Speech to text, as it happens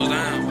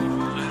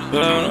Woke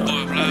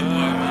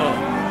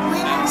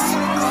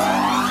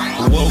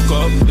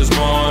up this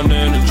morning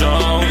in the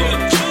jungle.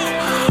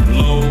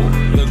 Load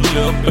the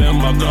clip in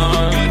my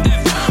gun.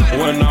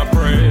 When I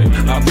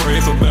pray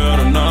for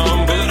better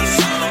numbers.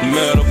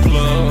 Met a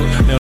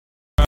plug.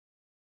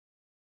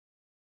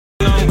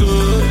 I'm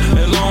good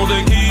as long as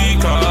they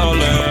keep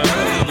calling.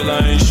 But I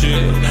ain't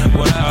shit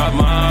without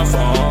my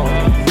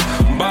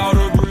phone. Bought a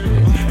brick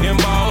and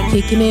bought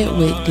Kicking It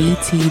with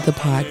DT, the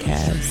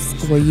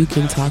podcast, where you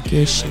can talk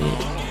your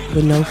shit.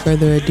 With no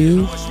further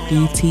ado,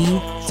 DT,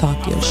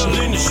 talk your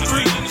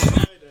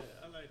shit.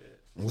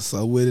 What's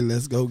up with it?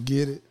 Let's go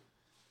get it.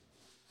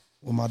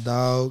 With my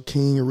dog,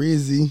 King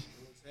Rizzy.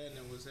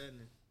 What's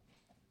happening?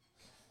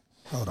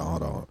 Hold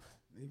on.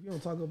 If you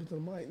don't talk up into the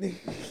mic,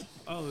 nigga.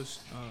 Oh,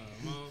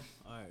 Mom.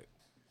 All right.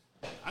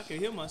 I can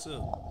hear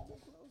myself.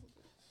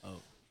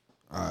 Oh.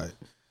 Alright.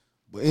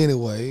 But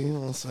anyway, you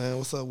know what I'm saying?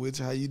 What's up with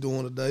you? How you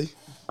doing today?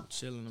 I'm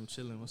chilling.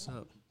 What's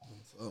up?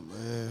 What's up,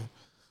 man?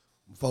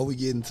 Before we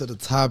get into the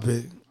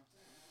topic,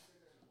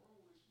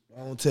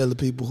 I want to tell the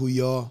people who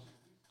you are.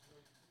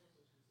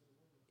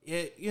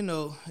 Yeah, you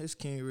know, it's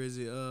King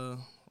Rizzy,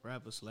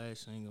 rapper /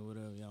 singer,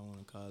 whatever y'all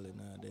want to call it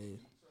nowadays.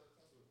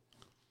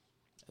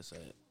 That's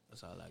it.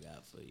 That's all I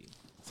got for you.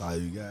 That's all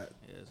you got?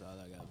 Yeah, that's all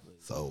I got for you.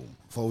 So,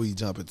 before we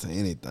jump into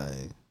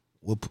anything,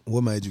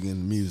 what made you get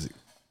into music?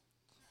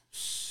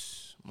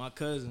 My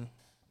cousin,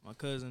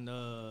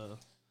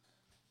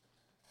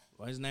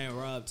 his name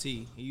Rob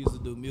T. He used to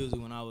do music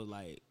when I was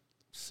like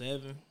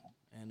 7,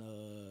 and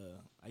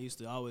I used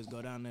to always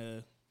go down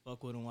there,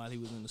 fuck with him while he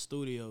was in the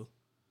studio,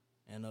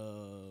 and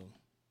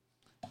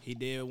he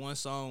did one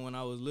song when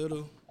I was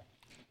little,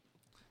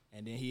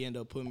 and then he ended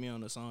up putting me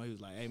on the song. He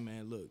was like, "Hey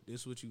man, look,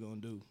 this is what you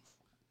gonna do,"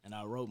 and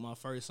I wrote my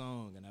first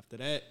song, and after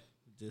that,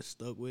 just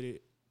stuck with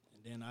it,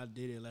 and then I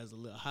did it as a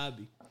little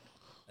hobby.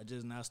 I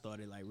just now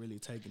started like really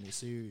taking it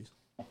serious.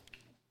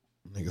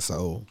 Nigga,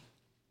 so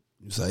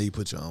you say he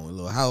put you on.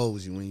 Look, how old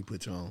was you when he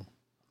put you on?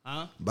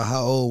 Huh? But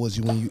how old was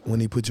you when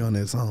he put you on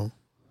that song?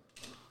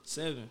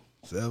 7.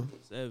 7?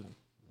 7.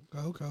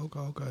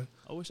 Okay.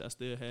 I wish I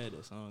still had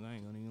that song. I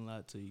ain't gonna even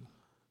lie to you.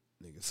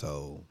 Nigga,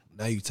 so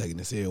now you taking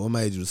it serious. What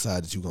made you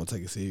decide that you gonna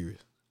take it serious?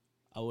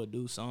 I would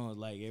do songs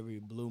like every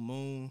blue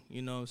moon,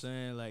 you know what I'm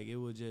saying? Like it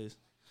would just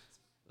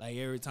like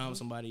every time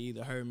somebody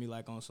either heard me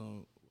like on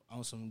some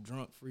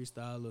drunk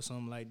freestyle or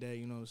something like that,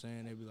 you know what I'm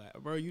saying? They'd be like,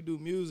 "Bro, you do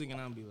music,"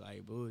 and I'd be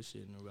like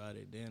bullshitting about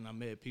it. Then I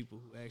met people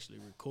who actually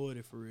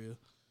recorded for real.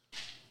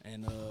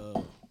 And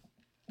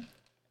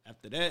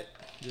after that,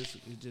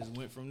 it just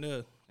went from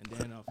there. And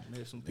then I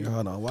met some people.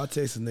 Hold on, why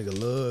Texas nigga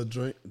love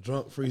drunk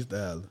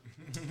freestyling?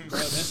 Bro,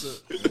 that's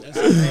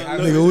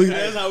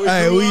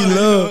how we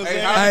love.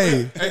 Hey,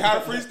 how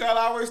the freestyle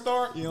always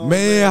start? You know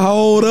man,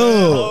 hold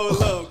up.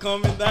 Hold up,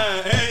 coming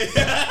down. Hey.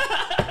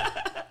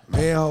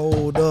 Man,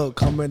 hold up,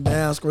 coming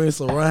down, scream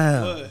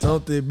surround. What?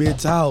 Dump that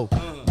bitch out.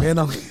 Man,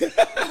 I'm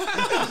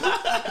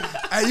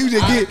hey, you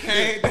just get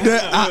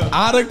that.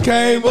 I done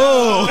came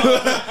up.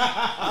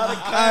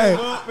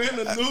 Up in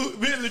the new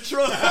Bentley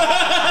truck.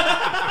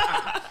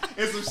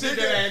 It's some shit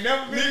that ain't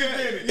never been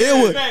invented. It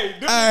was. Hey,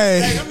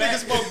 them niggas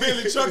spoke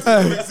Bentley trucks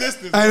into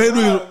existence.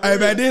 Hey,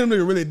 back then them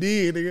niggas really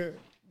did, nigga.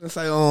 That's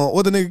like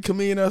what the nigga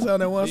comedian else on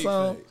that one Big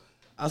song. fake.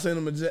 I sent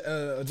him a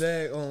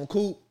Jag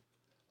coupe.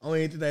 I don't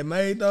think they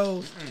made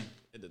those.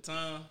 At the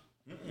time.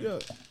 Yeah.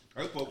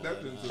 I spoke that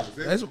into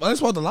existence. They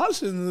spoke a lot of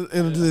shit in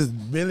this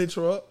Bentley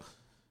truck.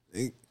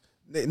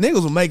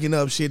 Niggas were making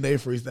up shit in they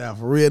freestyle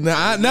for real.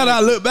 Now that I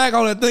look back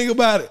on it and think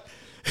about it.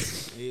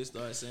 He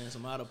started saying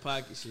some out of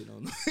pocket shit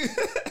on them.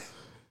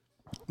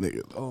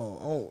 Nigga,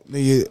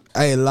 nigga,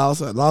 hey,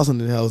 Lawson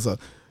didn't help us.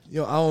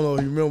 Yo, I don't know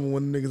if you remember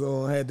when the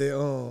niggas had that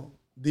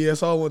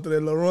DSO went through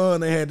that little run.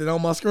 They had that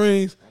on my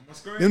screens. On my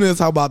screen? Them niggas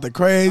talk about the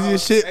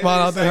craziest shit That fall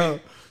nigga out there.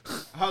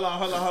 Hold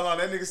on.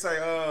 That nigga say,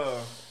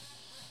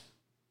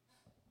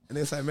 And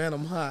they say, man,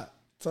 I'm hot.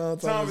 Tom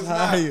Thomas is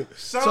higher.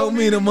 hot. Show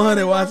me the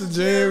money, watching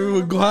Jerry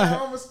Maguire.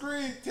 On my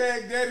screen,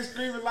 tag daddy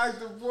screaming like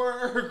the boy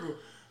Urkel.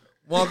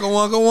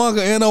 Wonka,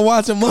 and I'm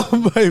watching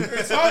Mama Baby.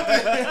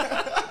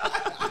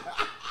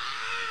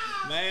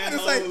 Man,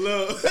 It's like- hold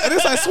up. And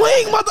it's like,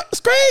 freeze,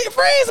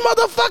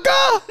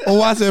 motherfucker. I'm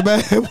watching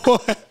Bad Boy.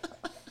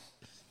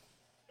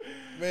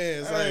 Man,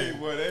 it's Hey, like,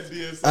 boy, that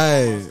DSO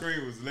Hey, on my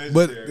screen was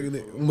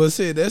legendary. but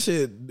shit, that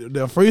shit,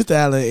 the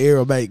freestyling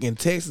era back in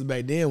Texas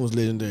back then was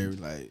legendary.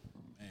 Like,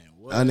 Man,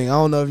 what? I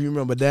don't know if you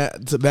remember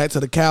that. Back to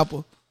the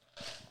Kappa.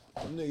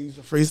 Them niggas used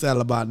to freestyle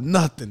about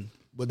nothing,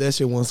 but that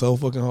shit wasn't so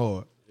fucking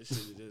hard. This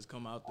shit would just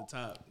come out the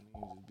top.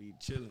 Niggas would be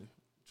chilling.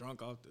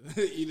 Drunk off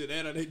the either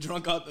that or they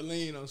drunk off the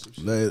lean on some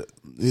shit. Like,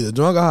 either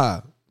drunk or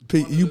high.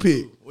 You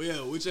pick. Well,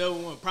 yeah, whichever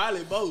one.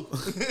 Probably both.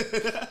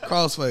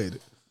 Crossfaded.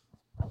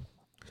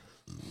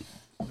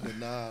 But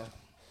nah,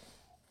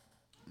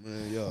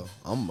 man, yo,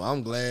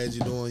 I'm glad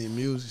you're doing your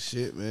music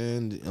shit,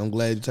 man. I'm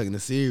glad you're taking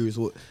it serious.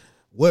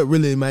 What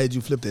really made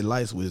you flip that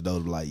light switch though?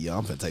 Like, yo,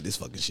 I'm finna take this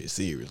fucking shit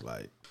serious.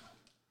 Like,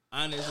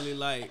 Honestly,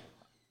 like,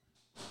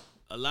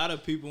 a lot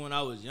of people when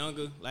I was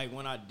younger, like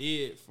when I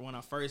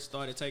first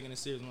started taking it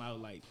serious when I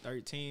was like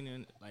 13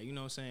 and like, you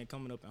know what I'm saying,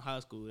 coming up in high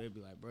school, they'd be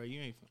like, bro,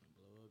 you ain't finna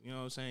blow up. You know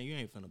what I'm saying? You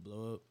ain't finna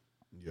blow up.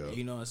 Yeah.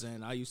 You know what I'm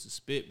saying? I used to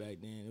spit back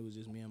then. It was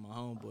just me and my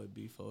homeboy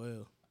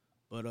B4L.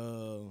 But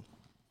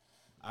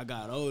I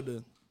got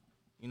older,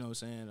 you know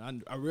what I'm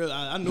saying?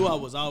 I knew I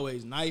was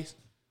always nice,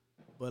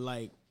 but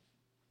like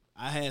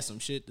I had some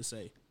shit to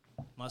say.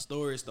 My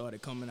story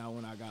started coming out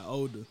when I got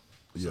older.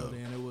 Yeah. So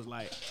then it was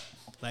like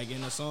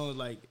in the songs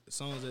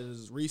that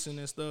is recent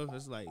and stuff,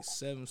 it's like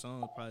 7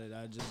 songs probably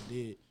that I just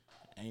did.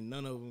 Ain't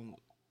none of them,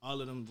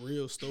 all of them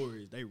real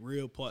stories. They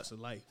real parts of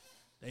life.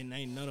 Ain't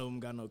none of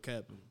them got no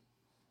cap in them.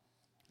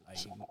 Like,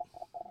 cap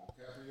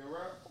in your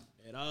rap?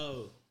 At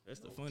all. That's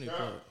the funny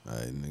part. All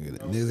right,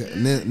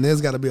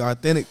 niggas got to be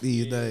authentic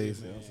these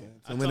days.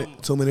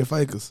 Too many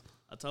fakers.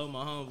 I told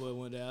my homeboy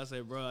one day, I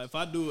said, bro, if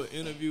I do an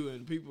interview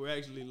and people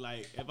actually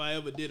like, if I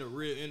ever did a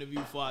real interview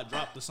before I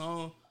dropped the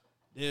song,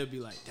 they'll be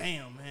like,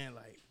 damn, man,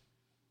 like,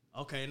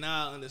 okay,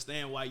 now I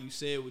understand why you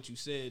said what you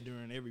said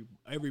during every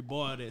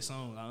bar of that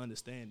song. I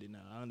understand it now.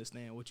 I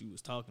understand what you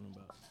was talking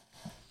about.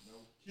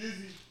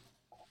 Kizzy.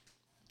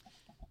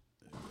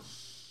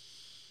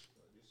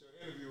 It's your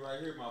interview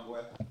right here, my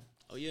boy.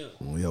 Oh, yeah.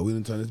 Oh, yeah, we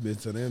done turn this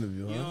bitch to the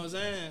interview, huh? You know what I'm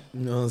saying? You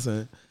know what I'm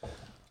saying?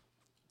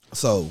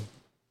 So,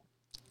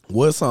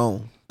 what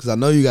song? Because I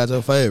know you got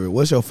your favorite.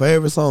 What's your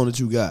favorite song that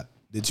you got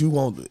that you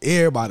want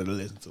everybody to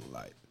listen to?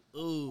 Like,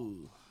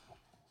 ooh.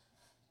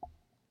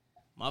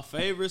 My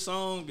favorite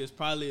song is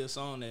probably a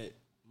song that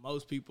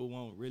most people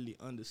won't really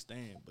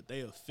understand, but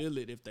they'll feel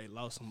it if they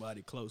lost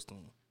somebody close to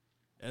them.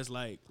 That's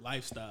like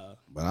Lifestyle.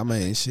 But I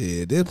mean,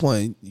 shit, at this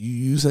point,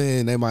 you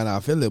saying they might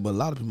not feel it, but a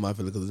lot of people might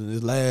feel it because in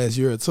this last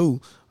year or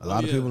two, a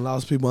lot of people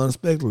lost people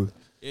unexpectedly.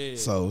 Yeah.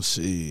 So,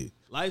 shit.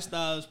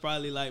 Lifestyle is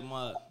probably like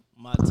my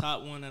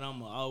top one that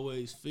I'ma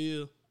always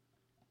feel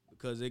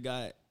because it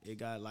got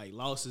like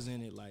losses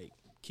in it, like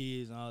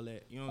kids and all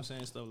that. You know what I'm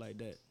saying? Stuff like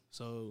that.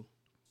 So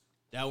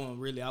that one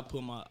really, I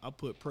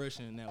put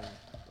pressure in that one.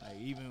 Like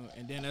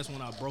and then that's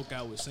when I broke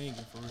out with singing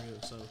for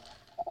real. So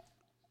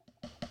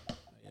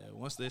yeah,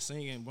 once that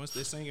singing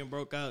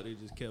broke out, it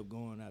just kept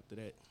going after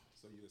that.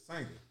 So you a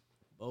singer?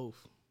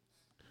 Both.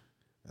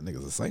 That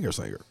nigga's a singer. Both,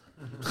 man.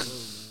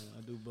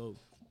 I do both.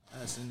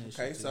 I seen that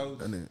okay, shit. So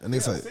I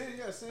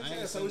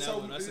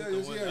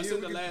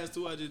seen the last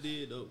 2 I just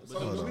did though.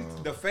 So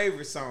the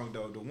favorite song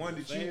though, the one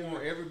that you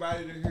want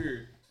everybody to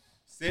hear,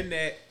 send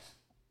that,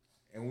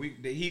 and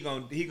he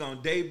gonna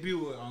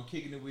debut it on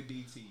Kicking It with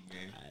DT,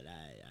 man.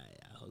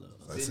 Hold up.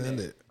 So send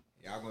it.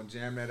 Y'all gonna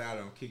jam that out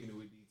on Kicking It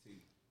with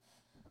DT.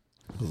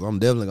 Cause I'm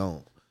definitely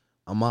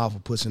I'm all for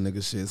pushing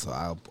nigga shit, so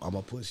I'm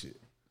gonna push it.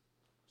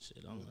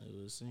 Shit, I'm not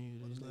even seeing you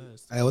these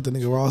last. Hey, what the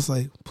nigga Ross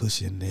say?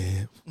 Push it,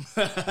 nigga.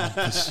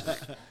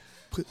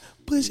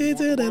 Push it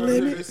to the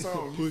limit. Do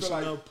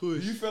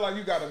you feel like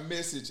you got a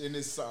message in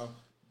this song?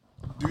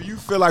 Do you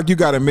feel like you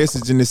got a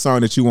message in this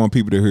song that you want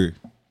people to hear?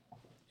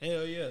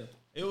 Hell yeah.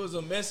 It was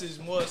a message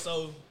more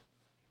so.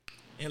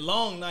 In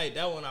Long Night,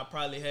 that one I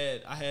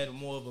had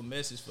more of a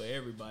message for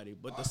everybody.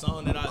 But the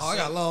song that I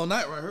got Long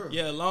Night right here.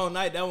 Yeah, Long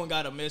Night, that one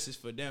got a message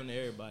for damn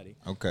near everybody.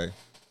 Okay.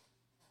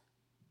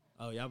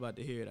 Oh, y'all about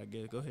to hear it, I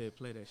guess. Go ahead,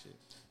 play that shit.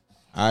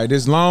 All right,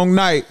 this Long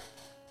Night.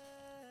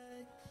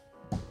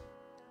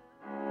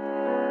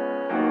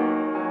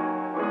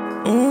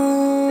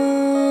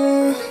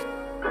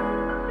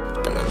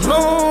 Been a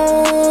long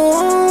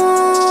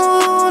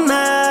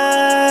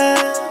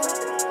night.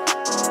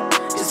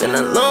 It's been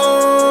a long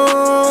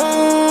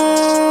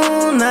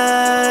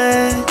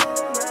night.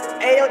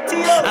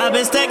 I've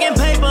been stacking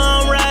paper,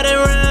 I'm riding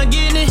around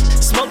getting it.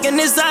 Smoking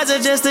this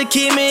Rizzy just to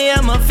keep me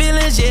out my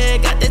feelings, yeah.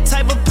 Got the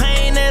type of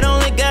pain that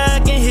only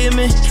God can hear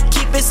me.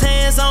 Keep his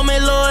hands on me,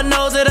 Lord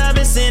knows that I've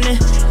been sinning.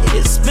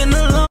 It's been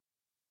a long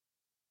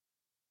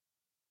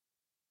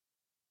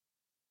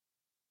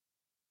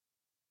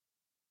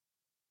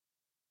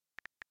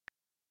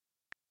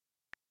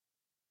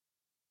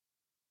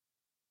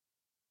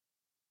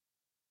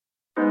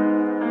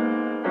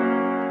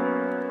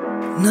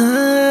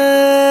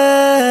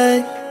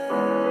night.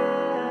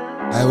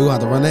 Hey, we gonna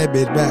have to run that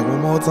bitch back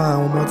one more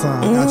time.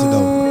 Got you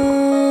though.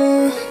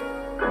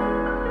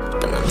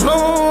 Been a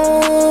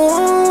long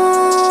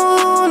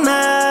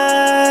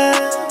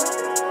night.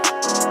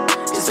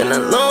 It's been a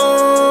long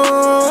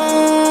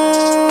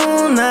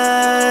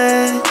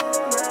night.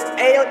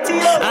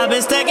 I've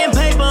been stacking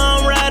paper,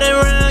 I'm riding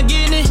around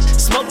getting it.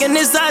 Smoking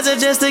this Rizzy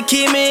just to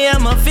keep me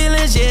out my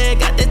feelings, yeah.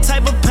 Got the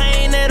type of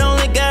pain that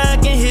only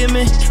God can hear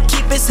me.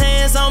 Keep his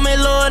hands on me,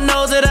 Lord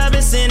knows that I've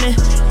been sinning.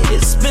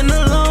 It's been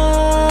a long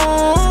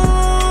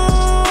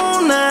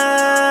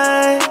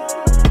night.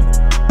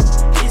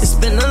 It's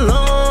been a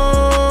long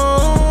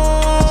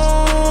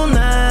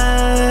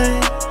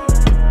night.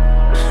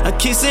 I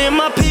keep seeing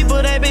my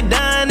people, they be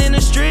dying in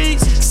the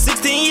streets.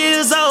 16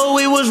 years old,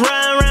 we was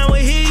riding around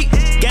with heat.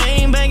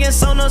 Gang banging,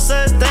 so no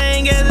such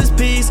thing as this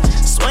peace.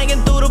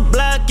 Swinging through the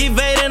block,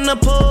 evading the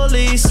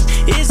police.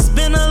 It's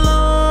been a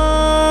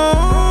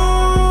long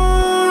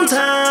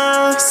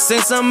time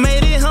since I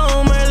made it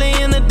home early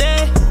in the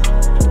day.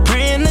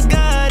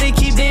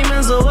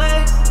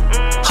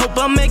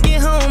 Hope I make it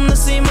home to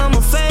see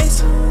mama face.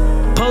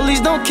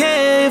 Police don't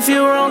care if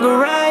you're wrong or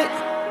right.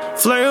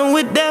 Flirting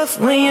with death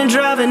when you're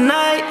driving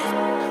night.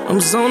 I'm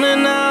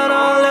zoning out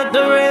all at the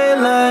red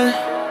light.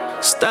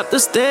 Stop to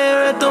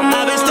stare at the moonlight.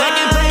 I've been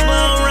stacking paper,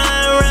 I'm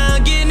riding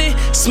around getting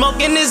it.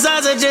 Smoking this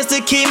Rizzy just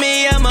to keep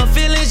me out my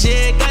feelings,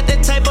 yeah. Got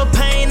that type of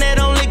pain that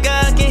only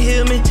God can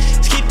heal me.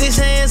 Keep these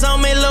hands on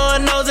me,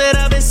 Lord knows that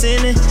I've been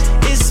sinning.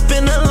 It's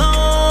been a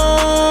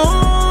long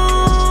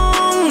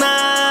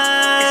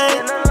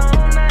night.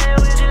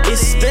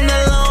 It's been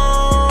a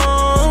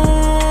long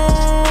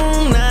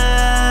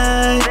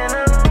night.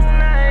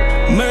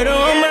 Murder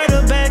on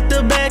murder, back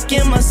to back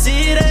in my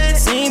city.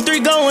 Seen 3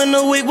 go in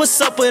a week, what's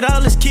up with all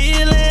this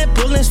killing?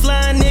 Bullets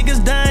flying,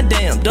 niggas dying,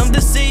 damn, dumb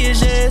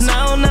decisions.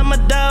 Now I'm not my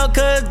dog,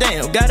 cause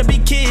damn, gotta be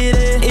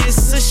kidding.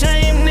 It's a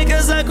shame,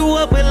 niggas I grew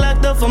up with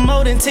locked up for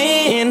more than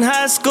 10. In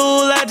high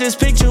school, I just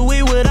picture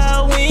we would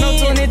all win.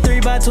 No 23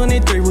 by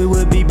 23, we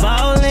would be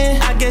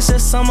ballin'. I guess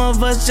that some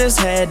of us just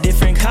had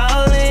different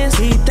callings.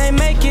 Heat they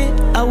make it,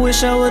 I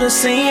wish I would've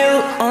seen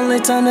you. Only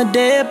time the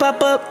dead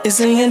pop up is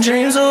in your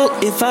dreams, ooh.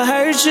 If I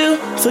hurt you,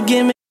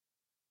 forgive me.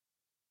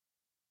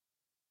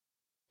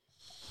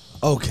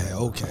 Okay.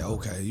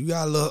 You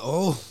got a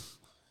little,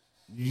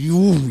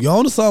 you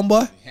on to something,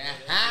 boy.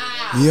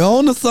 You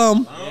on to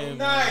something. Long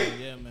night.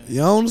 Yeah, man.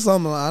 You on to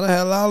something. I done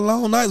had a lot of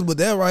long nights, but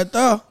that right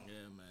there.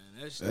 Yeah,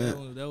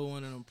 man. That was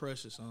one of them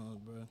precious songs,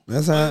 bro.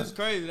 That's how. It's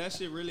crazy. That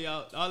shit really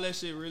out. All that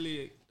shit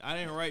really. I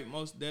didn't write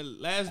most. That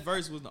last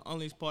verse was the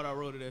only part I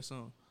wrote of that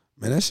song.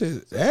 Man, that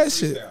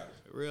shit.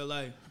 Real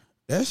life.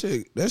 That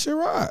shit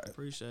right.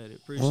 Appreciate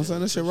it. You know what I'm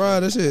saying? That shit right.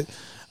 That shit.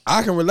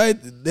 I can relate.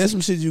 There's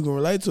some shit you can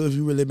relate to if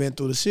you really been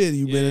through the shit.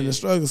 You been in the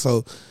struggle.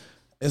 So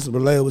it's some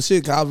relatable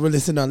shit. Cause I was really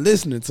sitting there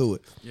listening to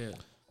it. Yeah.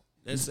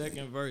 That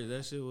second verse,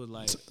 that shit was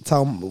like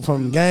talking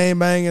from game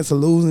banging to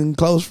losing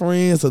close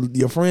friends to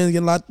your friends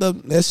getting locked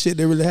up. That shit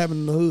that really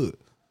happened in the hood.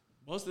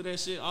 Most of that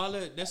shit, all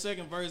that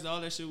second verse,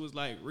 all that shit was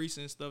like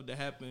recent stuff that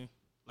happened.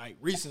 Like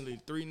recently,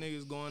 3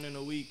 niggas going in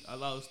a week. I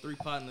lost 3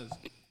 partners,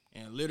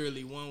 and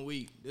literally 1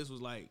 week. This was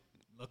like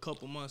a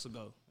couple months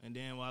ago. And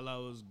then while I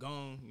was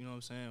gone, you know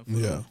what I'm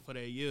saying, for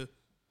that year,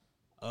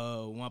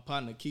 my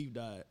partner Keith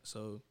died.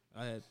 So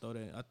I had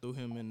to I threw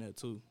him in there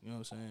too. You know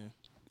what I'm saying?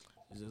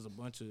 It's just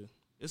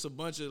a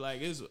bunch of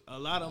like, it's a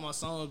lot of my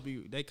songs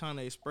they kind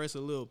of express a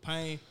little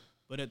pain,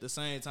 but at the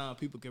same time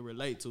people can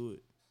relate to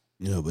it.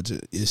 Yeah, but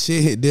your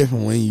shit hit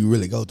different when you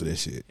really go through that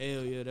shit.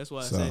 Hell yeah, that's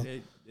why I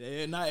say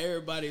that not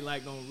everybody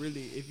like gonna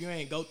really, if you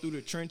ain't go through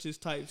the trenches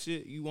type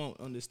shit, you won't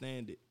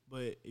understand it.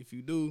 But if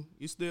you do,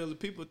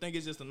 people think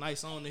it's just a nice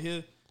song to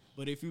hear,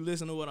 but if you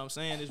listen to what I'm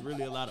saying, there's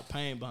really a lot of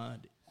pain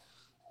behind it.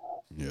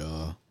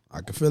 Yeah,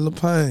 I can feel the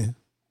pain,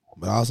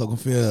 but I also can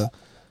feel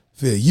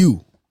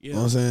you. Yeah. You know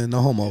what I'm saying?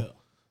 No homo. Yeah.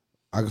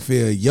 I can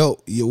feel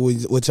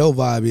what your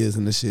vibe is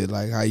and the shit,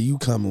 like how you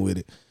coming with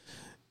it.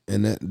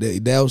 And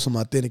that was some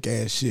authentic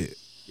ass shit.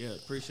 Yeah,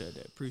 appreciate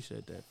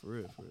that. For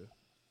real.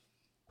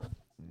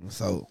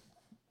 So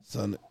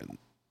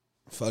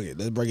fuck it.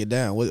 Let's break it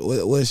down.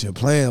 What's your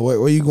plan?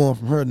 Where you going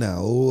from her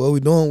now? What we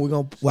doing?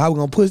 How we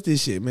gonna push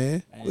this shit,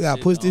 man? We gotta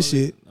push this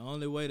shit. The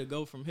only way to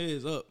go from here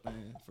is up,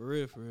 man. For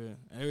real.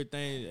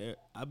 Everything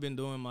I've been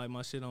doing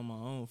my shit on my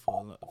own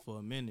for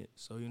a minute.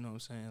 So you know what I'm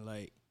saying?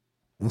 Like,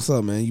 what's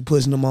up, man? You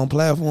pushing them on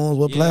platforms?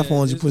 What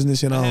platforms you pushing this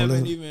shit on?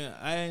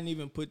 I ain't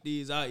even put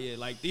these out yet.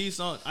 Like these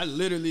songs, I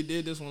literally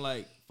did this one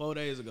like 4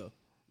 days ago.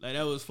 Like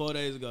that was 4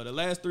 days ago. The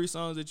last 3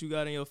 songs that you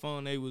got in your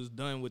phone, they was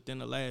done within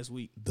the last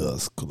week. The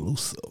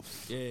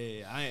exclusive.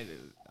 Yeah, I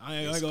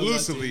ain't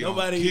exclusively.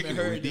 Nobody even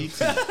heard these.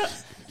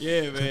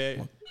 Yeah,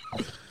 man.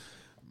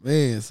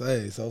 Man,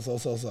 say so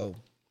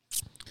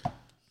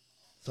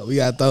we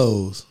got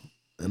those.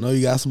 I know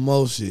you got some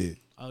more shit.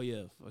 Oh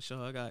yeah, for sure.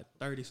 I got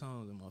 30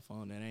 songs in my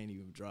phone that ain't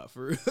even dropped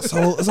for real.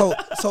 So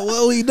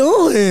what we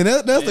doing?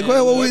 That's the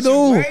question. What we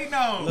doing?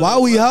 Why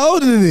we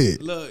holding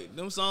it? Look,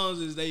 them songs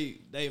is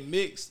they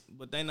mixed,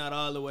 but they not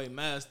all the way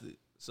mastered.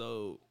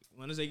 So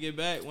once they get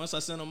back, once I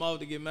send them off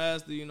to get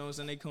mastered, you know what I'm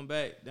saying, they come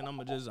back, then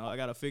I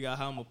gotta figure out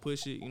how I'm gonna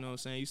push it. You know what I'm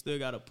saying? You still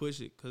gotta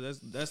push it, cause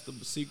that's the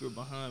secret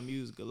behind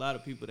music. A lot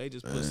of people, they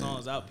just put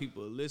songs out,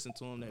 people listen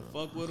to them, they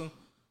fuck with them,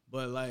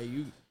 but like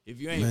if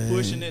you ain't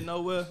pushing it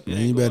nowhere,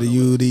 you better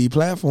use these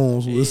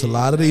platforms. There's a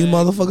lot of these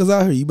motherfuckers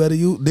out here. You better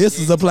use. This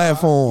is a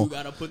platform. You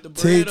gotta put the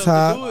bread up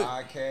to do it.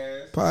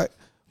 Podcast.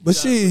 But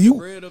shit, you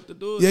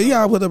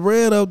gotta put the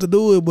bread up to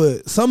do it.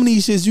 But some of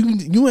these shits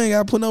you ain't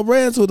gotta put no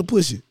bread to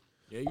push it.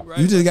 Yeah, you right.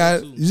 You just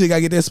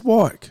gotta get that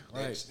spark.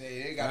 Right.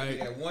 They gotta be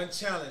that one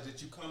challenge that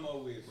you come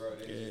up with, bro.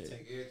 That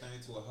take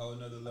everything to a whole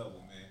nother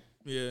level, man.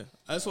 Yeah,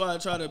 that's why I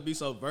try to be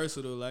so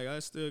versatile. Like I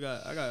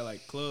got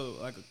like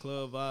a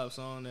club vibe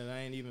song that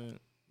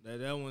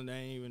that one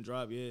ain't even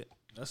dropped yet.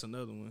 That's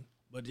another one.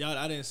 But y'all,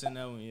 I didn't send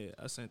that one yet.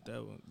 I sent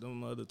that one.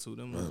 Them other 2,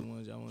 them other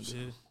ones y'all want to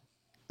hear.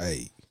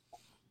 Hey,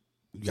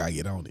 you gotta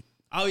get on it.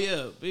 Oh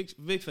yeah,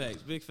 big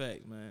facts,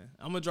 man.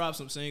 I'm gonna drop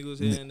some singles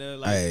here and there.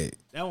 Like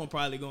that one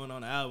probably going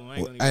on the album. I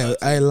ain't gonna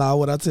even lie.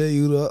 What I tell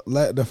you,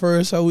 the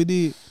first show we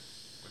did.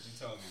 What you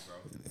told me,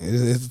 bro?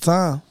 It's the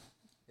time.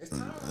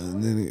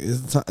 And then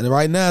it's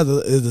right now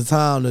is the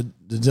time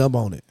to jump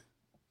on it.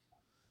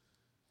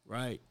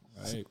 Right.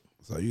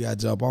 So you gotta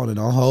jump on it.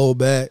 Don't hold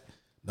back.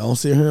 Don't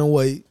sit here and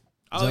wait.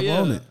 Jump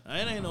on it.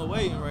 It ain't no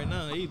waiting right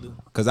now either.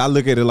 Cause I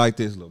look at it like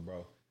this, little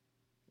bro.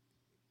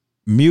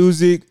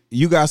 Music,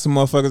 you got some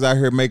motherfuckers out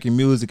here making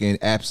music and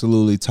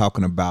absolutely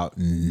talking about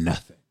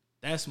nothing.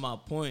 That's my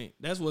point.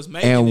 That's what's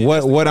making it. And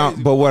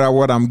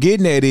what I'm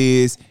getting at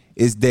is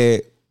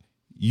that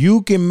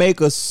you can make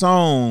a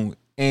song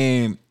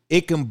and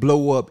it can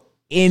blow up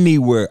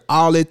anywhere.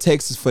 All it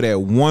takes is for that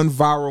one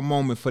viral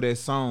moment for that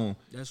song.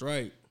 That's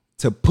right.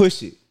 To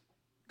push it.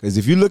 Because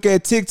if you look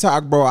at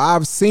TikTok, bro,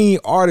 I've seen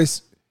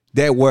artists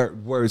that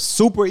were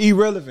super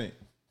irrelevant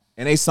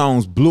and they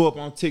songs blew up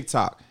on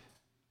TikTok.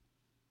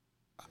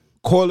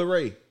 Coyle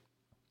Ray.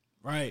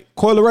 Right.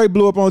 Coyle Ray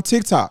blew up on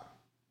TikTok.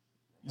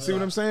 You see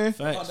what I'm saying?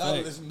 Facts.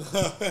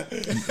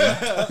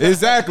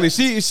 Exactly.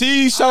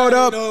 She showed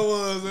up.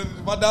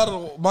 My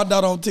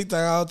daughter on TikTok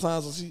all the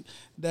time, so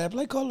Dad,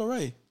 play Coyle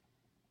Ray.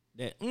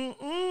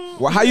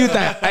 Well, how you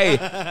think? Hey,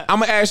 I'm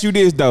gonna ask you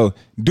this though.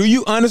 Do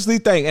you honestly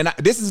think, and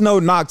this is no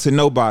knock to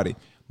nobody,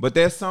 but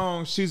that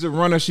song, She's a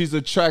Runner, She's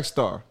a Track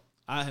Star.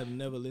 I have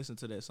never listened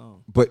to that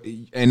song.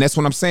 And that's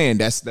what I'm saying.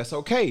 That's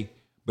okay.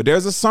 But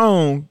there's a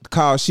song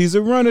called She's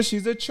a Runner,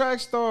 She's a Track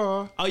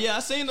Star. Oh yeah, I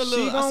seen the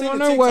little. She I gonna seen run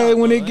the her TikTok way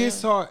when though, it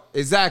gets hard.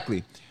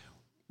 Exactly.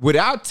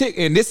 Without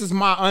and this is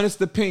my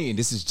honest opinion.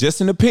 This is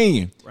just an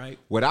opinion. Right.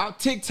 Without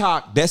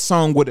TikTok, that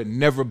song would have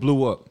never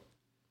blew up.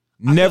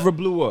 Never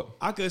blew up.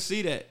 I could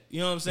see that. You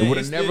know what I'm saying? It would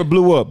have never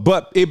blew up.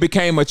 But it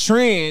became a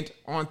trend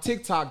on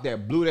TikTok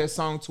that blew that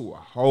song to a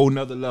whole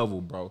nother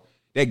level, bro.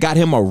 That got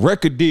him a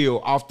record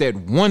deal off that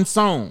one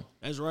song.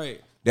 That's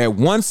right. That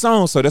one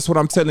song. So that's what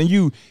I'm telling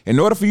you. In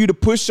order for you to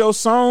push your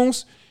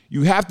songs,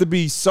 you have to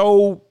be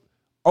so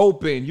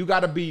open. You got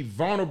to be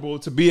vulnerable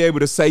to be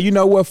able to say, you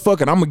know what, fuck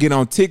it. I'm going to get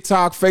on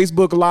TikTok,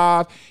 Facebook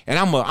Live, and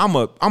I'm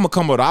gonna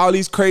come up with all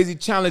these crazy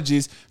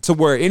challenges to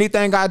where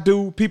anything I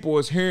do, people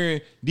is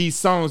hearing these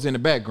songs in the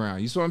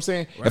background. You see what I'm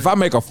saying? Right. If I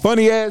make a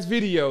funny ass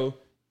video,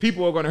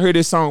 people are going to hear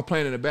this song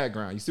playing in the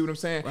background. You see what I'm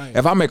saying? Right.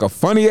 If I make a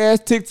funny ass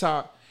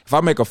TikTok, if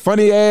I make a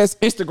funny ass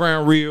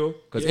Instagram reel,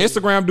 because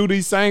Instagram do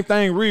these same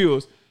thing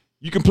reels,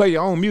 you can play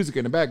your own music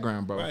in the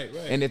background, bro. Right.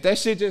 And if that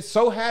shit just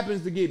so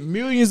happens to get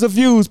millions of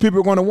views, people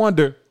are going to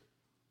wonder,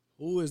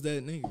 who is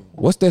that nigga?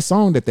 What's that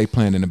song that they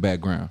playing in the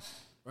background?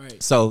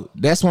 Right. So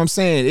that's what I'm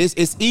saying.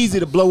 It's easy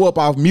to blow up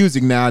off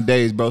music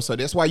nowadays, bro. So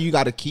that's why you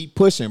got to keep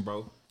pushing,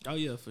 bro. Oh,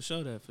 yeah, for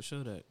sure that.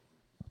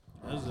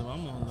 I'm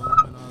on loom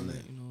and all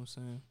that, you know what I'm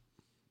saying?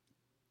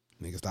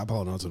 Nigga, stop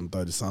holding on to them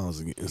 30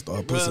 songs and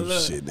start pushing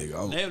some shit, nigga.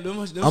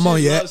 I'm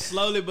on your head.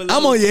 Slowly, but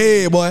I'm on your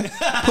head, boy.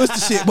 Push the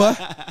shit, boy.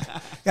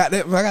 I got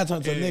to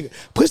turn to a nigga.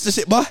 Push the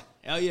shit, boy.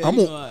 Oh, yeah.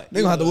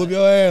 They gonna have to whip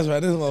your ass right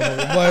this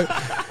motherfucker, boy.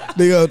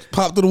 Nigga,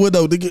 pop through the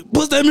window. Nigga,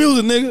 push that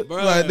music, nigga.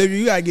 Bro, like, nigga,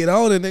 you gotta get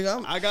on it,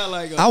 nigga.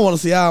 I want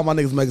to see how my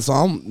niggas make a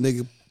song.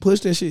 Nigga, push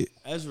that shit.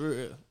 That's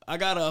real. I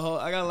got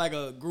like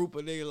a group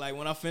of niggas. Like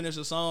when I finish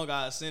a song,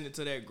 I send it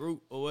to that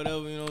group or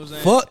whatever. You know what I'm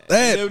saying? Fuck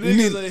that. And them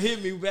niggas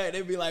hit me back.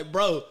 They be like,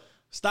 bro.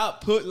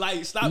 Stop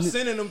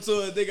sending them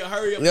to a nigga.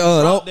 Hurry up.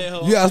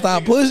 You gotta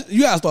stop pushing.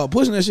 You gotta start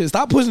pushing that shit.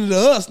 Stop pushing it to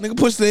us, nigga.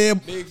 Push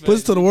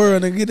it to the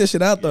world, nigga. Get that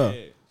shit out there.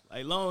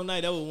 Like Long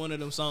Night, that was one of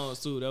them songs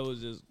too. That was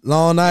just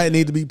Long Night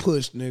need to be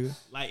pushed, nigga.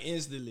 Like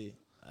instantly.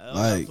 I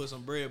gotta put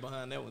some bread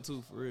behind that one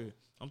too, for real.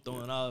 I'm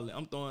throwing all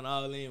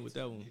in with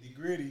that one. Get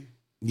gritty.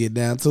 Get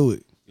down to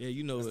it. Yeah,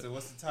 you know it.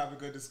 What's the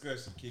topic of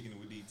discussion? Kicking it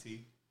with DT.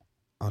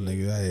 Oh,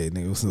 nigga, hey,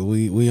 nigga, so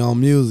we on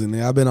music,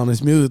 nigga. I've been on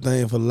this music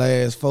thing for the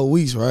last 4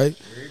 weeks, right?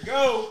 Here we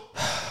go.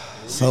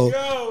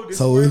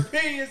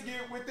 Opinions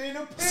get within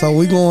opinions. So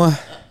we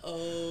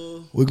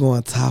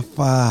going top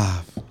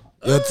 5.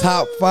 Your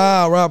top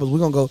 5 rappers. We're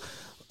gonna go.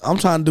 I'm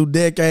trying to do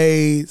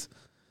decades.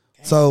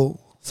 So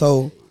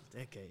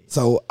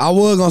I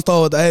was gonna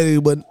start with the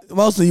 80s, but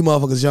most of you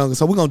motherfuckers younger,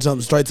 so we're gonna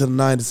jump straight to the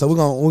 90s. So we're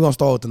gonna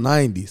start with the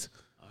 90s.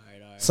 All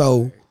right.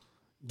 So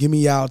give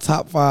me y'all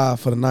top 5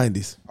 for the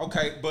 90s.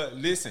 Okay, but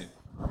listen.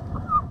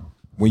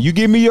 When you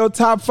give me your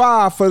top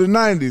 5 for the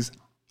 90s,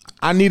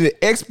 I need an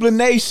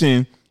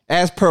explanation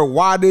as per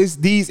why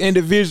these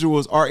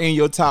individuals are in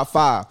your top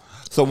 5.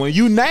 So when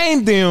you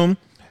name them,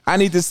 I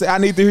need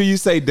to hear you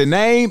say the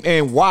name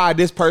and why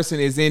this person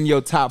is in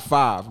your top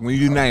 5 when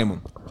you name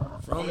them.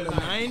 From the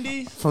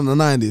 90s? From the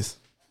 90s.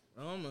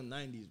 I'm a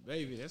 90s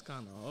baby. That's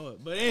kind of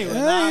hard. But anyway,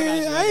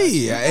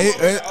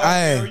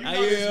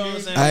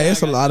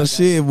 it's a lot of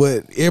shit,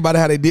 but everybody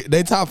how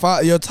they top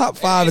 5. Your top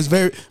 5 is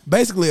very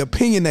basically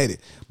opinionated,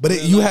 but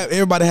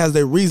everybody has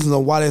their reasons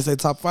on why they say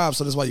top 5.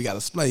 So that's why you got to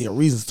explain your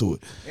reasons to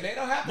it. And they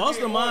don't have to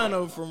most of mine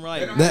are from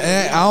I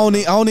don't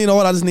need no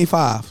what. I just need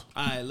 5.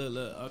 All right,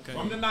 look. Okay.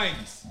 From the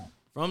 90s.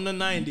 From the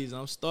 90s,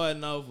 I'm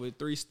starting off with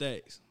 3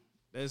 Stacks.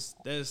 That's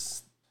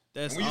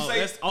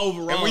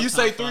overall. And when you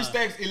say 3 5.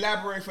 Stacks,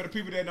 elaborate for the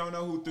people that don't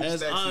know who 3 Stacks is.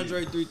 That's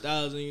Andre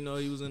 3000. You know,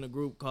 he was in a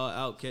group called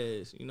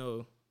Outkast. You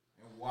know.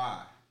 And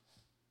why?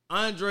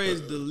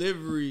 Andre's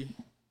delivery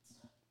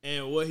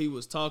and what he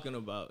was talking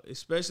about,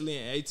 especially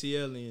in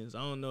ATLians. I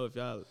don't know if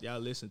y'all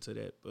listen to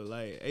that, but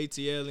like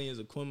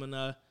ATLians,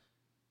 Aquemini,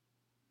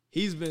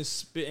 he's been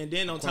spit, and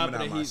then on top of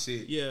that,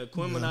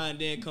 Aquemini, and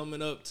then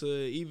coming up to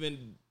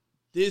even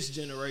this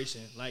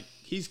generation, like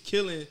he's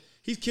killing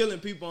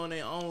people on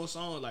their own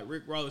songs. Like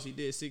Rick Ross, he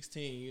did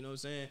 16. You know what I'm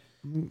saying?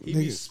 He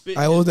be spitting.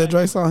 What was that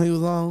Drake song he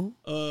was on?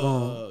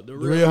 The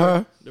Real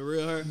Her. The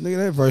Real Her. Nigga,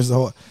 that verse is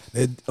hard.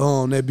 That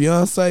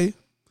Beyonce.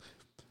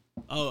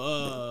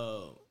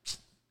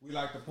 We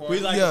like the party. We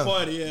like the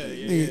party.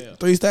 Yeah.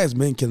 3 Stacks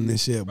been killing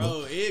this shit,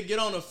 bro. It get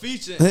on a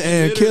feature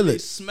and kill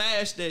it.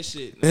 Smash that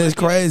shit. And it's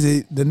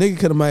crazy. The nigga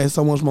could have made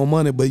so much more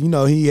money, but you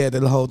know he had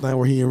that whole thing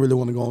where he didn't really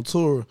want to go on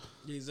tour.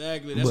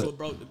 Exactly. That's what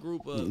broke the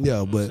group up.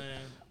 Yeah, but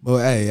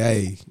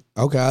hey.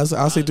 Okay,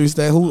 I'll see 3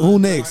 Stacks. Who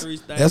next?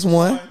 That's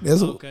one.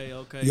 Okay.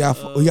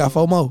 We got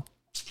 4 more.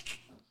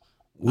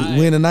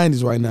 We in the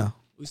 90s right now.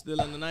 We still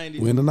in the 90s.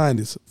 We in the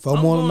 90s. 4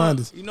 more in the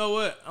 90s. You know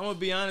what? I'm gonna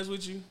be honest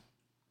with you.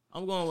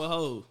 I'm going with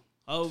Hove.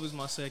 Hove is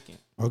my second.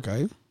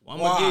 Okay. I'm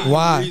gonna give you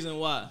the reason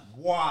why.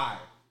 Why?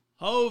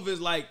 Hove is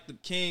like the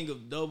king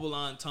of double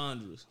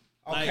entendres.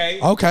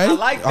 Okay. I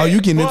like that. Oh, you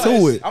getting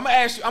into it? I'm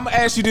gonna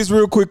ask you this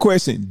real quick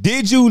question.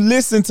 Did you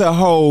listen to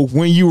Hove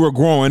when you were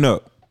growing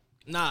up?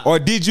 Nah. Or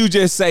did you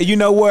just say, you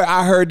know what,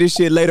 I heard this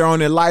shit later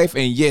on in life,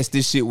 and yes,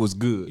 this shit was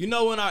good? You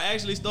know when I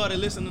actually started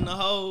listening to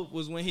Hove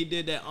was when he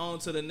did that On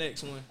to the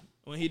Next One.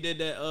 When he did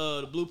that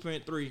the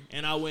Blueprint 3,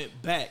 and I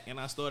went back and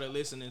I started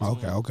listening to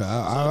him. Okay.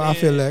 I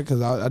feel that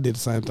because I did the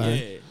same thing.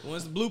 Yeah.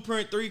 Once the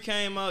Blueprint 3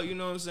 came out, you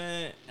know what I'm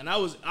saying? And I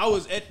was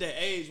at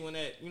that age when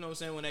that, you know what I'm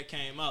saying, when that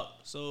came out.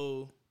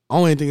 So I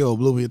don't even think it was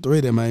Blueprint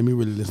 3 that made me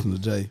really listen to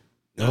Jay.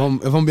 If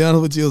I'm being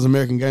honest with you, it was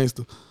American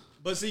Gangster.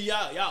 But see,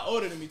 y'all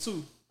older than me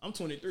too. I'm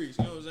 23,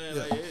 so you know what I'm saying?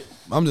 Yeah. Like,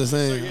 I'm just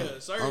saying.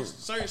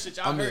 Certain shit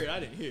y'all heard, I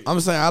didn't hear. I'm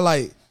just saying, I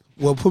like,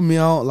 what put me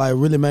on, like,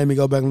 really made me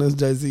go back and listen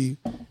to Jay-Z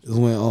is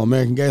when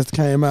American Gangster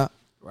came out.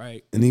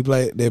 Right. And he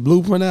played that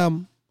Blueprint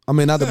album. I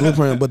mean, not the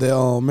Blueprint, but the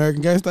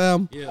American Gangster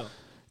album. Yeah.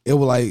 It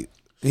was like,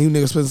 he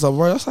niggas spent some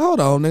words. I said, hold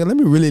on, nigga, let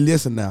me really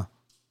listen now.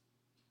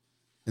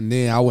 And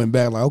then I went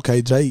back like,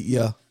 okay, Jay,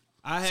 yeah.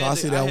 I had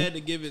to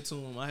give it to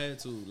him. I had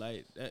to.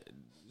 Like that.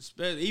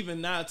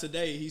 Even now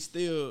today, he's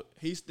still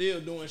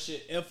doing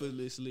shit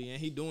effortlessly, and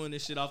he doing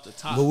this shit off the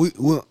top. But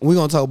we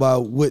gonna talk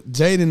about what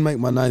Jay didn't make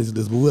my 90s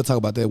list, but we'll talk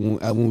about that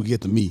when we get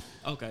to me.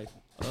 Okay.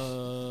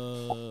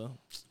 Who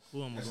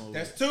am I going with?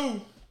 That's 2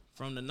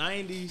 from the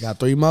 90s. Got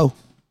 3 more.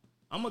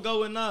 I'm gonna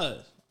go with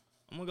Nas.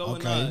 With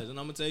Nas, and I'm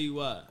gonna tell you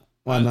why.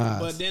 Why Nas?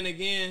 But then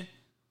again,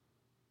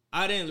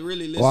 I didn't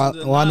really listen to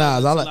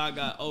Nas until I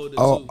got older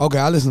too. Okay,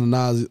 I listened to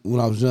Nas when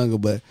I was younger,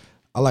 but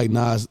I like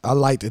Nas. I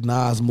liked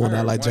Nas more than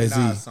I like Jay-Z.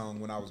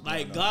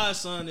 Like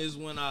Godson is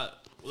when I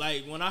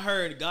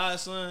heard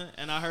Godson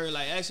and I heard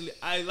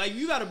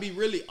you gotta be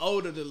really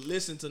older to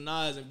listen to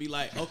Nas and be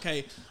like,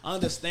 okay, I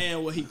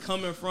understand where he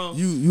coming from.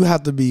 You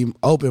have to be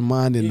open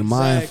minded and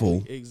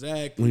mindful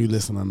exactly when you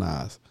listen to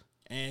Nas.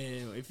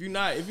 And if you're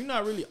not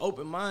really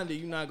open minded,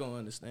 you're not gonna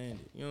understand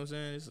it. You know what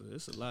I'm saying?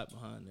 It's a lot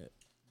behind that.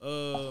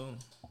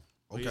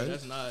 Okay, yeah,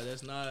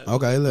 that's not.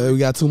 Okay, we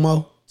got 2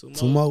 more.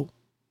 Two more.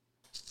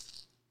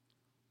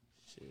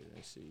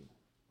 Let's see.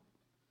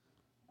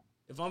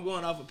 If I'm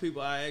going off of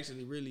people I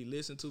actually really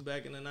listened to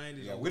back in the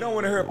 90s. Yeah, we don't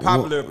want to hear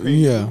popular opinion.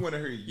 Yeah. We want to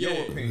hear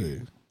your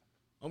opinion.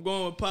 I'm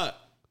going with Pac.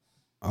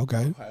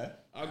 Okay.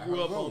 I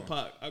grew up on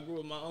Pac. I grew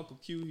up with my Uncle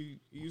Q. He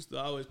used to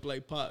always play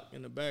Pac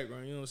in the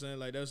background. You know what I'm saying?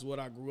 Like, that's what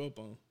I grew up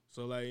on.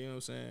 So, like, you know what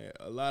I'm saying?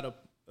 A lot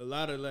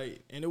of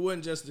like, and it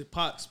wasn't just the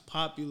Pac's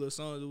popular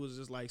songs. It was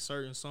just like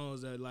certain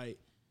songs that like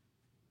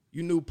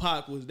you knew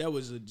Pac was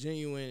a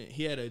genuine.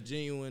 He had a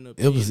genuine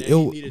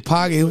opinion.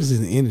 Pac. It was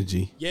his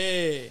energy.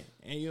 Yeah,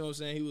 and you know what I'm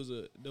saying. He was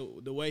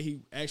the way he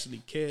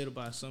actually cared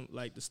about some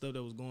like the stuff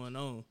that was going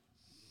on.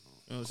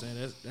 You know what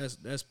I'm saying?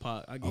 That's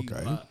Pac. I give you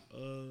Pac.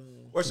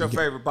 What's your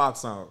favorite Pac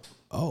song?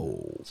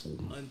 Oh,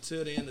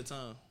 Until the End of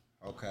Time.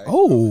 Okay.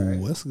 Oh,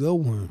 that's a good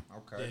one.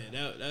 Okay.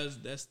 Yeah,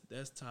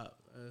 that's top.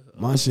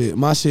 My shit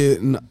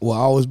will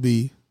always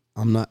be.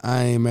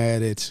 I ain't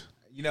mad at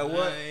you. You know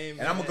what?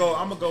 And I'm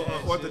gonna go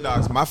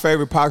unorthodox. My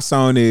favorite Pac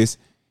song is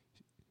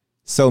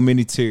 "So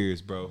Many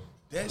Tears," bro.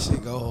 That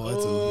shit go hard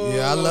too.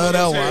 Yeah, I love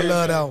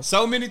that one.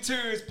 So Many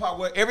Tears, Pac.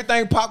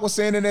 Everything Pac was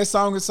saying in that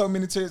song is "So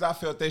Many Tears." I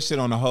felt that shit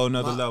on a whole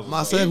nother level.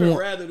 My second one,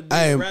 rather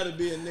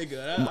be a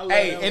nigga.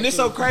 Hey, and it's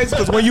so crazy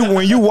because when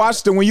you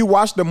watch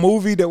the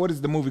movie, what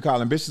is the movie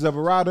called? Ambitions of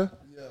a Rider.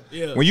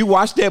 Yeah. When you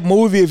watch that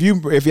movie,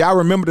 if y'all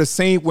remember the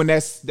scene when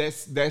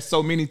that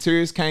So Many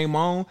Tears came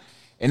on,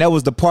 and that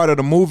was the part of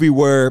the movie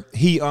where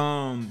he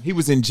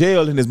was in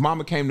jail and his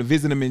mama came to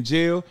visit him in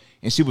jail,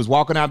 and she was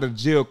walking out of the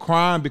jail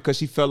crying because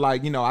she felt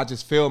like, I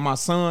just failed my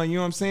son. You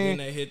know what I'm saying? And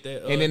they hit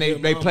that. And then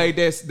they played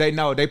that.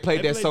 They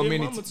played that So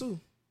Many. Too.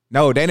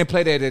 No, they didn't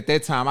play that at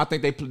that time. I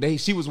think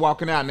she was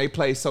walking out and they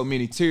played So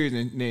Many Tears,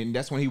 and then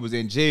that's when he was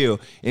in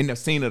jail in the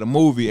scene of the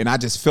movie, and I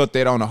just felt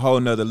that on a whole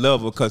nother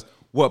level because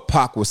what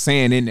Pac was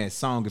saying in that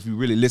song, if you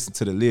really listen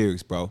to the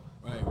lyrics, bro.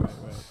 Right.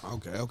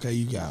 Okay,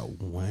 you got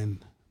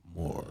one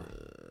more.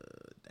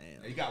 Damn.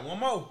 You got one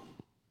more.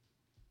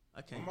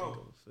 I can't think of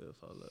a fifth.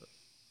 Hold up.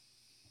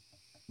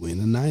 We in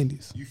the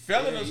 90s. You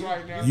feeling us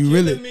right now. You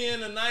really me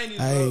in the 90s,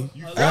 Hey,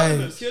 bro.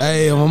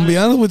 hey, I'm gonna be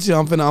honest with you.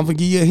 I'm finna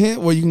give you a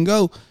hint where you can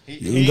go.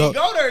 He ain't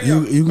go there,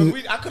 yo.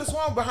 I could have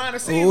swung behind the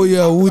scenes. Oh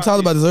yeah, we talked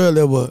about this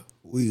earlier, but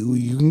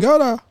you can go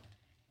there.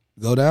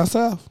 Go down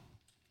south.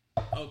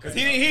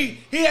 Okay.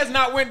 He has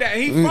not went down.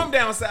 He from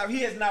down south.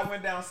 He has not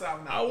went down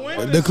south. Now.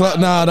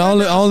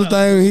 The only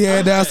thing he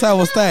had down south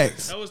was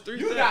Stacks. That was 3.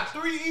 You got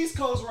 3 East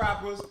Coast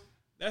rappers.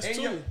 That's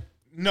 2.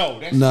 No,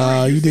 that's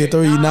 3. You did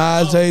 3.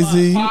 Nas,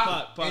 Jay-Z,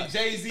 Pac, and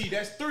Jay-Z.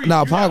 That's 3.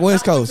 Nah, Pac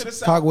West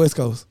Coast. Pac West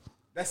Coast.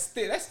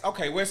 That's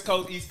okay. West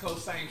Coast, East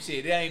Coast, same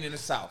shit. It ain't in the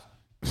South.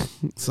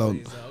 So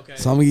okay.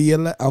 I'm gonna give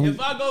you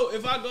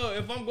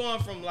if I'm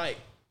going from like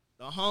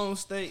the home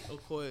state,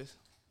 of course.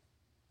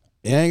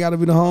 It ain't gotta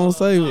be the home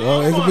state.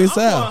 It could be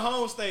South. I'm going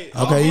home state.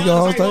 Okay, you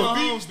go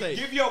home state.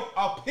 Give your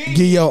opinion.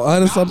 Give your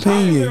honest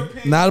opinion.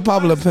 Not a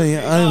popular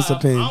opinion, honest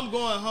opinion. I'm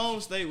going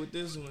home state with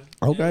this one.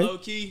 Okay. And low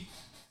key.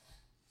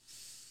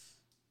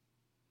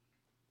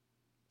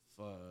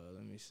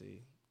 Let me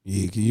see.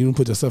 Yeah, cause you didn't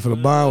put yourself in a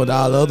bind with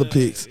all the other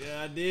picks.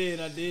 Yeah, I did,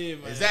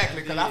 man.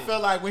 Exactly, because I feel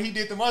like when he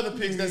did them other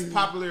picks, that's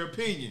popular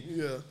opinion.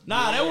 Yeah.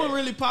 Nah, that wasn't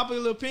really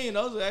popular opinion.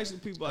 Those are actually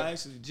people I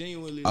actually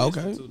genuinely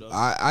listen to, though.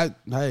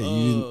 Hey,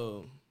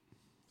 you.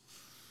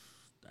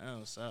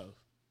 Down south.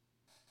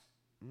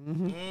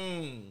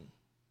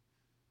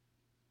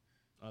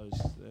 Oh,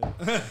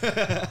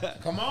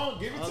 shit. Come on,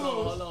 give it to us.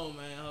 Hold on,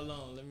 man. Hold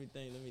on. Let me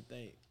think.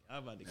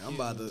 I'm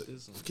about to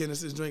finish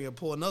this drink and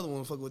pour another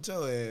one. Fuck with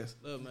your ass.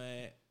 Look,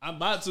 man. I'm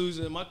about to.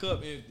 So my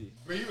cup empty.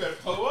 But you better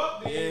pull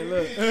up. Yeah,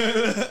 look.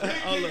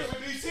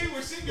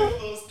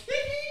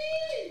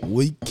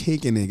 We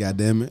kicking it,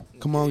 goddammit.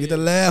 Come on, get the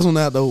last one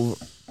out though.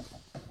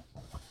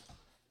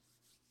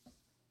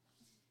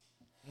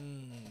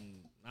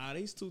 Nah,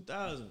 these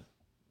 2000.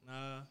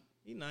 Nah,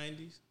 he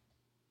 90s.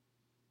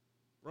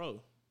 Bro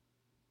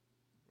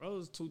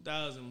is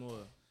 2000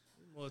 more.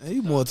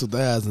 He more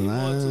 2000.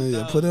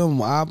 Yeah, put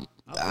him. I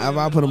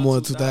put him more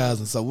in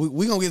 2000. So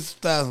we gonna get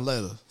 2000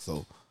 later.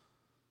 So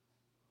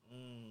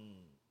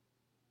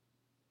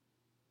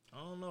I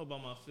don't know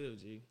about my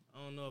fifth, G.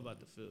 I don't know about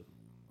the fifth,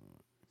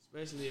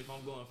 especially if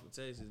I'm going from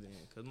Texas then,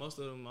 because most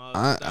of them are.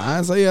 I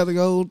ain't say you have to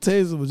go to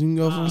Texas, but you can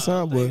go from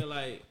South. But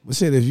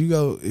shit, if you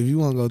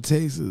want to go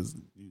Texas,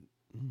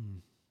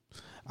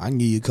 I can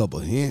give you a couple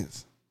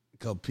hints, a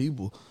couple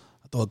people.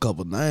 I throw a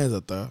couple names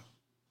out there.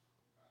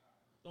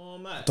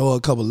 Throw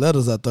a couple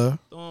letters out there.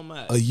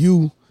 A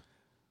U.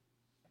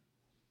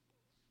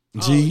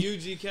 G.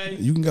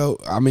 UGK. You can go.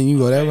 I mean, you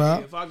can go that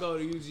route. If I go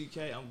to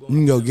UGK, I'm going.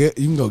 You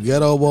can go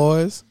Ghetto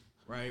Boys.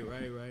 Right.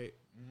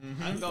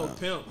 I can go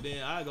Pimp.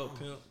 Then I go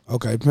Pimp.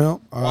 Okay,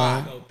 Pimp. All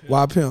right.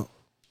 Why Pimp?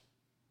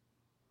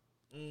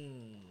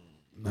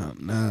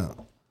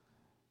 No.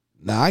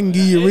 Now I can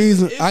give you a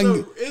reason. I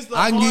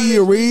can give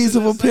you a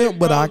reason for Pimp,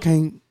 but I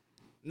can't.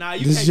 Nah,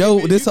 this your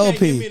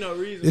opinion.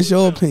 It's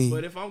your opinion.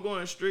 But if I'm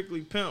going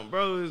strictly Pimp,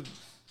 bro,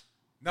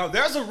 no,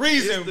 there's a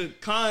reason. It's the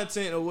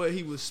content of what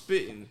he was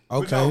spitting.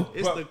 Okay.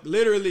 It's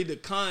literally the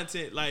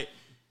content. Like,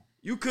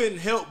 you couldn't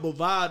help but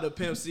vibe to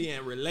Pimp C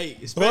and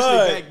relate,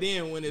 especially back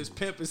then when it was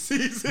pimping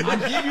season. I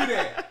give you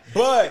that.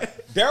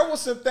 But there were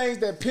some things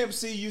that Pimp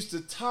C used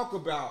to talk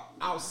about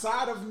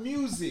outside of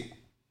music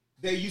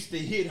that used to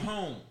hit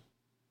home.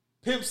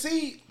 Pimp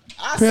C,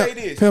 say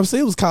this. Pimp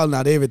C was calling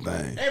out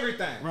everything.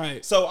 Everything.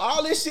 Right. So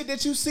all this shit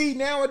that you see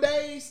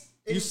nowadays,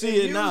 you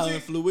see it now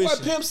in fruition.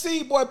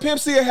 Boy, Pimp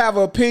C will have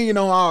an opinion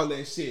on all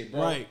that shit,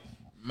 bro. Right.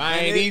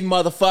 Man, these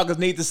motherfuckers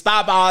need to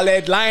stop all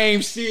that lame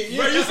shit.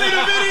 Bro, you see the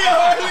video?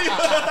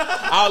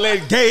 All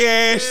that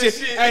gay ass shit.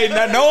 Hey,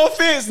 no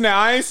offense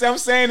now. I'm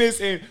saying this,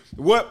 and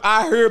what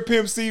I heard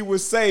Pimp C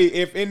would say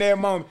if in that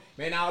moment,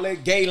 man, all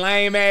that gay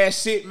lame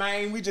ass shit,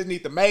 man, we just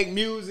need to make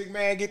music,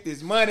 man, get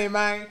this money,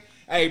 man.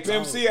 Hey,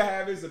 Pimp C will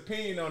have his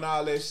opinion on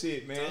all that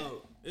shit, man.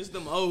 It's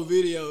them old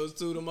videos,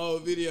 too. Them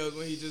old videos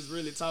when he just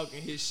really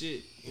talking his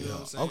shit. You know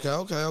what I'm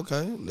saying?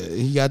 Okay.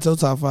 He got your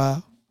top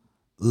 5.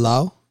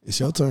 Law, it's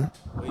your turn.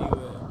 Where you at?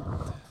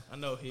 I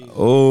know he.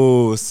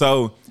 Oh,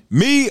 so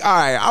me, all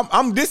right,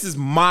 I'm this is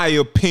my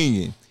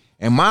opinion.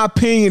 And my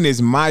opinion is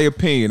my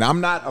opinion.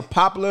 I'm not a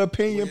popular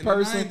opinion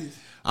person.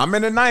 I'm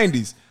in the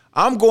 90s.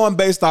 I'm going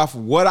based off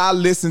what I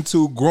listened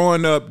to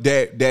growing up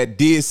that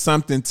did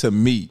something to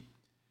me.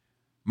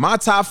 My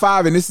top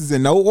 5, and this is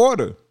in no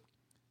order.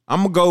 I'm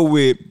going to go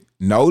with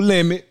No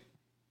Limit.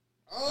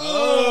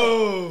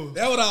 Oh,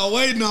 that's what I was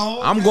waiting on.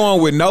 I'm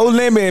going with No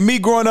Limit. And me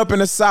growing up in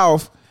the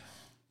South,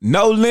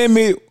 No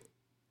Limit,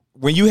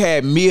 when you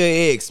had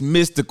Mia X,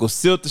 Mystical,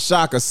 Silk the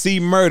Shocker, C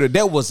Murder,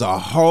 that was a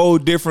whole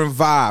different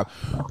vibe.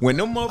 When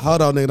them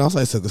Hold on, nigga, don't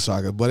say Silk the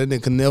Shocker, but that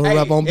nigga could never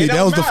rap on beat.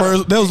 That was the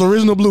first, that was the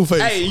original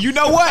Blueface. Hey, you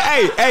know what?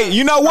 Hey,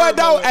 you know what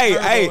though?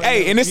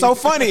 Hey, and it's so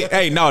funny.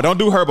 Hey, no, don't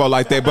do Herbo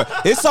like that, but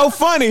it's so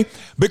funny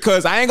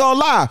because I ain't gonna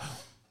lie.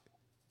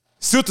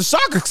 Silk the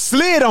Shocker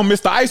slid on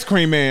Mr. Ice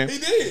Cream Man. He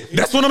did.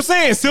 That's what I'm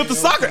saying. Silk the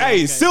Shocker.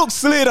 Hey, Silk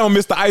slid on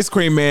Mr. Ice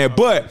Cream Man,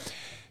 but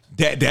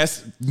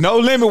That's No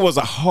Limit was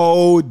a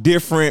whole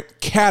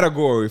different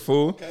category,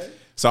 fool. Okay.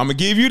 So I'm gonna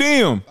give you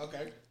them.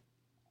 Okay.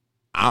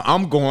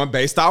 I'm going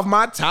based off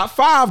my top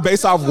 5,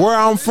 based off where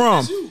I'm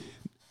from.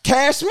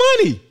 Cash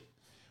Money.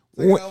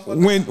 When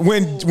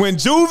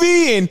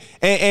Juvie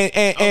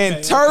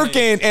and Turk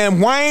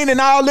and Wayne and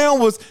all them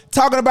was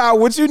talking about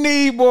what you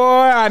need, boy,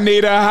 I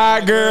need a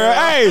hot girl.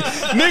 Hey,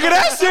 nigga,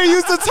 that shit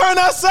used to turn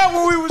us up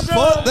when we was young.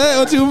 Fuck that.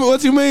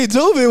 What you mean?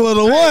 Juvie was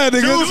the one,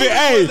 nigga. Juvie,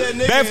 hey,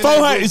 that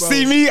 400.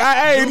 See me?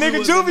 Hey,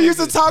 nigga, Juvie used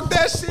to talk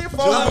that shit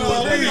for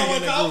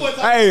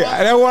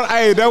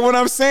Hey, that's what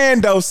I'm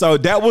saying though. So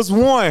that was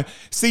one.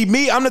 See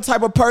me, I'm the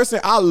type of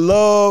person, I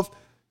love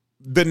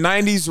the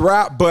 90s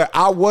rap, but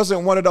I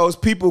wasn't one of those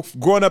people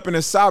growing up in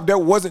the South. There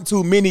wasn't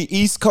too many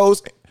East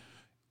Coast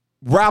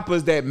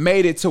rappers that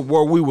made it to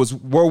where we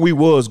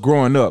was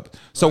growing up.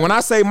 So when I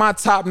say my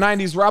top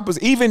 90s rappers,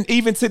 even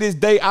to this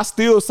day,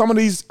 some of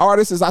these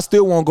artists I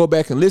still won't go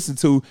back and listen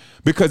to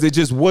because it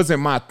just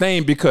wasn't my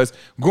thing, because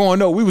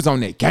growing up we was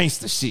on that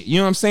gangster shit. You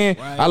know what I'm saying?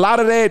 Right. A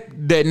lot of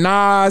that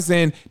Nas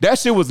and that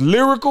shit was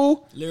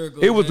lyrical.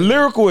 It was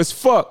lyrical as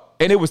fuck.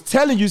 And it was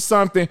telling you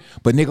something,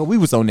 but nigga, we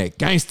was on that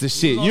gangster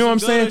shit. You know what I'm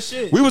saying?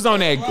 Shit. We was on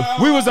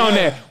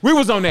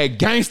that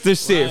gangster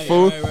shit,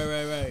 fool.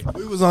 Right.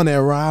 We was on that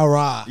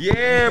rah.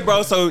 Yeah,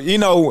 bro. So,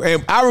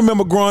 and I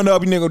remember growing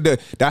up,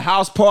 the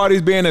house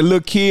parties, being a little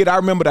kid. I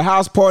remember the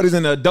house parties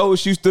and the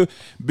adults used to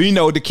be,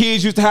 the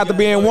kids used to have to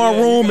be in one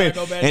room and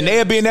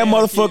they'd be in that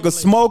motherfucker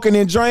smoking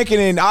and drinking,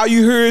 and all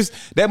you hear is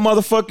that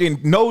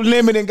motherfucking No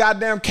Limit and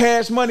goddamn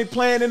Cash Money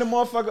playing in the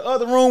motherfucking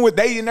other room with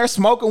they in there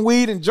smoking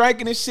weed and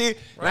drinking and shit.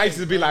 And I used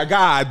to be like,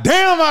 God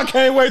damn, I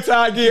can't wait till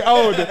I get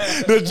older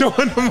to join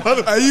the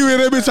motherfucker. Hey, you in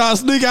that bitch trying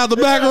to sneak out the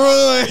back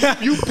room?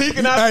 You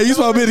peeking out. Hey, you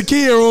supposed to be in the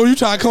kid room. You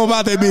trying to come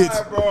out that bitch.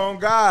 God, bro, on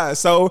God.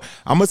 So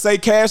I'm gonna say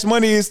Cash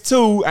Money is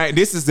 2.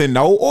 This is in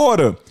no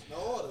order.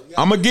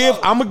 I'm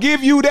gonna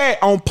give you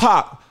that on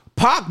Pac.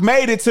 Pac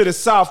made it to the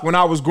South when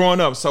I was growing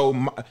up.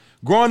 So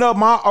growing up,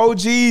 my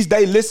OGs,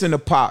 they listen to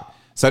Pac.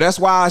 So that's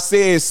why I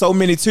said So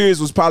Many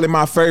Tears was probably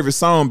my favorite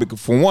song, because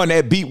for one,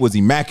 that beat was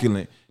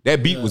immaculate.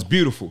 That beat was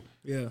beautiful.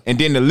 Yeah. And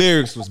then the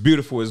lyrics was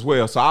beautiful as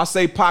well. So I'll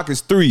say Pac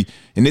is 3.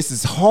 And this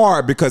is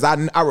hard because I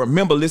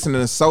remember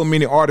listening to so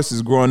many artists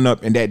growing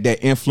up and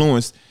that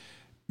influenced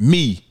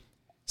me.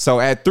 So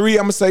at 3,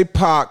 I'm gonna say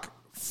Pac.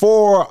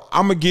 4,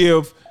 I'm gonna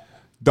give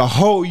the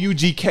whole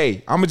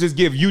UGK. I'm gonna just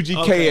give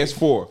UGK as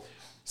 4.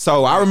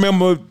 So I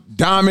remember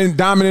Diamond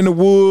in the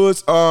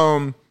Woods,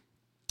 the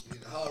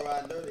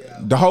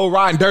whole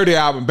Riding Dirty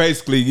album,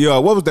 basically. Yeah,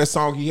 what was that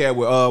song he had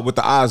with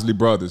the Isley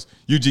Brothers?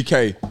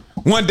 UGK.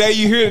 One day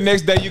you hear it, the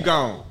next day you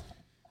gone.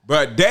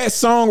 But that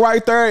song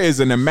right there is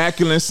an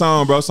immaculate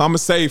song, bro. So I'm gonna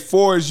say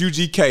 4 is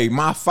UGK.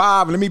 My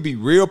 5, let me be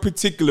real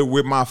particular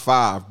with my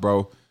 5,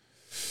 bro.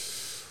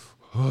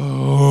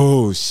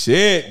 Oh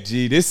shit,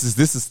 G. This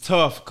is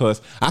tough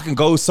because I can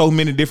go so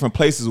many different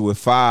places with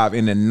 5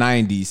 in the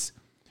 90s.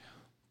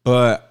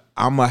 But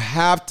I'm gonna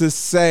have to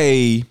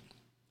say,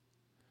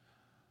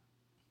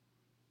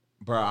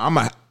 bro, I'm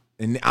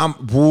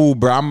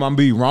gonna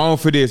be wrong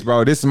for this,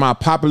 bro. This is my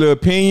popular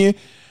opinion.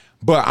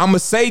 But I'm gonna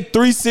say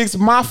 3 6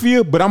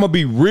 Mafia, but I'm gonna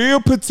be real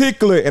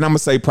particular and I'm gonna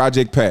say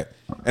Project Pat.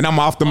 And I'm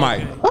off the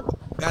mic.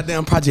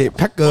 Goddamn Project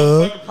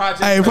Packer.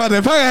 Hey,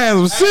 Project Packer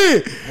has some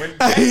shit.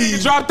 Hey,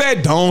 drop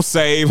that. Don't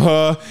save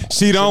her.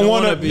 She don't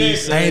wanna be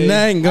saved. Ain't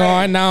nothing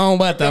going on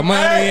but the money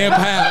and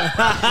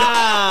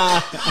power.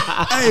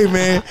 Hey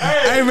man,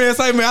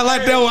 say man, I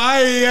like that one.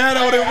 I ain't had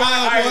on it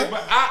wild, boy.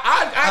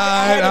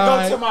 I had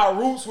to go to my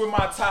roots with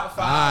my top 5.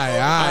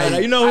 All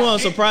right. You know who I'm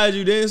surprised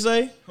you didn't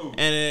say? Who?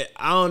 And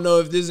I don't know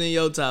if this is in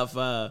your top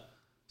 5.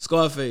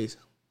 Scarface.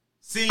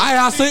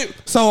 I seen.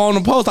 So on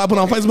the post I put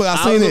on Facebook, I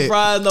seen it.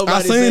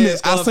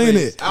 I seen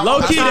it.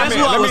 Low key, that's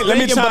what I was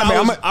thinking.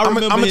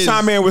 I'm gonna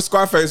chime in with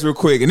Scarface real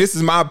quick, and this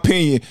is my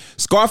opinion.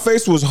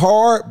 Scarface was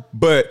hard,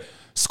 but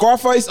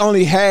Scarface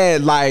only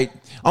had like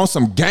on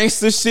some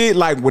gangster shit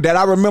like that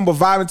I remember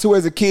vibing to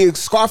as a kid.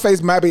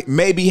 Scarface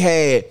maybe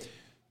had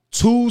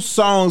 2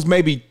 songs,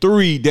 maybe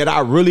 3 that I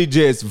really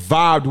just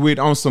vibed with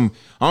on some.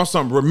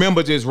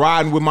 Remember just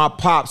riding with my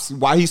pops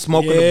while he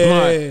smoking the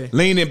blunt,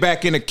 leaning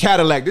back in the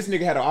Cadillac. This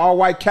nigga had an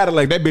all-white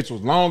Cadillac. That bitch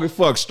was long as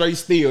fuck, straight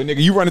steel,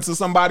 nigga. You run into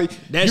somebody,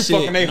 you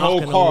fucking their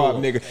whole car up,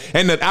 nigga.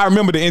 And I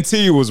remember the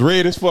interior was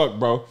red as fuck,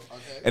 bro. Okay.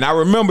 And I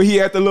remember he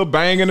had the little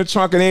bang in the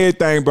trunk and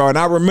everything, bro. And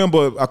I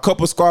remember a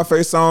couple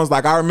Scarface songs.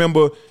 Like I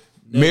remember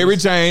Mary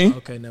Jane.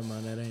 Okay, never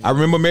mind. That ain't. I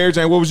remember Mary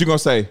Jane. What was you gonna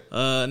say?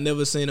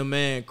 Never seen a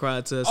man cry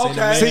to a seen a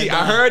man. See,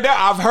 I heard that.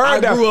 I've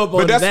heard that. I grew up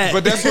on that.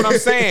 But that's what I'm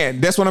saying.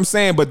 That's what I'm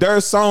saying. But there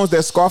are songs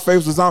that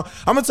Scarface was on.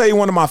 I'm gonna tell you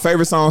one of my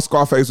favorite songs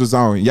Scarface was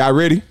on. Y'all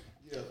ready?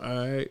 Yeah. All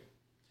right.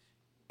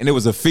 And it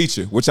was a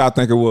feature. What y'all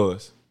think it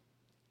was?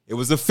 It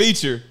was a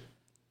feature.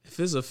 If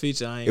it's a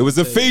feature, I ain't. It was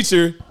a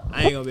feature.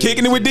 I ain't gonna be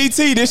kicking it with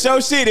DT. This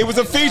your shit. It was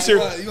a feature.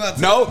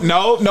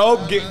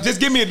 No. Just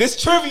give me this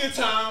trivia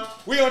time.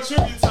 We on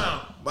trivia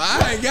time. But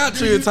I ain't got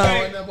trivia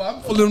time right now, boy.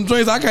 I'm full of them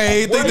drinks. I can't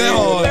even think that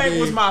hard.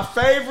 What was my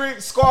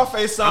favorite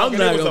Scarface song? I'm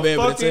not gonna be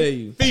able to tell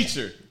you.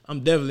 Feature. I'm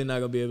definitely not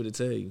gonna be able to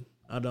tell you.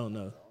 I don't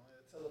know.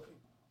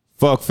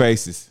 Fuck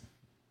faces.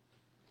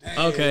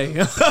 Okay.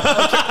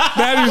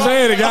 That you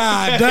said it,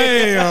 god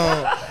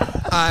damn.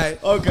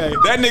 Alright. Okay.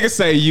 That nigga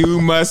say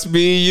you must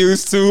be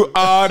used to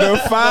all the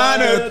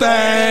finer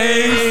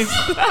things.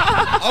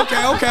 Okay.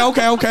 Here we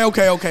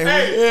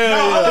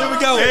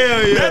go.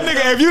 Hell yeah. That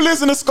nigga, if you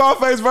listen to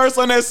Scarface verse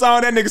on that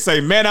song, that nigga say,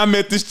 man, I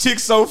met this chick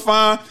so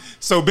fine,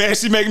 so bad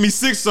she make me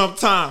sick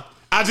sometime.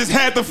 I just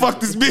had to fuck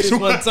this bitch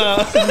One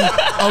time.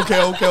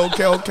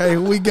 Okay.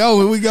 Here we go. All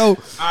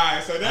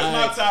right, so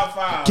that's my top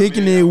 5.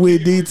 Kicking man. it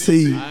with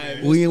DT.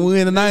 Right, we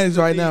in the 90s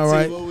right now, DT,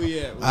 right? Where we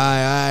at? All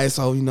right.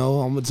 So, I'm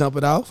going to jump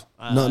it off.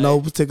 All No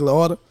particular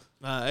order.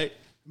 All right.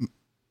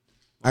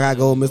 I got to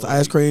go with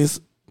Mr.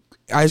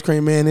 Ice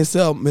Cream Man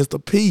himself, Mr.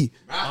 P.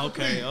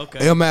 Okay.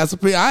 El Master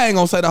P. I ain't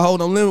going to say the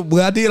Hold On Limit,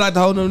 but I did like the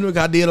Hold On Limit.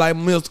 I did like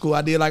Middle School.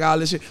 I did like all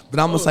this shit.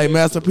 But I'm going to say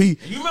Master P.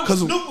 You remember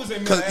Snoop was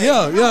in there?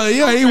 Yeah.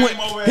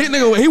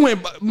 He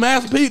went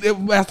Master P.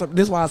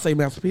 This is why I say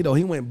Master P, though.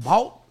 He went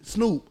bought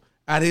Snoop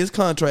out of his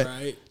contract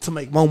to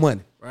make more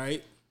money.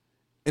 Right.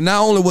 And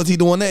not only was he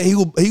doing that,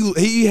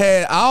 he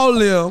had all of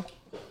them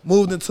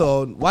moved into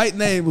a white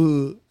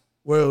neighborhood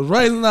where it was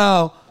raising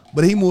all,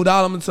 but he moved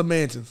all of them into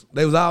mansions.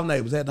 They was all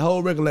neighbors. Had the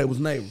whole record label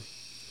was neighbors.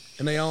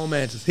 And they own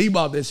mansions. He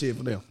bought that shit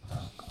for them.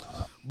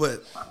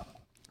 But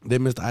then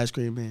Mr. Ice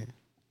Cream Man.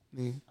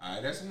 All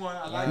right, that's one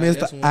I like.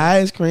 Mr.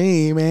 Ice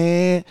Cream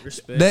Man.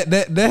 Respect.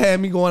 That had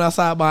me going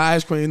outside by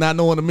ice cream, not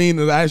knowing the meaning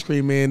of the Ice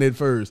Cream Man at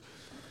first.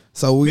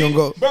 So we gonna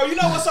go. Bro, you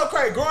know what's so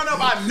crazy? Growing up,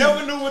 I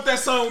never knew what that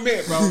song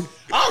meant, bro.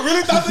 I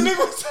really thought the nigga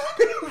was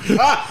talking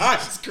about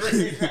ice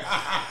cream.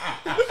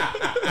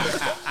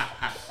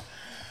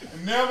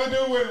 Never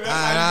knew what it was.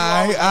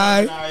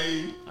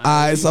 All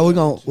right, so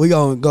we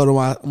gonna go to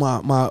my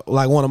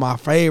like one of my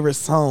favorite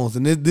songs,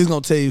 and this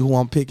gonna tell you who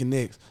I'm picking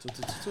next.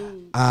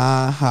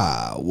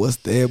 What's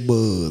that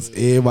buzz?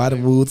 Everybody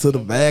move to the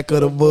back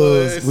of the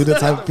buzz. We the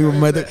type of people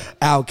make the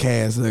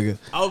Outkast, nigga.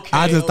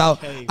 I just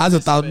thought,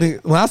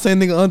 nigga, when I say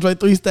nigga Andre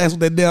 3 Stacks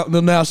with that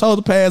down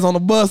shoulder pads on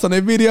the bus on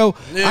that video,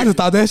 I just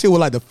thought that shit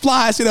was like the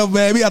fly shit up,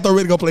 man. We out there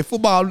ready to go play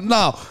football.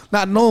 No,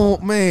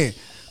 man.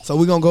 So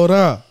we gonna go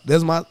there.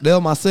 That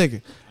was my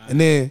second, and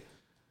then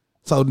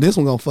so this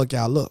one gonna fuck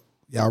y'all up.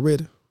 Y'all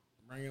ready?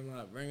 Bring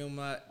him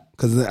out.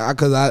 Cause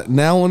I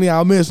now only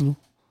y'all missing them.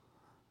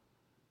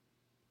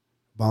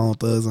 Bone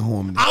Thugs and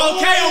Harmony. Okay,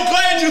 I'm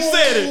glad you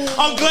said it.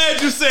 Okay, I'm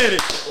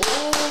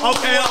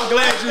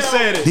glad you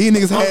said it. These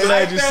niggas I'm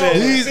glad you said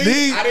it.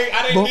 I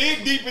didn't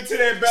dig deep into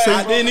that bag.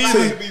 I didn't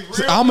either.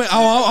 I'm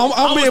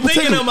being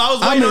particular. I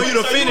was waiting on you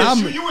to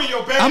finish. You in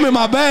your bag. I'm in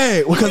my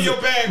bag because in your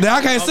bag.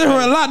 I can't sit here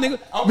a lot, nigga.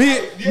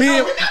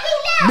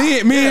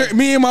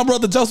 Me and my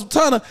brother Joseph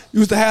Turner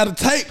used to have the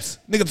tapes,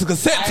 nigga, to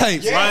cassette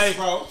tapes. Yes, Right.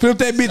 bro. Flip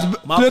that bitch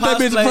pops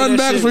played front and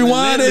that back, shit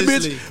rewind that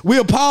relentlessly. bitch.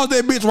 We'll pause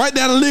that bitch right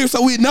down the lyrics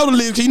so we know the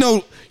lyrics. You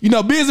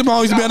know, Busy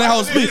Bone used to be on that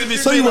whole speech.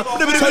 So you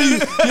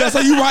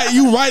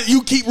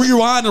keep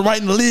rewinding,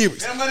 writing the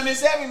lyrics. I'm gonna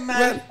miss every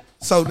man.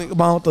 So nigga,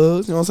 Bone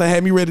Thugs, you know what I'm saying?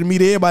 Had me ready to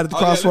meet everybody at the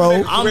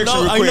crossroads. You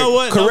know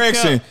what? No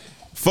Correction. cap.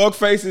 Fuck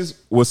Faces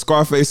was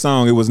Scarface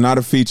song. It was not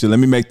a feature. Let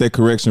me make that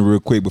correction real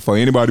quick before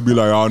anybody be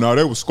like, oh no,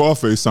 that was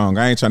Scarface song.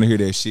 I ain't trying to hear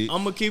that shit.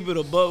 I'm gonna keep it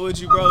a buck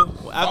with you, bro.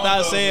 After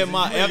I said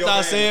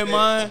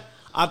mine,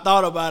 I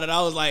thought about it.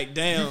 I was like,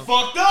 damn. You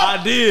fucked up.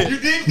 I did. You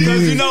did.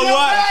 Because you know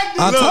what?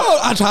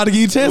 I tried to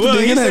give you a chance to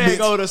dig He in that said bitch.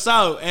 go to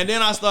South. And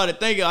then I started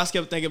thinking, I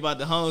kept thinking about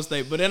the home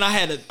state. But then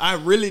I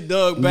really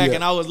dug back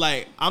and I was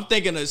like, I'm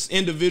thinking of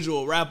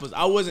individual rappers.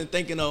 I wasn't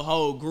thinking of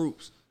whole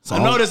groups. So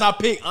notice I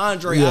picked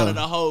Andre out of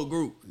the whole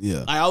group. Yeah.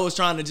 Like I was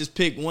trying to just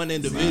pick one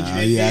individual. But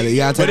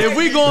if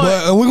we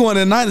going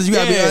in the 90s, you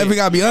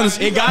gotta be honest.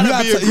 It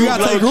gotta be a group. You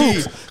gotta take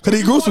groups. Cause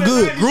these groups were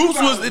good.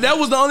 That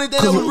was the only thing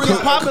that was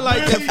really popping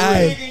like that.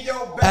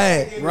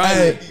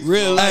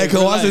 Hey,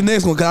 cause watch the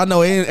next one. Cause I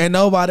know ain't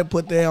nobody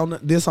put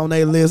this on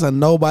their list, and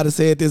nobody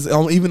said this.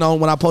 Even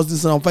when I posted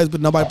this on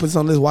Facebook, nobody put this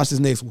on this. Watch this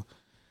next one.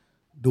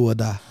 Do or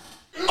Die.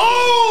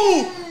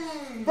 Oh,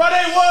 bro,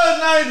 they was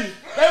 90.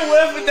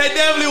 They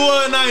definitely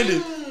was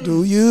 90.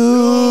 Do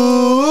you?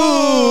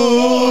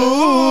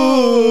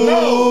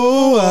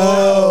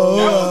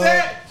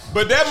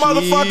 But that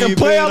motherfucking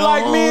player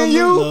like me and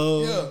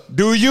you.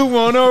 Do you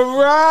wanna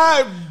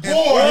ride?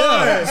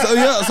 Boy. So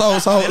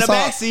in the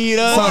backseat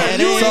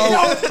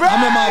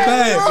I'm in my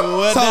bag.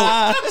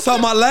 So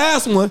my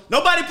last one.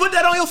 Nobody put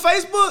that on your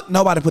Facebook?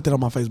 Nobody put that on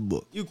my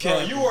Facebook. You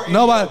can't.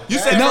 Nobody. You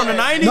said from the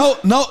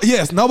 90s?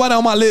 Yes. Nobody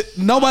on my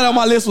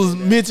list was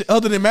mentioned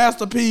other than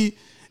Master P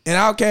and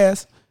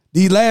Outkast.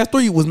 These last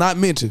three was not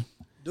mentioned.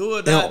 Do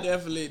or Die,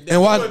 definitely. And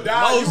watch.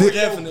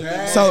 Definitely.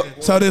 So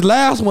this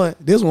last one,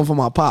 this one for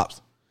my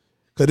pops.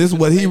 Cause this is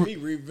what he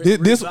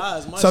this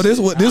wasn't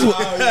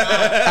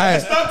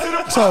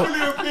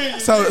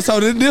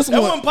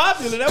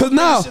popular. Cause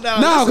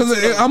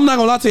I'm not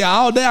gonna lie to you.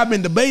 All day I've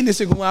been debating this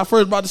shit. When I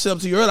first brought this shit up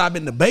to you earlier, I've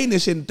been debating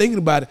this shit and thinking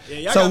about it. Yeah,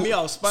 y'all got me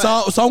off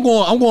spot. So I'm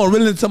going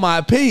really into my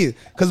opinion.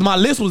 Cause my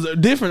list was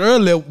different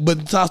earlier,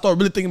 but so I started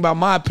really thinking about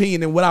my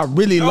opinion and what I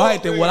really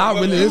liked and what I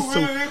really listened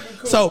to.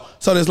 So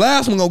this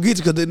last one gonna get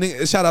you because the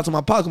nigga, shout out to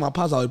my pops. My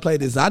pops always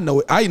played this. I know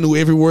it. I knew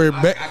every word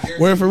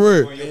word for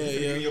word.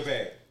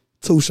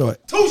 Too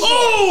short. Too short.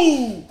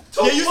 Oh,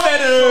 yeah, you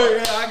said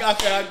it.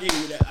 I'll give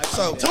you that.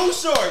 So too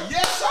short.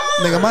 Yes, sir.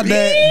 Nigga, my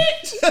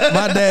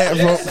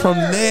dad from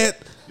that.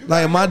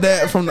 Like my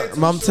dad from.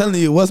 I'm telling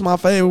you, what's my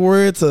favorite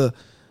word to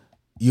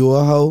you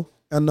a hoe?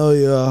 I know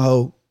you're a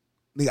hoe.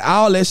 Nigga,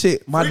 all that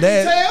shit. My Freaky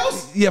dad.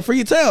 Tales? Yeah,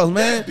 Freaky Tales,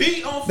 man.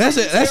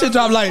 That shit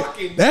dropped like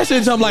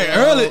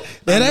early.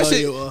 And that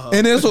shit.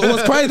 And that's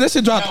what's crazy. That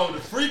shit dropped. No, the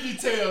Freaky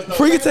Tales. Though.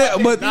 Freaky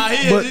Tales, but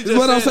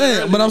what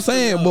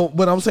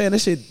I'm saying,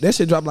 that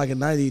shit dropped like in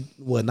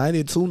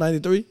 92,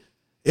 93.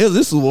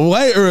 This was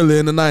way early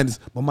in the 90s.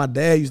 But my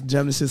dad used to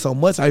jam this shit so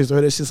much. I used to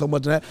hear that shit so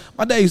much. That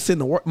my dad used to sit in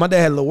the work. My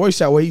dad had a little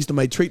workshop where he used to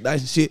make trick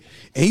dice and shit.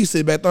 And he used to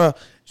sit back there.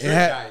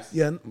 Yeah,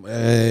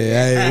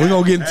 hey, we're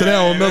gonna get into that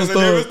on another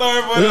story. We're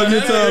gonna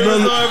get to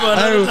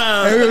another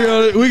time.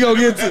 We're gonna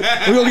get to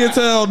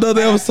that on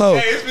another episode.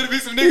 Hey, it's gonna be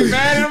some niggas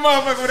mad in the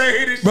motherfucker when they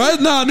hear this shit. Bro,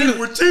 niggas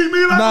would cheat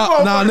me like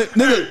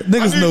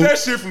niggas knew that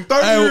shit from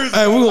 30 years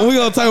ago. We're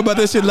gonna talk about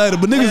that shit later,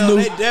 but niggas knew.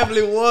 They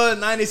definitely was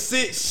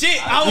 96.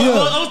 Shit, I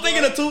was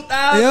thinking of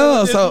 2000.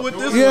 Yeah,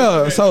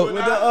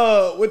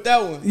 with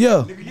that one.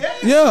 Yeah.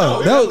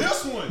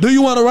 This one. Do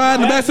you want to ride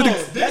in the back to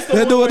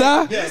the do or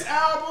die? This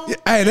album.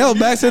 Hey, that was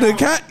back to the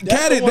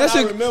caddy. That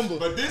shit. Remember.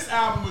 But this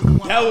album was the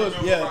one. That was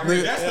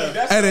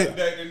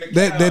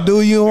That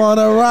do you want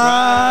to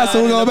ride?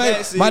 So we gonna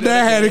back. My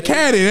dad had a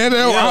caddy.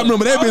 I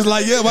remember that bitch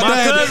like my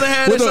dad cousin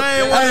had the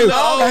same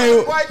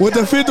one. With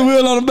the fifth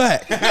wheel on the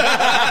back.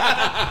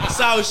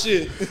 South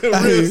shit.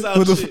 Real South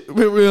with the shit.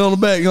 fifth wheel on the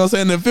back. You know what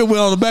I'm saying? The fifth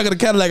wheel on the back of the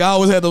Cadillac. I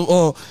always had the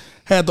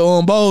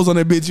bows on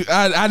that bitch.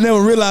 I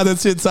never realized that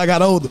shit until I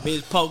got older.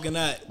 Bitch poking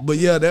out. But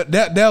yeah,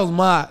 that was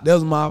my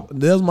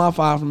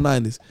 5 from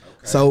 90s.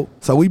 Okay.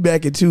 So we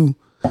back at you,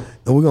 and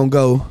we're gonna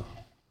go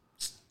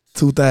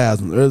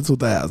 2000s, early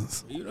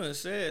 2000s. You done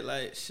said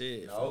like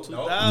shit. No,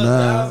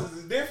 2000s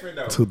is different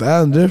though.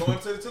 2000 different.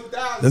 Going to the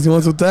 2000s. Let's go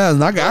to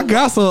 2000. I got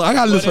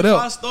a list for But if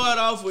that. I start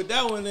off with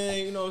that one,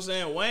 then you know what I'm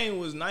saying. Wayne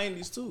was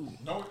 90s too.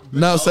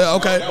 No, say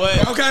okay.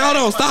 Okay, hold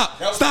on. Stop.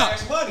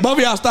 Both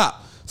of y'all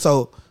stop.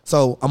 So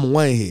I'm a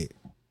Wayne head.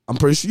 I'm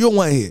pretty sure you're a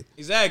Wayne head.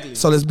 Exactly.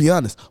 So let's be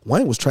honest.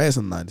 Wayne was trash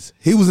in the 90s.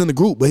 He was in the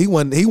group, but he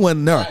wasn't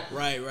there.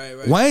 Right.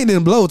 Wayne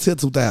didn't blow till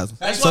 2000.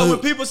 That's why when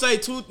people say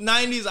 90s,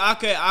 you know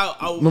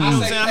what I'm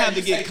saying, I have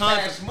to get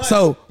confident.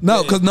 So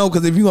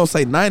because if you gonna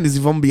say 90s, if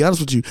I'm gonna be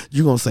honest with you,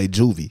 you're gonna say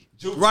Juvie.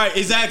 Right,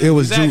 exactly. It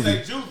was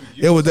Juvie.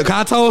 It was.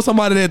 I told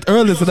somebody that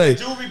earlier today.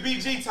 Juvie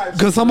BG type.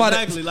 Because somebody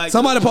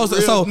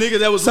posted. So niggas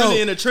that was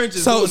really in the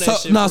trenches doing that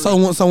shit.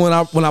 So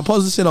when I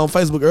posted shit on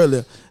Facebook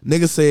earlier,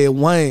 niggas said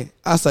Wayne.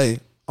 I say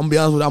I'm gonna be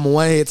honest with you, I'm a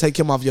Wayne head. Take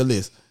him off your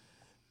list.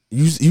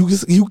 You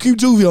keep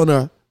Juvie on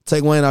there.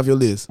 Take Wayne off your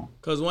list.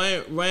 Cause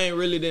Wayne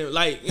really didn't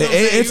like. You know what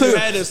I'm saying? You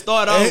had to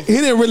start off. He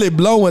didn't really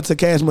blow until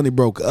Cash Money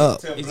broke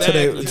up.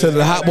 Exactly. Till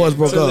the Hot Boys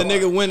broke up. The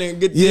nigga went and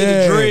get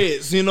the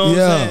dreads. You know what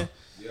I'm saying?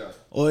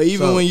 Or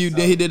even when he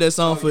did that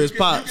song for his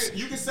pops.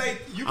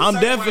 I'm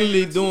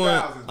definitely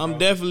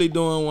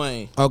doing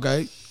Wayne.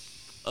 Okay.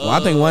 Well, I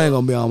think Wayne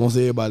gonna be almost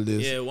everybody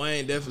this. Yeah,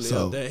 Wayne definitely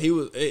up there.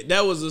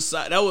 That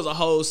was a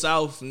whole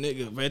South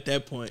nigga at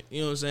that point.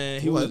 You know what I'm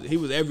saying? He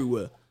was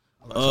everywhere.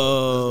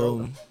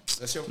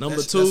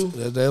 Number 2.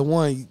 That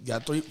one. You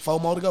got 4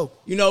 more to go.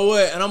 You know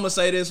what? And I'm gonna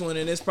say this one,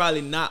 and it's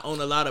probably not on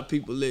a lot of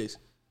people's list.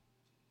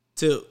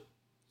 Tip.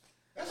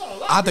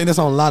 I think that's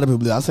on a lot of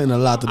people. I've seen a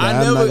lot today.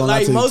 I never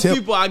like most Tip.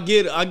 people. I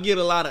get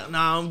a lot of.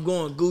 I'm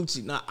going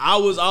Gucci. I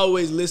was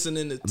always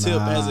listening to Tip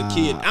as a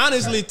kid.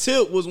 Honestly,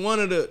 Tip was one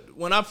of the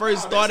when I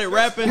first started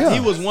rapping. He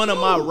was one of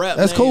my rap.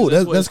 That's cool.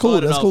 That's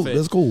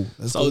cool.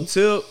 So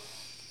Tip.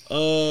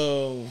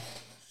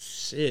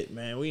 Shit,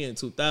 man. We in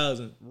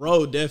 2000.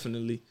 Ro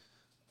definitely.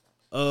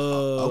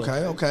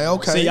 Okay.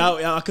 See,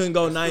 I couldn't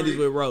go 90s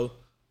with Ro.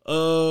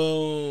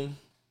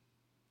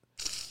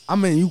 I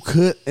mean, you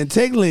could, and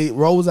technically,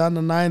 Ro was out in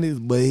the 90s,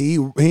 but he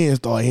didn't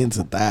start hitting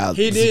 2000.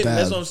 He did.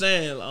 That's what I'm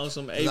saying. On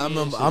some AB I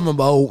remember.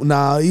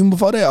 Even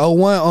before that,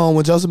 01,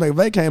 when Joseph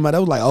McVay came out, that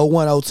was like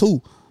 01,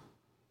 02.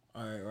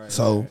 Right.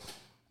 So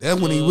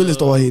that's when he really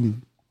started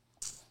hitting.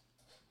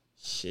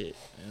 Shit,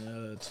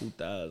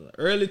 2000,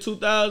 early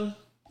 2000.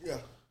 Yeah,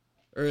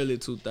 early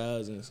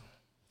 2000s.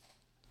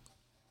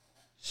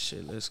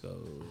 Shit, let's go.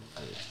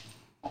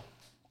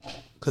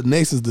 Cause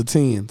next is the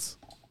 10s.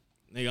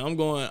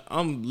 Nigga,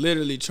 I'm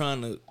literally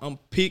I'm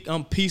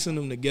piecing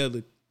them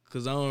together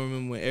because I don't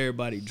remember when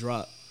everybody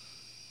dropped.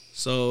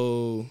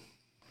 So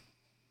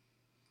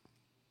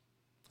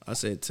I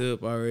said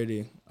Tip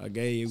already. I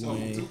gave you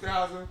Wayne.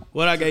 2000.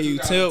 What I gave you,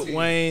 Tip,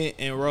 Wayne,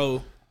 and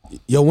Ro.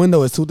 Your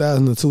window is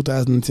 2000 to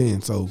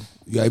 2010. So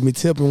you gave me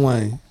Tip and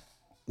Wayne,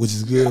 which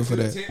is good for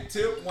that.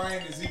 Tip,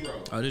 Wayne, and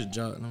 0. I just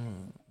dropped.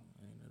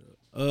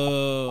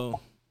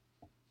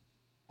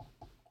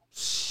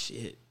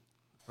 Shit.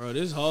 Bro,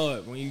 this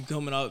hard when you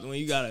coming out when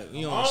you gotta on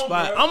the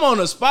spot. Bro. I'm on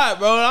the spot,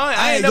 bro.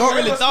 I ain't never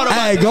really thought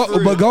about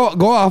this. But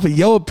go off of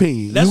your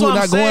opinion. That's you what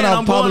I'm saying.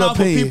 I'm going off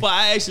opinion. of people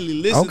I actually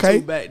listened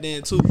to back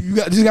then too. You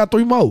just got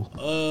 3 more.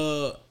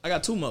 I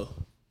got 2 more.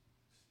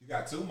 You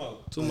got 2 more.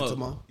 2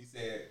 more. He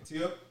said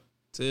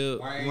Tip,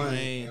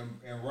 Wayne,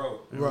 and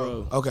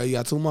Ro. Okay, you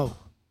got 2 more.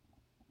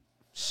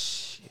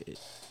 Shit.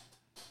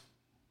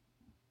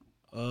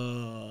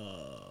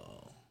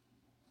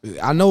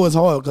 I know it's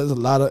hard because it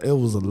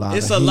was a lot.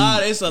 It's a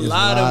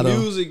lot of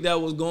music that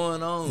was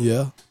going on.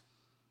 Yeah.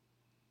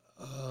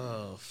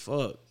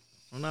 Fuck.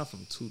 I'm not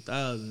from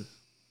 2000.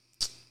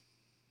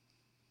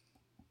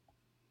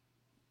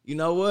 You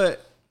know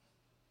what?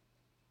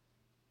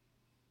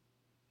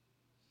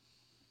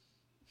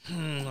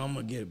 I'm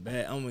gonna get it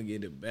back. I'm gonna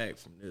get it back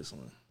from this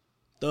one.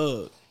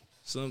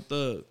 Some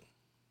Thug.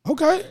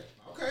 Okay.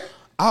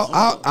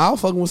 I'll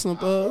fucking with Slim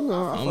Thug.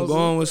 I'm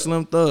going with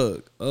Slim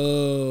Thug.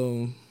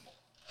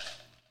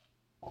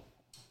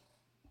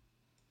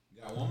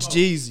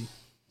 Jeezy.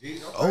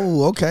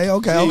 Oh, okay.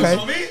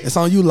 It's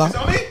on you, Lock. It's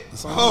on me?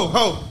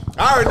 Oh.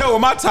 I already know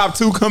what my top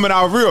 2 coming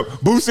out real.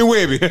 Boost and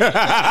Webby.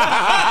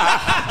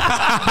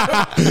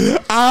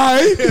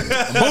 Alright.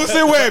 Boost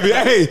and Webby.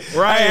 Hey.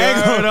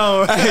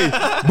 Hey,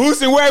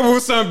 Boost and Webby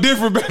was something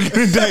different back in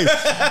the day.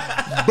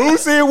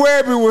 Boost and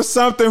Webby was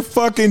something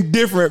fucking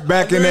different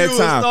back in that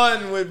time.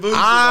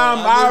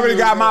 I already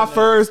got my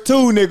first 2,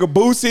 nigga.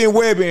 Boosie and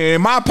Webby. And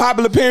in my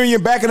popular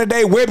opinion, back in the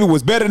day, Webby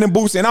was better than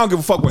Boosie, and I don't give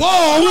a fuck what.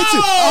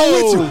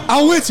 Whoa,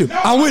 I'm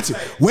with you.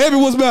 Webby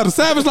was better.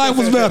 Savage Life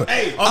was better.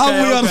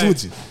 I'll be honest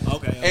with you.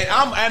 Okay. And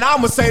I'm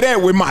gonna say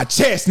that with my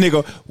chest,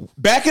 nigga.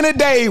 Back in the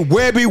day,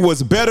 Webby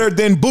was better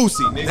than Boosie,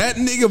 nigga. That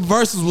nigga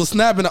verses was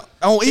snapping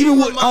on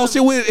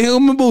shit with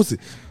him and Boosie.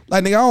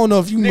 Like, nigga, I don't know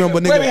if you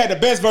remember, nigga. Webby had the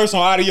best verse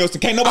on Adios.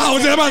 Can't nobody. I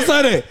was just about to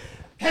say that.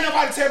 Can't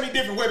nobody tell me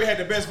different. Webby had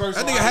the best verse.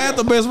 That nigga had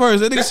the best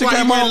verse. That nigga shit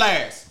came on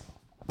last.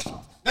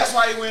 That's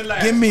why he went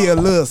last. Give me a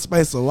little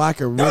space so I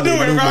can really Don't do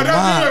it, bro. my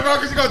mind.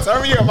 Because you gonna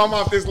turn me up. I'm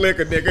off this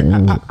liquor,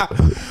 nigga.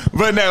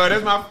 But no,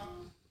 that's my.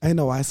 Ain't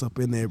no ice up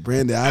in there,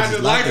 Brandon. I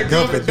just like to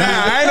gun it down.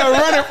 I ain't no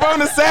running from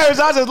the Savage.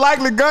 I just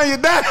like to gun you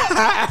down.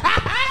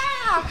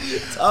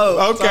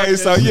 Okay,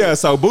 so yeah,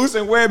 so Boosie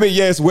and Webby,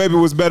 yes, Webby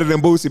was better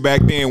than Boosie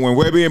back then. When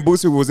Webby and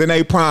Boosie was in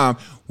their prime,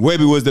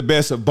 Webby was the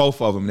best of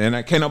both of them,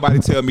 and can't nobody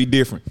tell me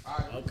different.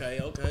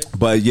 Okay.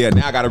 But yeah,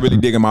 now I gotta really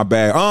dig in my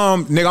bag.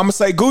 Nigga, I'm gonna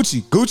say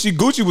Gucci.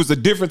 Gucci was a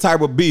different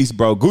type of beast,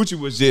 bro. Gucci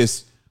was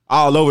just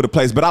all over the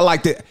place. But I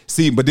liked it.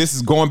 See, but this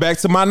is going back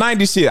to my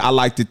 90s shit. I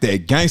liked it,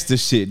 that gangster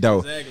shit, though.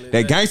 Exactly.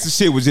 That gangster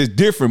shit was just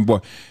different, boy.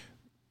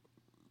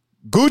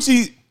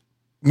 Gucci,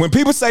 when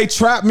people say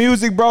trap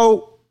music,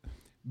 bro,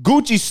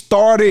 Gucci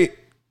started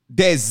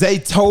that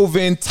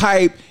Zaytoven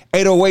type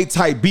 808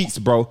 type beats,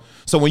 bro.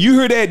 So when you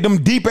hear that,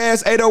 them deep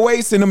ass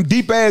 808s and them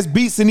deep ass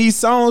beats in these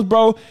songs,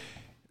 bro,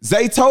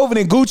 Zaytoven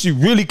and Gucci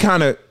really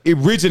kind of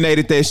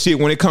originated that shit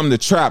when it comes to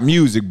trap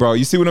music, bro.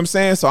 You see what I'm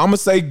saying? So I'm going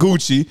to say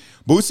Gucci,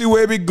 Boosie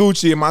Webby,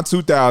 Gucci in my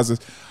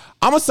 2000s.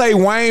 I'm going to say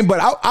Wayne, but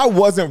I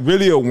wasn't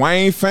really a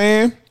Wayne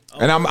fan.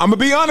 And I'm going to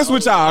be honest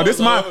with y'all. Hey,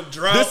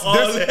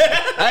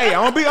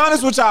 I'm going to be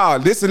honest with y'all.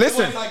 Listen.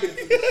 I'm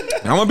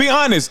going to be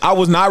honest. I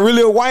was not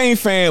really a Wayne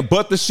fan,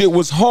 but the shit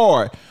was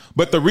hard.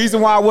 But the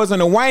reason why I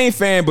wasn't a Wayne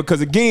fan,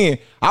 because again,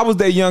 I was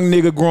that young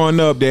nigga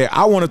growing up that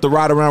I wanted to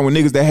ride around with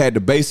niggas that had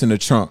the bass in the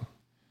trunk.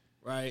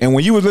 Right. And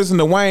when you was listening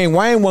to Wayne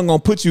wasn't gonna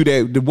put you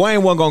that.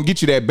 Wayne wasn't gonna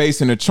get you that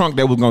bass in the trunk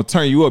that was gonna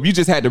turn you up. You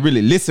just had to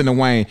really listen to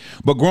Wayne.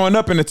 But growing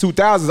up in the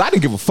 2000s, I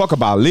didn't give a fuck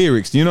about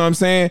lyrics. You know what I'm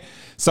saying?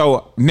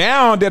 So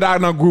now that I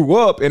done grew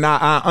up and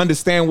I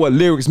understand what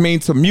lyrics mean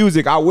to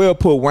music, I will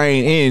put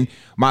Wayne in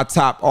my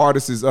top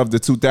artists of the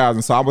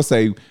 2000s. So I would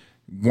say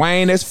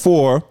Wayne is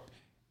 4,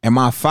 and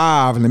my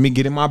 5. Let me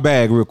get in my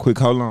bag real quick.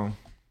 Hold on.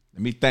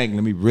 Let me think.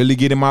 Let me really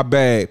get in my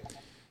bag.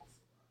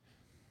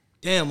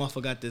 Damn, I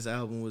forgot this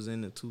album was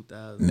in the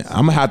 2000s.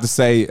 I'm gonna have to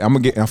say, I'm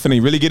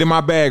finna really get in my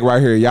bag right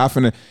here. Y'all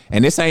finna,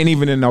 and this ain't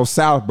even in no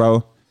South,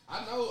 bro. I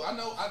kind of.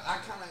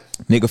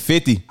 Nigga,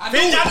 50. I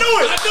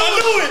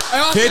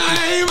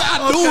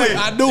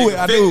knew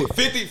it.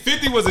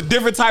 50 was a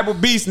different type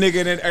of beast, nigga,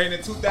 in the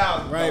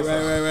 2000s. Right.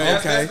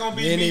 That's gonna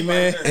be me,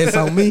 man. Right, it's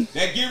on me.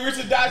 That Get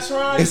Rich or Die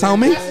Trying. It's on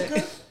me.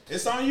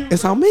 It's on you.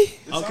 It's on me.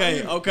 Okay.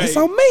 It's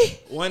on me.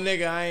 One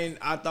nigga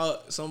I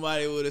thought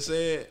somebody would have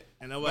said.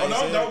 And nobody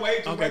said. Don't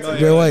wait. Okay, go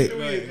ahead.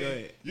 Go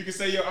ahead. You can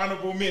say your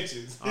honorable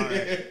mentions. All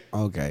right.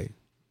 Okay.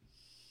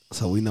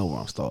 So we know where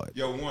I'm starting.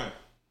 Yo, one.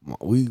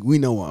 We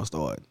know where I'm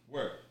starting.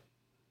 Where?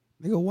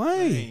 Nigga,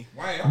 Wayne.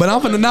 But I'm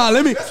finna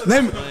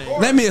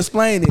let me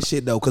explain this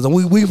shit though, cause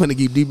we finna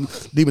get deep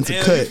into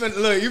cut.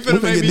 You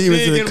finna make me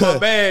dig into my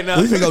bag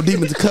now. We finna go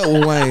deep into cut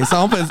with Wayne. So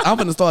I'm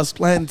finna start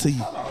explaining to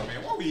you. Oh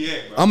man, where we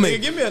at, bro?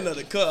 Give me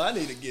another cup. I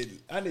need to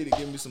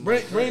give me some.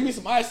 Bring me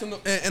some ice in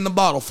the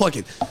bottle. Fuck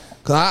it.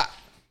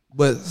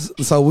 But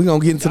so we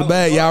gonna get into the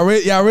bag. Y'all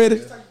ready? Y'all ready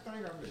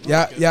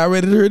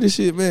to hear this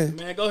shit, man?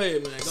 Man, go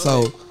ahead, man. Go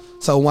ahead.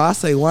 So when I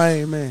say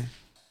Wayne, man.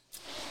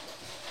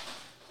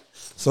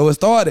 So it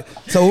started.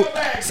 So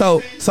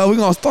we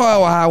gonna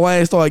start with how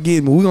Wayne started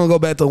getting me. We gonna go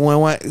back to when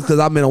Wayne, because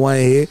I've been a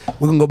Wayne head.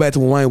 We gonna go back to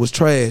when Wayne was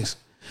trash.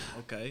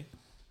 Okay.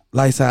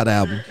 Lights Out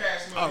album.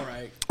 All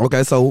right.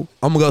 Okay, so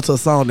I'm gonna go to a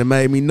song that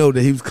made me know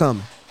that he was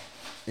coming,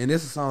 and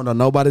this is a song that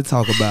nobody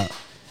talk about.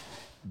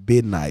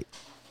 Midnight.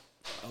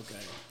 Okay.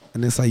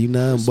 And it's like you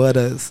nothing but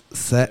a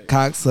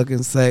cock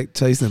sucking sack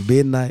chasing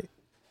midnight.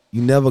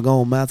 You never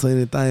gonna amount to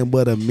anything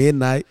but a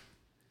midnight.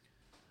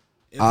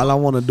 All I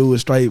want to do is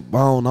straight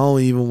bone. I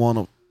don't even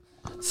want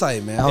to say,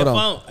 man. Hold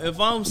on. If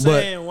I'm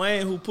saying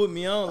Wayne who put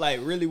me on, like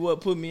really what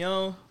put me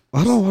on?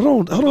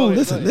 Hold on.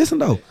 Listen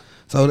though.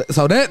 So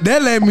that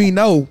let me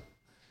know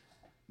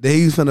that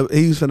he was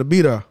finna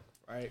beat her.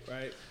 Right.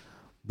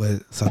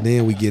 But so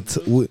then we get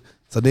to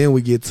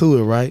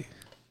it, right?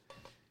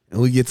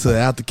 And we get to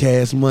After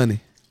Cash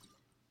Money.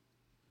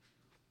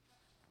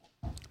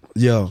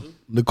 Yo,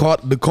 the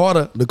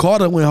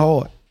Carter went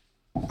hard.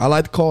 I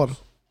like the Carter.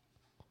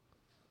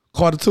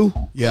 Carter 2?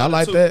 Yeah, I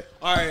like that.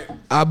 All right.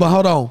 But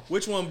hold on.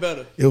 Which one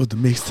better? It was the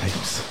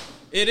mixtapes.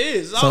 It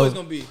is. It's always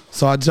going to be.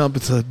 So I jump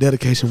into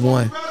Dedication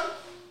 1.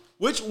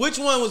 Which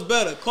one was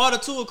better? Carter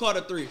 2 or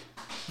Carter 3?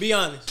 Be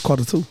honest.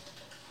 Carter 2.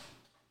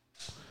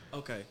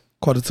 Okay.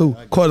 Carter 2.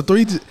 Carter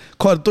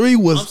 3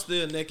 was... I'm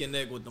still neck and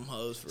neck with them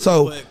hoes.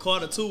 But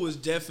Carter 2 was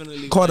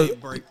definitely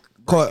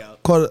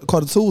breakout. Carter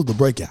 2 was the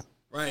breakout.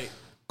 Right.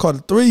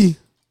 Carter 3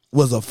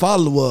 was a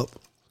follow-up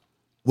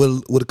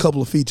with a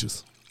couple of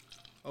features.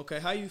 Okay,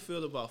 how you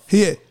feel about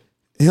 4?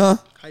 Huh?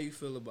 How you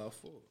feel about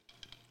 4?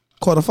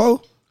 Carter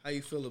 4? How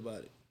you feel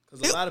about it?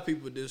 Because a lot of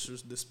people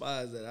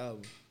despise that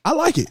album. I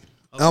like it.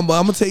 Okay. I'm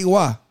going to tell you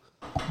why.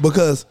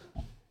 Because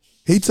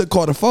he took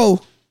Carter 4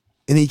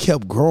 and he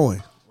kept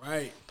growing.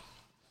 Right.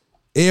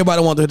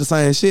 Everybody want to hear the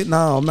same shit.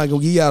 No, I'm not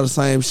going to give y'all the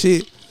same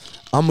shit.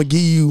 I'm going to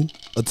give you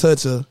a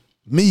touch of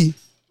me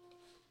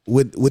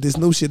with this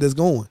new shit that's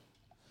going.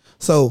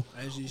 So,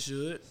 as you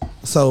should.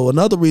 So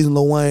another reason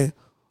Lil Wayne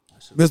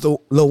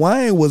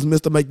was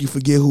Mr. Make You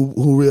Forget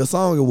who real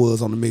song it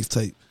was on the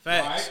mixtape.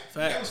 Facts.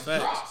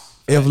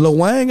 If Lil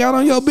Wayne got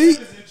on your beat,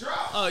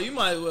 you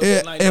might as well.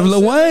 If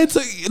Lil Wayne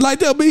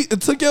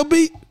took your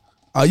beat,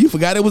 you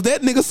forgot it was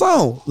that nigga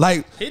song.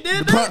 Like he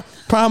did that.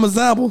 Prime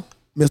example,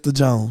 Mr.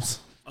 Jones.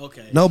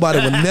 Okay.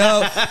 Nobody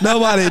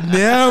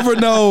never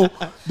know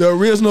the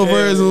original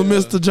version of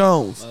Mr.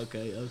 Jones.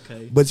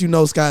 Okay. But you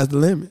know sky's the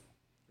limit.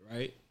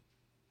 Right.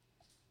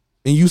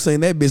 And you saying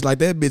that bitch like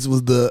that bitch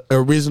was the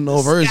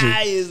original version.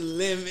 Sky is the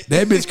limit.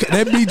 That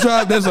beat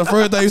drop, that's the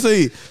first thing you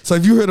see. So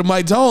if you heard the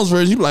Mike Jones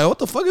version, you be like, what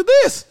the fuck is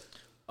this?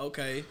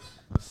 Okay.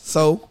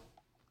 So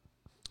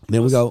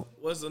then we go.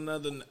 What's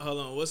another?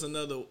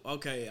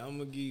 Okay, I'm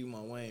gonna give you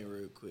my Wayne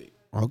real quick.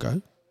 Okay.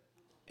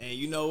 And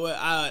you know what?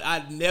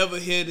 I never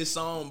hear this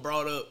song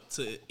brought up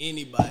to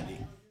anybody.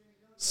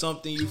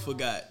 Something You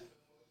Forgot.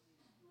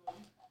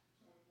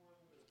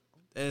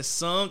 There's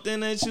something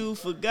that you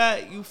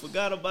forgot. You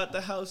forgot about the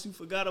house. You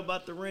forgot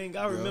about the ring.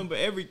 I remember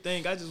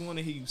everything. I just want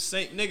to hear you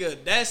sing.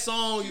 Nigga, that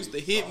song used to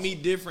hit me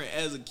different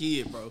as a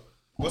kid, bro.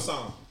 What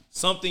song?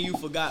 Something You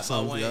Forgot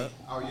by Wayne.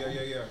 Oh,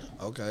 yeah.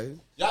 Okay.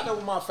 Y'all know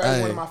what my favorite,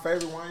 one of my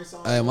favorite Wayne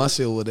songs? Hey, my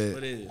shit with that.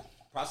 What is it?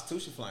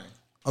 Prostitution Flame.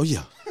 Oh,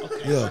 yeah.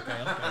 Okay. Yeah.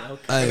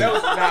 Okay. Hey.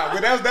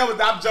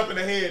 I'm jumping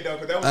ahead, though,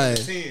 because that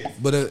was in the 10s.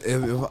 But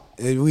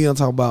if we don't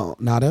talk about,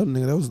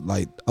 that was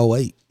like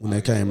 08 when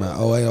that came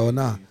out. 08,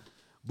 09.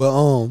 But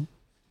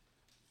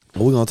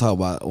we're gonna talk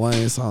about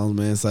Wayne songs,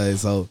 man.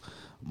 So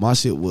my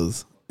shit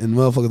was, and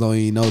motherfuckers don't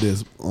even know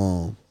this.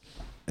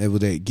 It was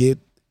that get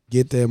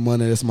that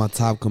money. That's my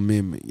top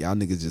commitment. Y'all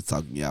niggas just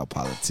talking y'all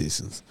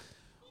politicians.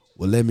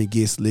 Well, let me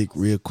get slick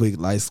real quick,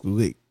 like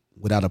slick.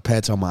 Without a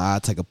patch on my eye,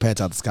 take a patch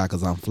out the sky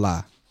cause I'm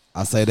fly.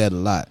 I say that a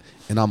lot,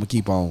 and I'ma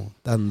keep on.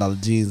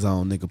 $1,000 jeans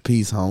on, nigga.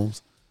 Peace,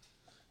 Holmes.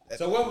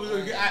 So what was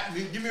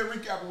give me a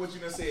recap of what you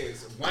done said.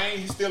 Wayne,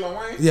 he still on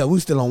Wayne? Yeah, we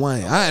still on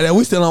Wayne.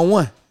 We still on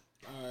one.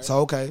 Right. So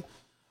okay.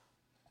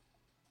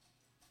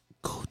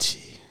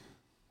 Gucci.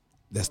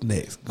 That's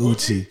next.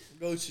 Gucci.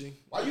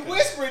 Why you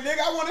whispering, nigga?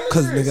 I want to hear.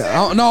 Cause nigga,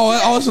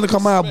 I was gonna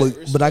come out,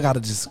 but I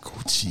gotta just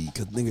Gucci.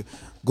 Cause nigga,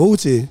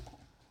 Gucci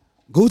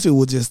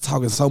was just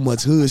talking so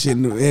much hood shit,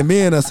 and me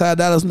and a South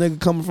Dallas nigga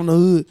coming from the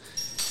hood,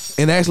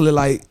 and actually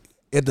like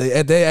at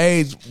their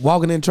age,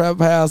 walking in trap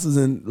houses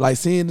and like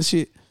seeing the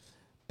shit.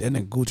 That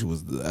nigga Gucci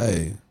was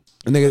the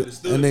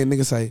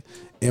nigga say,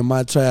 in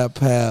my trap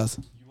house,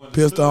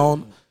 pistol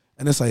on,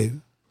 and they say,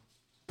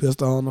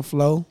 pistol on the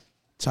floor,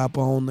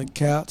 chopper on the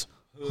couch,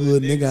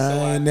 hood nigga,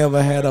 I ain't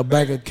never had a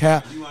bank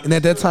account. And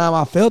at that time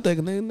I felt that,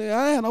 nigga,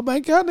 I ain't had no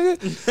bank account,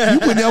 nigga. You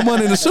put your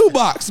money in the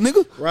shoebox,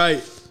 nigga.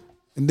 Right.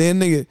 And then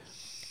that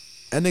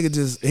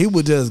nigga he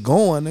was just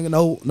going,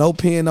 nigga, no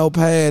pen, no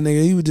pad,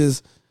 nigga. He was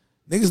just,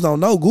 niggas don't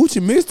know.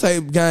 Gucci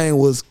mixtape gang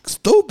was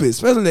stupid,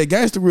 especially that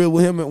Gangsta Grill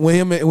with him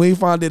when he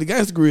finally did the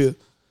Gangsta Grill.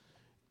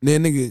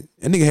 Then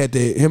nigga had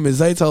that, him and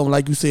Zay told him,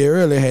 like you said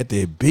earlier, had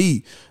that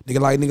beat.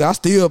 Nigga, I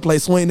still play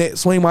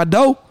swing my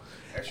dough.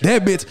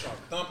 That bitch,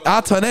 I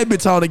turn that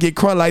bitch on to get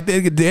crunk like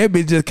that. That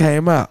bitch just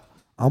came out.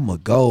 I'ma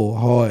go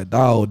hard,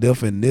 dog,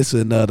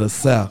 definition of the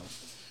South.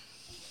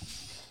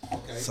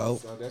 So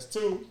that's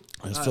two.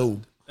 That's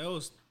two.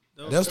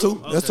 That's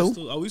two. Oh, That's two.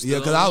 Oh, we Yeah,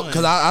 still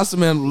cause I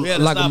spent had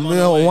to like a stop on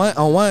meal the way.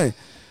 on Wayne.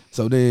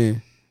 So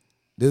then,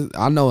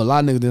 I know a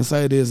lot of niggas didn't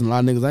say this, and a lot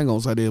of niggas ain't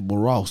gonna say this, but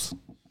Ross.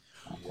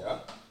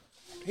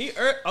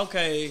 Yeah.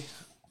 Okay.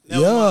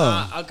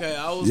 Yeah. I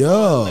was Yeah.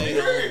 going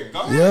late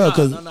on. Yeah,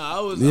 cause I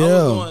was yeah.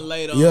 going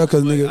late on. Yeah,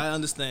 cause but nigga, I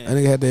understand. that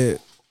nigga had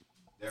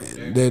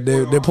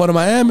that Port of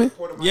Miami.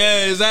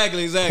 Yeah,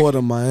 exactly. Port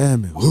of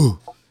Miami. Woo.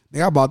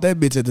 Nigga, I bought that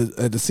bitch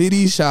at the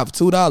CD shop,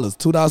 $2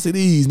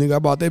 CDs. Nigga, I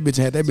bought that bitch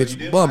and had that So bitch you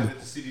didn't bumping. buy it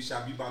at the CD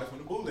shop, you bought it from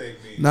the bootleg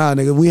man. Nah,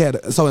 nigga, we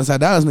had so inside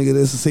Dallas, nigga.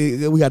 This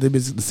is we got the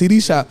bitch the CD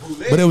shop,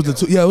 but it was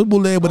the it was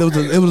bootleg, but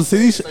it was a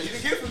CD shop. So you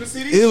didn't get it from the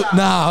CD shop.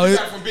 Nah, you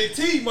got it from Big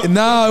T.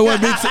 No, it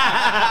wasn't Big T.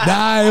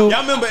 Nah,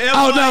 Y'all remember FYE?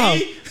 Oh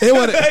no, it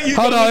wasn't.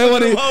 Hold on, it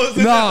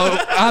wasn't.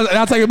 No,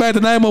 I take it back. The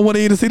name of when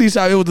he in the CD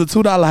shop, it was the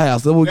 $2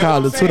 house. That's what we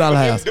call it, $2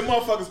 house. Them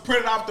motherfuckers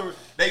printed off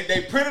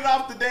they printed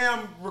off the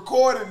damn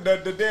recording,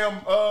 the damn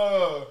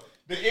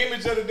the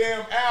image of the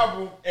damn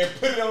album and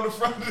put it on the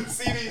front of the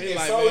CD and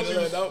like, sold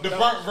man, you don't- the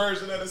burnt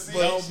version of the CD.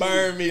 Don't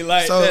burn me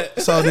like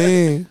that. So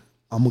then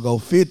I'm gonna go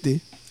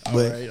 50.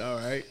 But All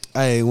right.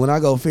 hey, when I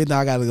go 50,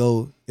 I gotta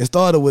go. It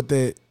started with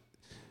that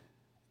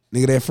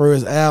nigga, that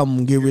first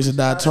album, Get Rich or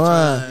Die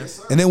Trying,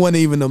 and it wasn't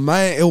even the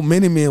main. It was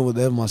Many Men was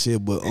that my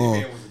shit, but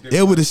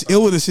it was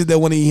the shit that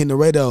wasn't even hitting the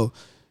radio.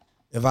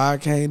 If I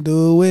can't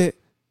do it,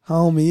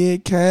 homie,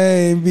 it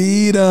can't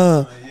be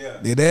done.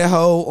 Yeah, that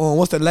whole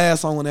what's the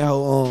last song on that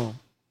whole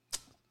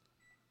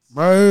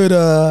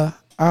Murder?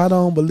 I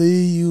don't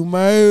believe you,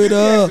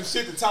 murder.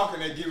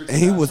 And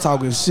he was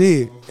talking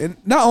shit, and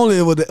not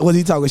only was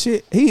he talking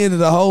shit, he ended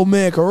the whole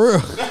man career.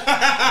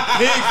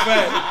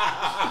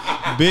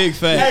 Big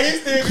fact. Hey, he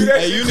still do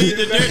that shit. You need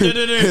to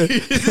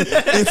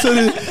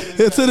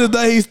And to this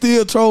day, he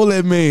still troll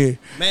that man.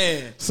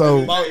 Man.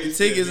 So Bought the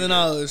tickets and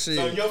all that shit.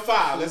 So your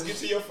 5. Let's get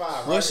to your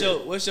 5.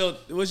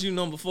 What's your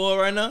number 4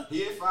 right now?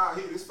 He at 5.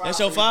 It's 5. That's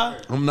your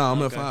 5? I'm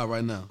at 5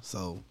 right now.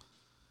 So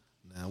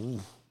now we're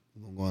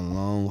gonna go in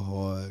long,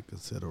 hard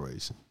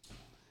consideration,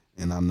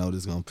 and I know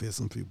this gonna piss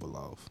some people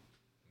off.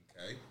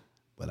 Okay.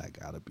 But I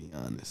gotta be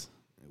honest.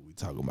 We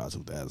talking about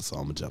 2000, so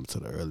I'm gonna jump to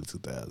the early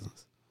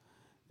 2000s,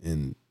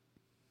 and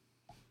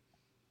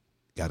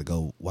gotta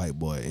go White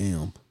Boy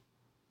Eminem.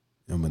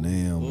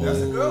 That's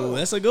a good one.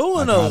 That's a good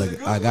one though.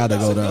 I gotta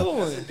go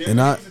there,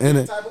 and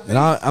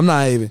I'm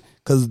not even,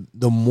 cause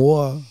the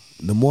more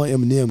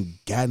Eminem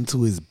got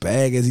into his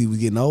bag as he was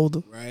getting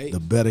older, Right. the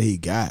better he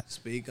got.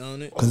 Speak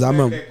on it. Cause I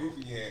remember that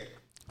group he had.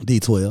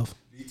 D12.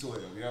 D12,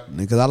 yeah.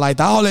 Because I liked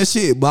all that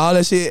shit, but all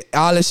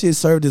that shit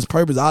served its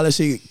purpose. All that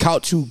shit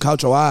caught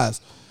your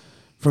eyes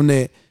from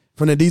that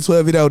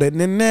D12 video, that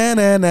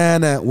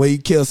na where he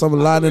killed some a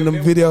lot in the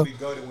video.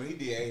 When he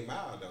did 8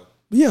 Mile though.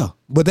 Yeah,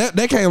 but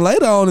that came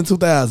later on in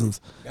 2000s.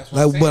 That's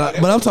what I'm saying.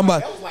 but I'm talking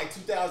about. That was like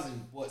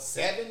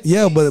 2007.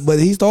 Yeah, but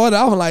he started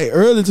off in like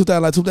early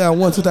 2000, like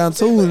 2001,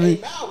 2002. And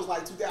 8 Mile was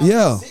like 2006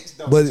 yeah,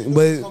 though. but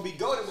It's gonna be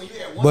goated when you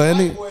had one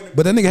white boy in the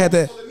but that nigga had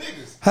that. full of niggas.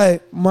 Hey,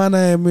 my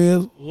name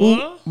is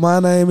What? My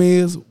name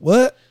is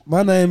what?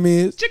 My name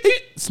is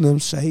Slim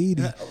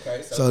Shady.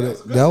 Okay, So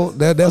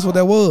that's what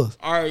that was.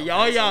 All right,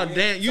 y'all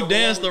you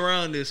danced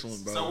around this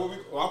one, bro. So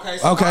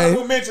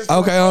honorable mentions.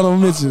 Honorable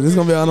mention. This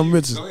gonna be honorable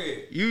mention. Go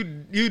ahead.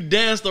 You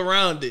danced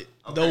around it.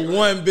 Okay, The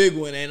one big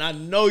one, and I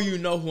know you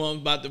know who I'm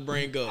about to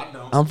bring up. I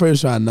know. I'm pretty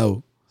sure I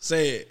know.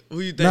 Say it.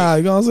 Who you think? Nah,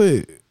 you gonna say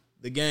it.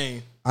 The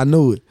Game. I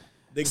knew it.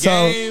 The So-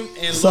 Game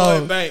and so-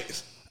 Lloyd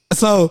Banks.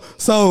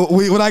 So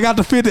when I got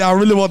to 50, I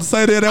really want to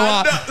say that.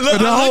 I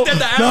looked at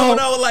the album and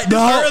I was like, this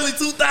early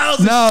 2000s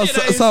No, shit,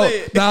 I ain't say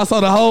it.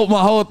 so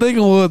my whole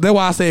thinking was, that's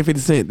why I said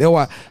 50 Cent. That's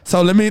why.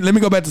 So let me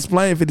go back to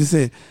explain 50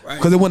 Cent,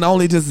 because it wasn't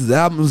only just his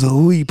albums,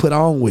 who he put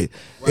on with.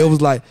 It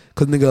was like,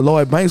 because nigga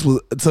Lloyd Banks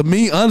was, to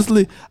me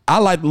honestly, I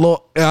like Lloyd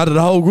out of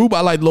the whole group. I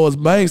like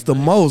Lloyd Banks the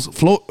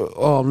most,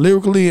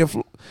 lyrically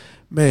and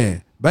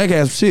man. Bank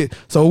has shit.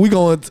 So we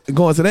going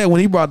to that.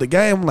 When he brought the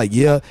Game, I'm like,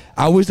 yeah,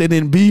 I wish they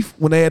didn't beef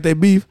when they had their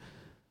beef.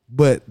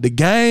 But the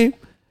Game,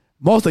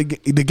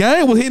 the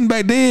Game was hitting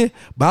back then,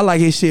 but I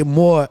like his shit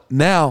more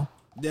now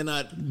Then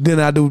than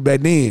I do back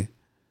then.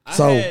 I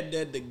So had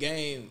that The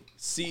Game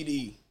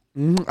CD.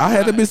 I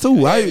had that bitch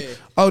too.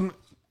 And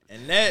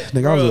that,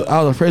 Nigga,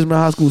 I was a freshman in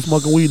high school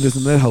smoking weed,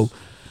 listening to that hoe.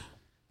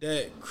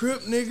 that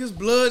Crip niggas,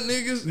 Blood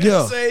niggas,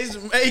 Yeah. essays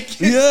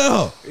making.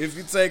 Yeah. If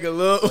you take a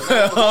look,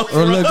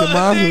 Or look at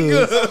my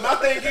hood. So my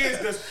thing is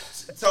this.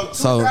 So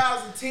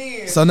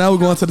 2010. So now we're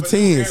going to the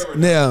tens.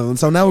 Yeah.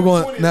 So now we're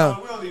going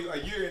now. We only a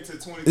year into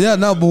 20. Yeah,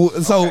 no,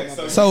 but so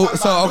Okay, so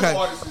okay.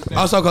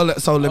 okay.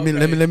 So let me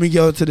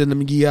go to let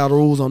me give y'all the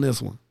rules on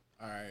this one.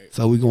 all right.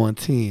 So we going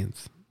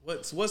tens.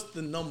 What's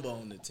the number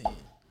on the 10?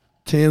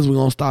 Tens, we're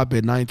gonna stop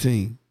at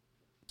 19.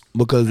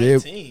 Because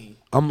 19.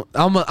 I'm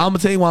gonna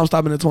tell you why I'm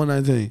stopping at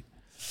 2019.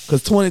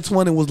 Because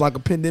 2020 was like a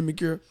pandemic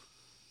year.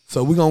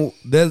 So we gonna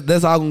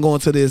that's all gonna go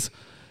into this.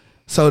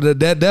 So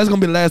that's gonna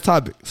be the last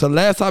topic. So the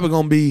last topic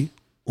gonna be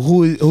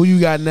who you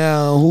got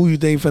now, who you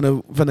think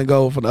finna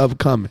go for the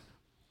upcoming.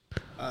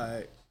 All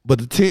right. But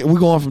the 10, we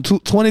going from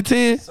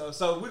 2010.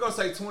 So we're gonna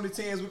say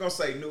 2010s. We're gonna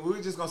say new.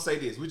 We're just gonna say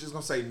this. We're just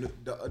gonna say new,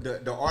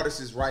 the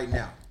artists is right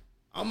now.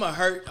 I'm gonna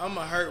hurt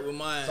with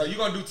mine. So you're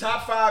gonna do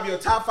top 5. Your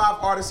top 5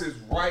 artists is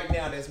right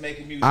now that's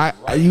making music.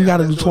 You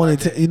gotta do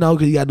 2010. You know,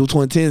 cause you gotta do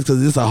 2010s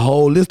because it's a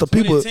whole list of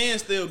people. 2010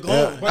 still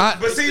going.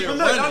 But see, look,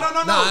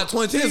 no. Nah,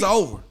 2010s are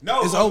over.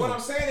 No, it's over. What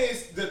I'm saying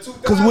is the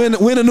 2000s. Cause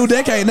we're in a new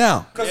decade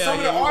now. Because some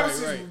of the artists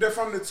that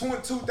from the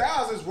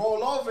 2000s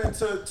roll over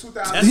into 2000s.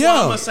 That's why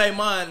I'm gonna say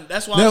mine.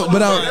 That's why.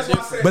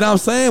 I'm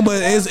saying, but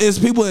it's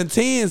people in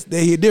 10s that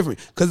hit different.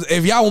 Cause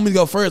if y'all want me to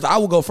go first, I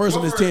will go first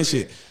on this 10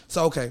 shit.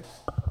 So okay.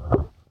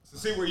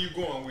 See where you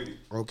going with it.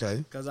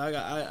 Okay. Cause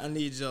I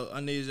need your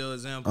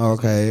example.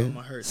 Okay.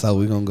 So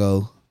we're gonna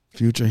go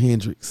Future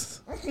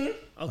Hendrix.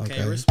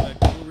 Okay.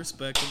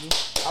 Respectable.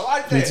 I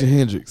like that. Future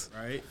Hendrix.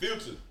 Right.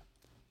 Future.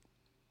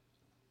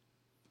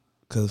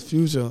 Cause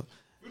Future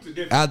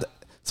different.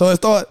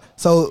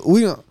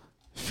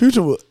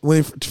 Future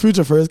when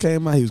Future first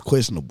came out, he was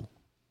questionable.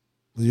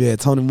 You had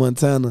Tony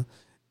Montana,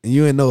 and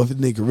you didn't know if the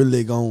nigga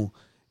really gone.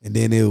 And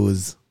then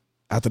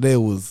after that it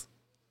was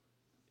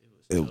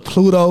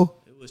Pluto.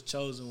 It was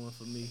chosen one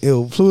for me. It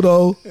was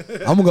Pluto.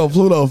 I'm gonna go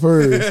Pluto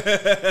first.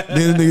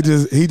 Then the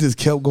nigga just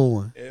kept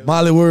going.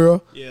 Molly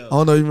World. Yeah. I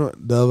don't know if you remember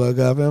Double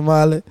Cup and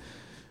Molly.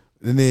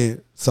 And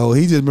then so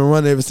he just been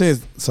running ever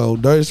since. So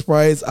Dirty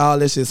Sprites, all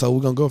that shit. So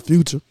we're gonna go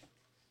Future.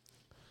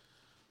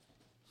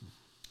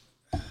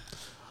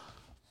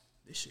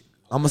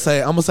 I'm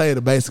gonna say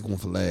the basic one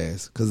for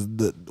last, cause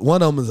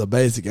one of them is a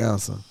basic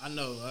answer. I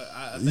know.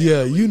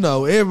 Yeah, you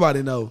know,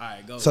 everybody know. All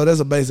right, go. So that's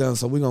a basic answer.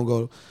 So we're gonna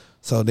go.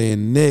 So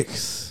then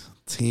next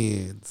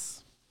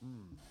 10s.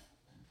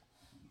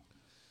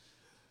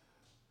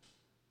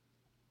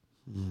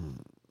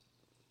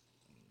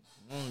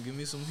 Give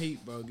me some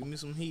heat, bro. Give me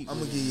some heat. I'm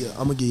gonna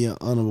give you an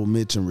honorable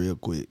mention real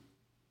quick.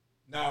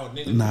 No,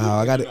 nigga.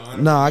 Nah, I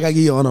gotta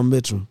give you an honorable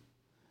mention.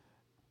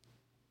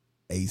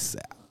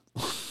 ASAP.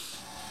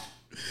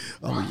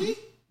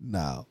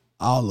 Nah,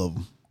 all of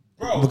them.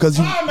 Bro, because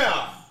time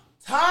out.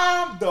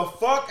 Time the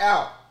fuck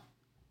out.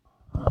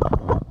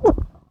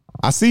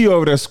 I see you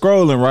over there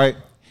scrolling, right?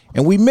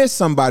 And we missed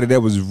somebody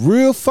that was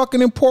real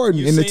fucking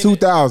important in the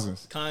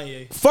 2000s.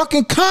 Kanye.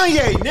 Fucking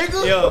Kanye,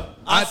 nigga. Yo,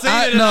 I seen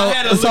it and I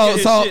had to look at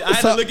his shit. I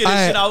had to look at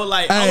his shit. I was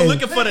like, I was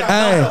looking for the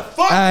How the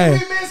fuck did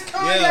we miss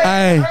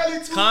Kanye? Early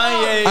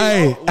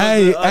 2000s?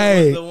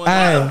 Kanye was the one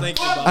I was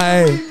thinking about.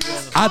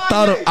 I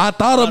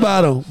thought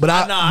about him, but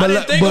I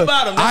didn't think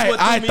about him. That's what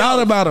I threw me thought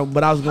off. about him,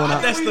 but I was going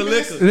out. That's the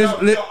liquor.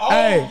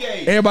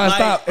 Everybody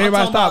stop.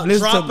 Everybody stop.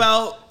 Listen to me.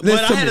 Dropout.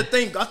 But I had to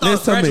think. I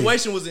thought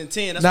graduation was in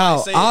 10. That's why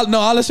I said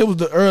all that shit was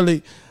the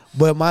early.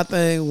 But my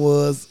thing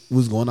was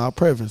going out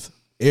preference.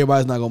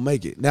 Everybody's not gonna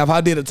make it. Now, if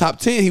I did a top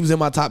 10, he was in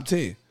my top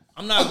 10.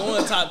 I'm not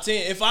going top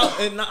 10.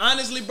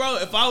 Honestly, bro,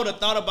 if I would have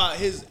thought about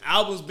his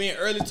albums being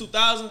early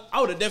 2000,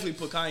 I would have definitely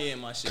put Kanye in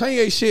my shit.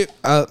 Kanye shit.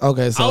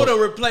 Okay, so I would have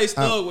replaced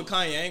Thug with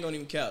Kanye. I ain't gonna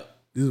even count.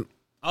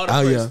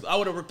 I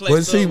would have replaced.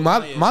 But see, my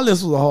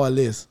list was a hard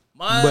list.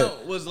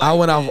 Mine was like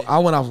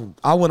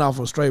I went off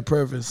of straight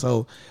preference.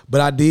 So, but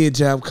I did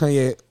jam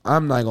Kanye.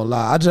 I'm not gonna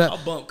lie. I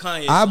bumped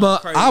Kanye. I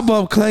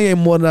bumped Kanye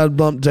more than I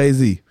bumped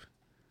Jay-Z.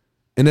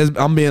 And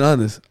I'm being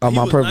honest on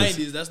my purpose.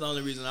 90s. That's the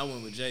only reason I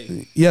went with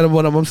Jay. Yeah, that's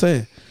what I'm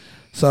saying.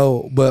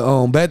 So,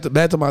 but back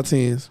to my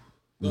 10s.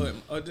 Go ahead.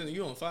 Oh,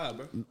 you on 5,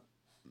 bro?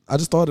 I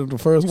just started the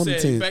first one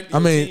to 10. I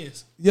mean,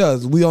 10s. Yeah,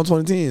 we on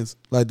 2010s,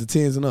 like the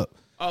 10s and up.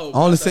 Oh, I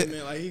only said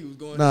like he was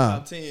going to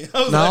top 10.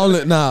 I'm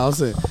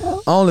saying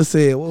I only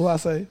said what did I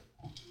say?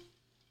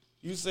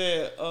 You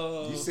said damn,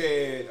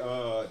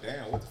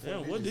 what the fuck?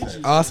 Damn, what did you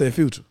say? I said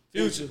Future.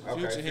 Future. That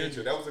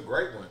was a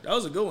great one. That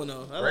was a good one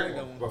though. I like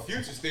that one. But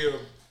Future still.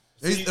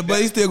 But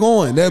he's still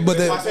going. His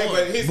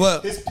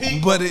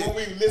peak when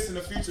we listen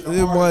to Future,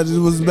 it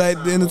was back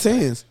in the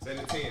 10s. In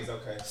the 10s,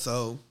 okay.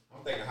 So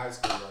I'm thinking high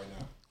school right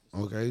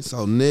now. Okay,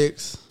 so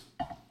next,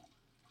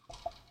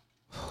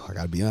 I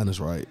gotta be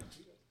honest, right?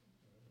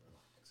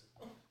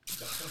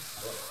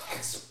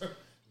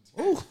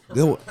 Ooh,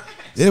 the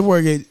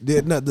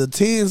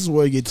 10s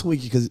where it get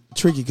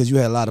tricky because you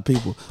had a lot of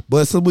people.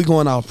 But since we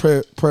going off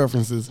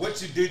preferences,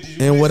 what you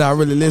did and what I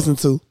really listened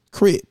to,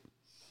 Crit.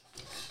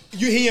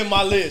 He in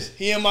my list.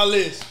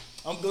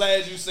 I'm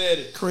glad you said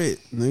it. Crit,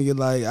 nigga,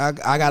 like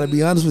I gotta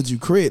be honest with you,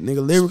 Crit,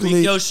 nigga, lyrically.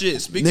 Speak your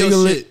shit. Speak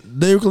your shit.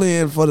 Lyrically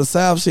and for the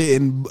South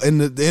shit, and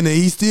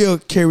he still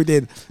carried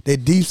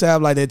that deep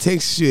South like that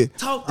Texas shit.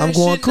 Talk that I'm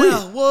going shit Crit.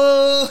 now.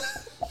 Whoa.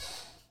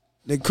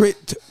 The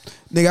Crit,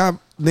 nigga,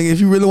 if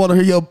you really want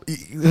to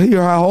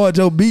hear how hard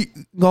your beat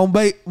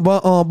gonna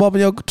bump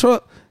in your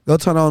truck, go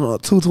turn on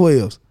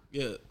 212s.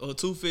 Yeah, or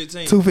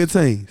 215.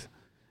 215s.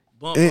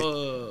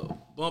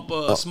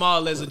 Bump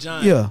small as a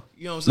giant. Yeah.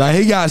 You know what I'm saying?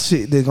 Like he got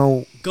shit that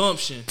gon'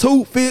 gumption.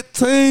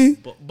 215.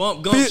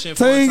 Bump gumption 15,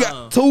 for a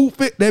time.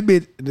 250. That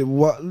bitch.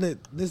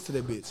 Listen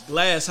to that bitch.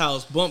 Glass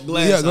House. Bump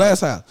Glass House. Yeah, Glass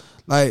House.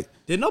 Like.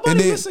 Did nobody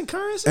listen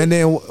Currency? And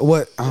then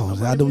what? Oh,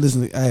 I do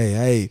listen.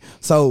 Hey.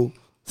 So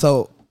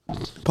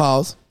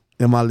pause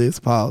in my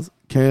list. Pause.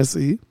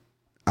 Currency.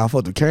 I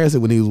fucked with Currency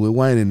when he was with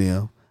Wayne and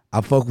them.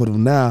 I fuck with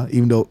him now,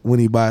 even though when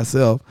he by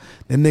himself.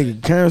 That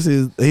nigga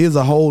Currency he's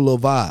a whole little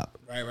vibe.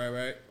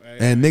 Right.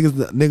 And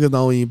niggas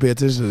don't even pay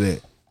attention to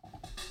that.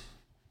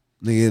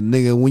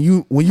 Nigga, when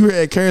you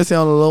heard Currency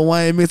on the Lil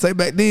Wayne mixtape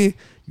back then,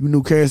 you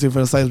knew Currency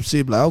finna say some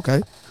shit like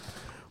okay.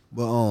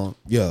 But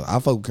yeah, I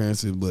fuck with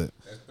Currency, but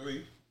That's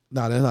 3.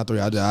 nah, that's not 3.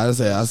 I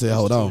said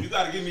hold on. You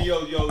gotta give me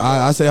your.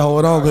 I said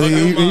hold on because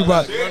he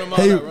brought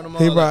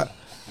he brought.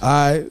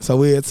 All right, so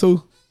we at 2.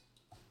 All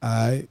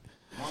right,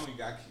 Mom, you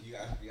got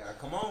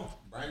come on,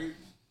 bring it.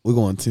 we're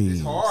going teams.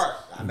 It's hard.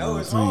 I know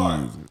it's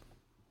hard.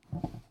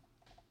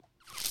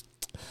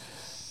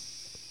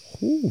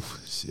 Ooh,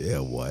 shit,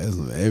 boy,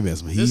 it been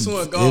some heat. This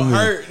one gonna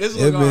hurt. This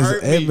one gonna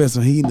hurt me. It been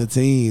some heat in the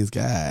teens.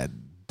 God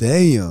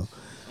damn.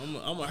 I'm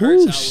gonna hurt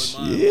y'all with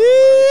mine. Shit.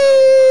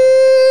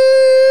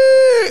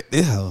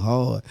 It's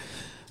hard.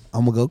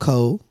 I'm gonna go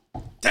cold.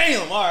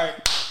 Damn, all right.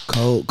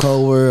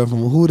 Cold word from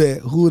who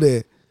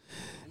that.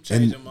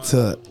 Changing mine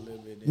to up a little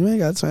bit. you ain't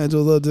got to change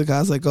yours up just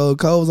cause I say cold.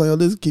 Cold's on your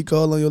list. Keep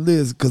cold on your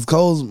list. Cause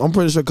cold's, I'm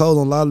pretty sure cold's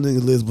on a lot of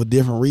niggas' lists for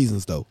different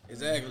reasons though.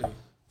 Exactly.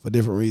 For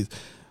different reasons.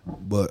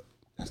 But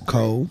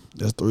cold,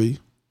 that's 3.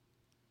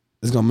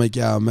 It's gonna make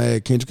y'all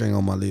mad. Kendrick ain't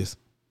on my list.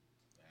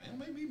 It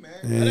make me mad.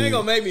 It ain't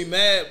gonna make me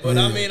mad, but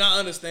I mean I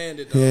understand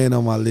it though. He ain't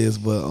on my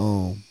list, but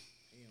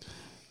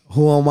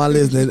who on my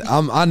list? Then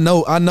I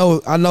know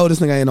this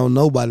nigga ain't on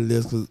nobody's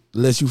list, cause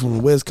unless you from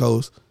the West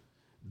Coast,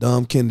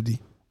 Dom Kennedy.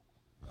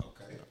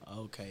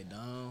 Okay,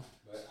 Dom.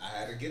 But I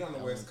had to get on the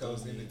West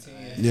Coast in the 10.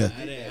 Yeah,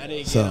 I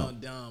didn't So, get on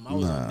Dom. I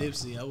was on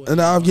Nipsey. I wasn't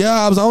and I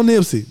was on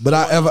Nipsey, but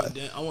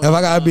if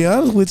I gotta be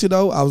honest with you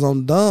though, I was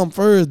on Dom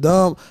first.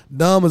 Dom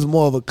is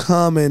more of a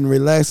calm and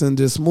relaxing,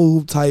 just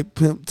smooth type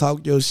pimp,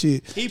 talk your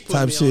shit he put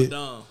type me shit. on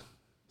Dom.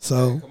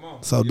 So Come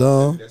on. so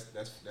Dom,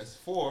 That's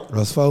 4.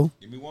 that's 4.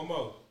 Give me one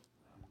more.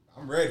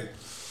 I'm ready.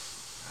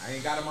 I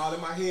ain't got them all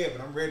in my head,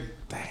 but I'm ready.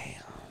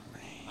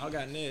 I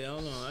got next. I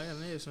don't know. I got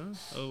next, huh?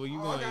 Oh, well, you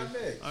I going? got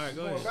next. All right,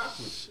 go Going ahead.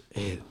 backwards.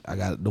 I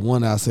got the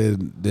one I said.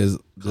 There's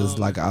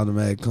like an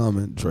automatic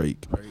coming.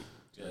 Drake. Okay.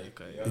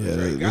 Yeah,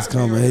 Drake it's gotta be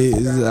coming.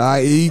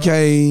 on He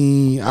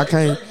can't. I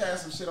can't. Drake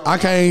has some shit on I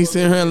can't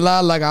sit here and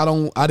lie like I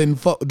didn't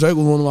fuck. Drake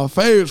was one of my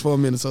favorites for a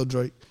minute. So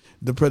Drake,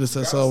 the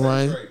predecessor of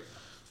Rain.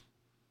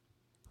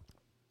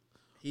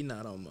 He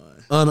not on mine.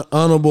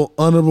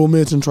 Honorable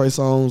mention Trey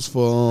Songz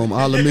for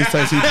all the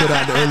mixtapes he put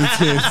out the early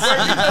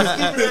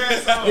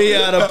 10s. He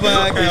out of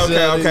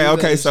pocket.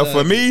 Okay. So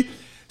for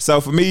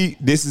me,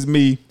 this is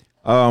me.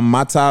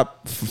 My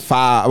top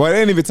 5. Well, it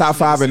ain't even top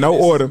 5 in no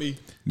order.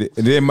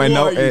 Then my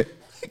no. This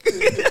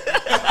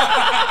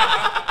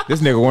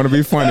nigga want to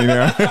be funny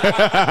now.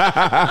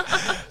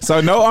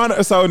 In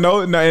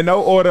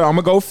no order. I'm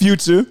gonna go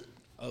Future.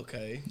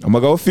 Okay. I'm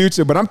gonna go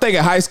Future, but I'm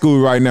thinking high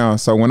school right now.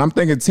 So when I'm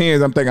thinking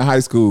 10s, I'm thinking high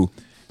school.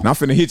 And I'm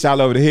finna hit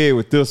y'all over the head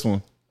with this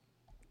one.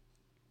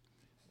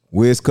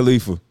 Wiz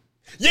Khalifa.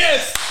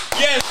 Yes,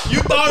 you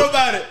thought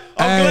about it.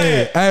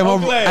 I'm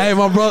glad.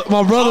 My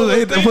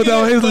brother put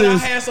that on his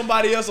list. I had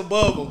somebody else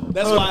above him.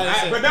 That's why I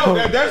said. But no,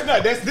 there's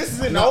not. This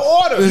is in no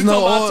order. There's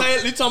no order.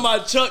 You talking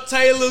about Chuck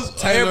Taylor's,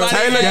 Taylor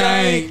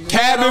Gang,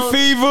 Cabin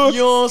Fever, You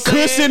know what I'm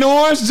saying? Cushion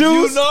Orange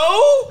Juice. You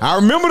know? I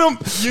remember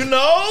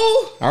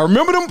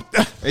them.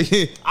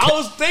 I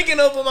was thinking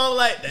of them. I was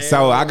like, damn.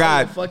 So I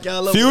got fuck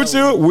y'all up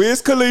Future,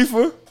 Wiz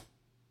Khalifa.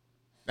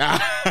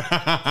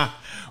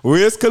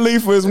 Wiz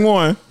Khalifa is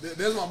one.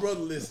 That's my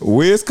brother's list.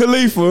 Wiz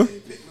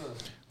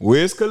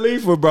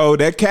Khalifa, bro.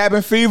 That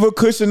Cabin Fever,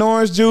 Cushion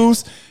Orange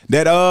Juice.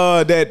 That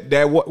what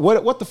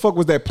the fuck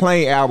was that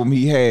plane album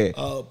he had?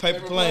 Paper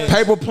Planes.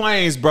 Paper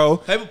Planes, bro.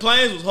 Paper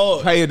Planes was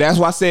hard. Hey, that's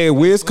why I said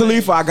Wiz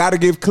Khalifa. I gotta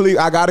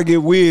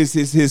give Wiz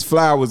his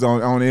flowers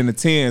on in the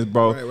 10s,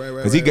 bro.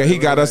 Because he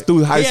got us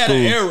through high school.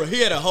 He had an era. He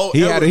had a whole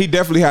era. He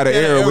definitely had an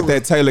era with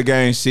that Taylor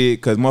Gang shit.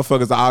 Because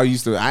motherfuckers all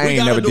used to. I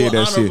ain't never did that shit. We gotta do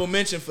an honorable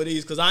mention for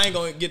these because I ain't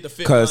gonna get the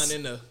fit mine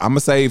in there. I'm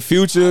gonna say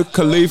Future,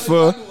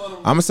 Khalifa.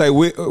 I'm gonna say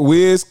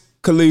Wiz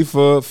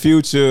Khalifa,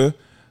 Future.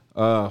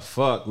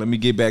 Fuck. Let me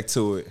get back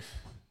to it.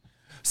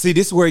 See,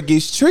 this is where it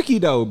gets tricky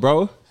though,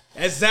 bro.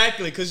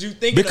 Exactly, because you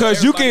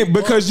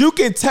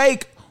can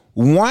take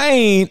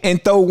Wayne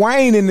and throw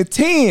Wayne in the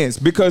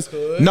 10s because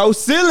No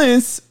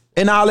Ceilings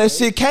and all that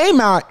shit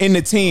came out in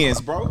the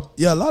 10s, bro.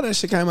 Yeah, a lot of that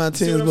shit came out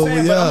in 10s, But but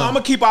yeah. I'm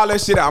gonna keep all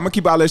that shit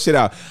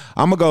out.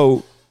 I'm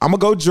gonna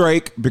go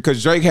Drake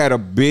because Drake had a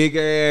big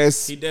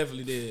ass. He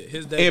definitely did.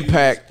 His debut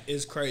impact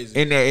is crazy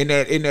in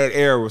that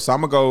era. So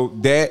I'm gonna go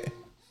that.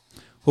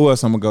 Who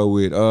else I'm gonna go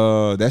with?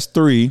 That's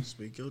 3.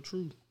 Speak your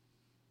truth.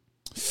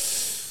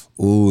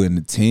 Ooh, in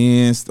the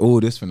 10s.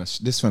 Ooh, this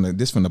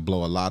finna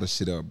blow a lot of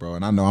shit up, bro.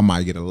 And I know I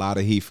might get a lot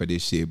of heat for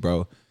this shit,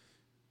 bro.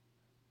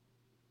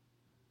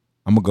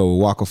 I'm gonna go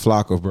with Waka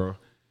Flocka, bro.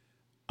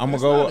 I'm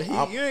gonna go with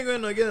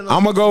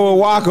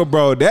Walker,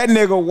 bro. That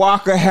nigga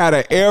Walker had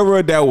an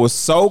era that was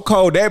so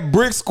cold. That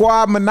Brick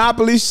Squad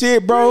Monopoly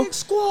shit, bro,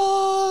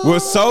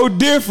 was so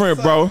different,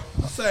 bro.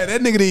 I say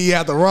that nigga didn't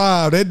have to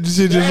rob. That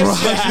shit just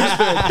robbed.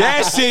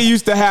 That shit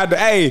used to have the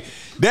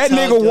that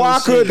nigga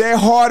Walker, that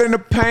hard in the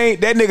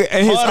paint, that nigga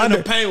and his hard in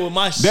the paint with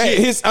my shit.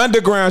 His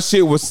underground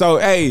shit was so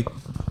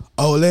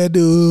Oh, let's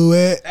do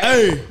it.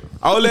 Hey.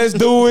 Oh, let's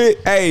do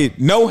it. Hey,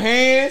 no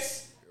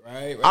hands.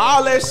 Right.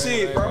 All that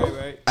shit, bro.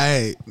 Right.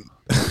 Hey.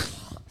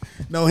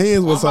 No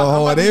hands was so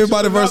hard.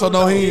 Everybody verse on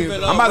no hands.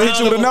 I'm about to hit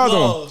you with another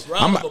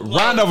one.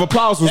 Round of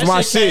applause was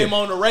my shit. Came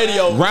on the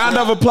radio. Round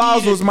of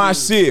applause was my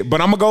shit. But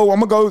I'm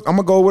gonna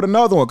go with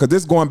another one because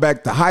this going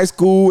back to high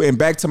school and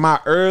back to my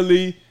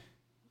early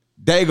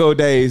Dago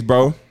days,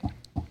 bro.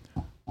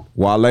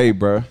 Wale,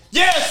 bro.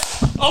 Yes.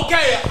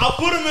 Okay, I'll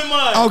put him in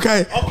mind.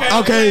 Okay.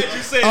 I'm glad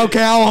you said it.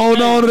 Okay, I'll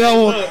hold on to that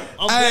one. Look,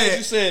 I'm glad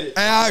you said it.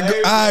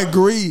 Hey, I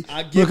agree.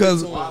 I give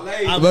because it to him.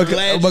 I'm glad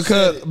you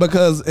said it.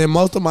 because in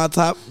most of my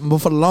top, but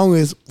for the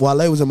longest,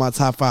 Wale was in my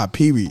top 5.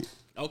 Period.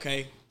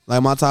 Okay.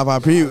 Like my top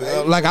 5.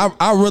 Period. Like I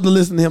rather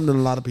listen to him than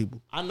a lot of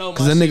people. I know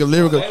because that nigga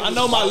lyrical. I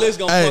know my list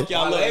gonna fuck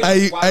y'all up.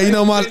 Hey, you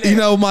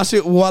know my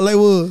shit. Wale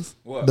was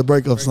what? The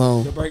breakup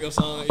song. The breakup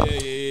song.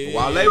 Yeah.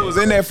 Wale was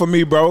in there for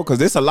me, bro, because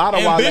there's a lot of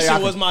Ambition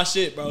Wale. was my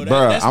shit, bro.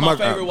 That's my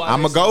favorite Wale.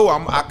 I'm going to go.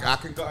 I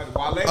can go.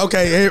 Wale.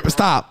 Okay,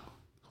 stop.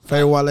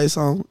 Favorite Wale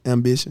song?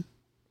 Ambition.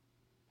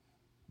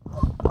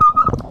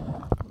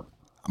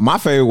 My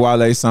favorite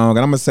Wale song, and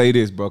I'm going to say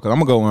this, bro, because I'm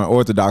going to go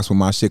unorthodox with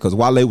my shit, because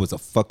Wale was a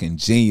fucking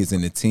genius in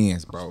the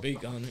 10s, bro.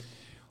 Speak on it.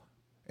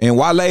 And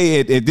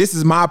Wale, this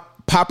is my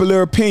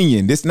popular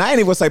opinion. I ain't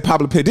even gonna say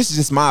popular opinion. This is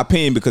just my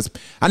opinion because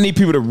I need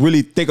people to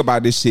really think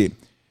about this shit.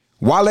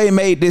 Wale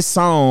made this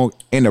song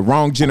in the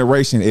wrong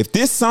generation. If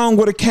this song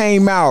would have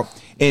came out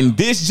in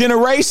this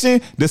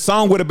generation, the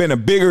song would have been a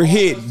bigger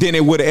hit than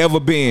it would have ever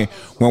been.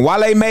 When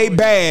Wale made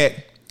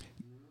Bad,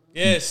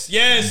 yes,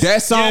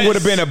 that song would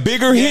have been a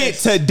bigger hit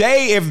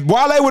today. If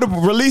Wale would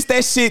have released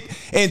that shit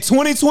in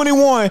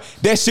 2021,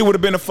 that shit would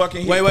have been a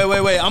fucking hit.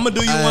 Wait. I'm gonna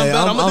do you one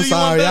better. I'm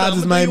sorry, y'all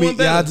just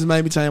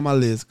made me change my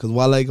list because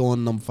Wale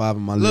going number 5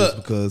 in my list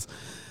because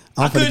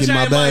I'm finna get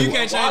my bag. You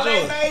can't change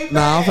yours.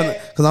 Nah, I'm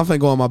finna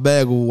go in my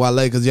bag with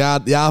Wale because y'all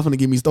finna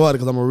get me started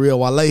because I'm a real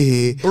Wale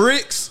head.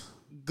 Bricks,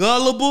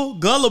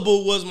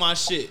 Gullible was my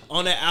shit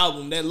on that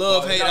album. That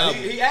Love Hate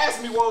album. He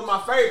asked me what was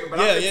my favorite, but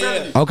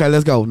yeah. Okay,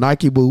 let's go.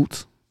 Nike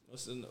boots.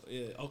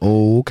 Okay.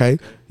 Oh, okay.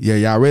 Yeah,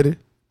 y'all ready?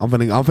 I'm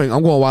going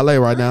Wale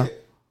right now.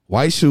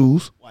 White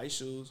shoes.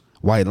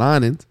 White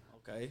linings.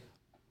 Okay.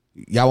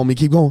 Y'all want me to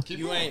keep going?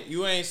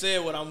 You ain't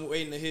said what I'm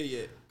waiting to hear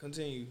yet.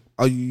 Continue.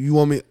 Oh, you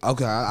want me?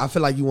 Okay, I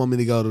feel like you want me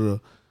to go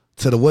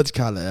to the what you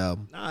call it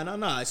album.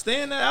 Nah.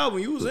 Stay in that album.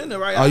 You was in there,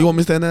 right? Oh, you want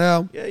me to stay in that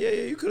album? Yeah.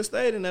 You could have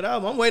stayed in that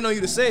album. I'm waiting on you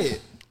to say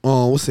it.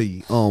 We'll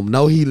see.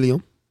 No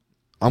Helium.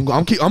 I'm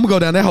gonna go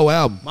down that whole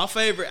album. My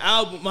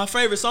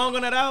favorite song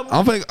on that album.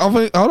 I'm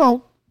think. Hold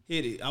on.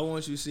 Hit it. I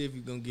want you to see if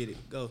you're gonna get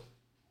it. Go.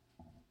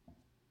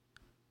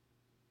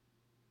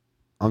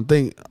 I'm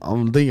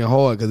thinking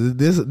hard because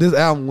this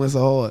album went so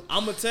hard.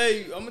 I'm gonna tell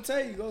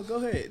you. Go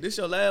ahead. This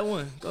your last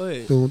one. Go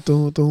ahead.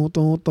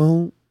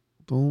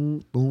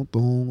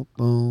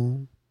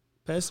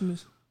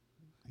 Pessimist.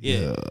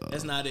 Yeah,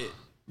 that's not it.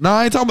 No,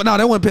 I ain't talking about. No,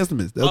 that wasn't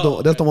Pessimist. That's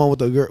the one with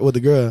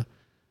the girl.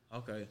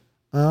 Okay.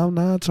 I'm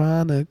not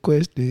trying to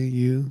question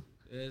you.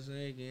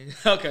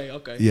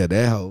 Okay. Yeah,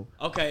 that hoe.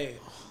 Okay.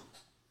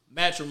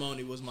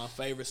 Matrimony was my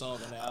favorite song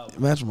on the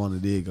album. Matrimony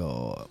did go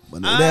hard.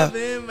 But I've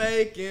been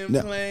making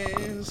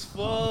plans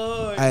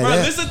for. Hey, bro,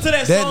 listen to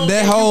that song.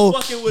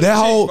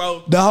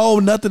 The whole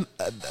Nothing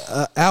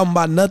album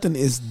by Nothing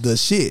is the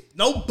shit.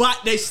 Nobody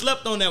they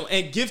slept on that one.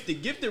 And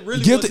Gifted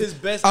really was his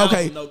best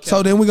album. Okay,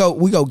 so then we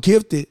go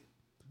Gifted.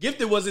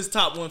 Gifted was his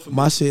top one for me.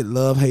 My shit,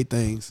 Love Hate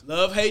Things.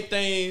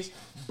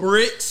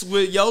 Bricks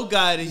with Yo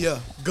Gotti. Yeah.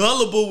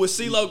 Gullible with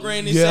CeeLo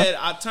Green. He said,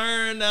 I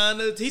turned down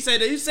the. He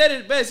said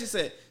it best. He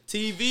said,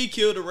 TV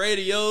killed the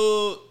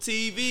radio. But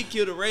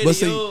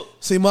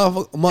see,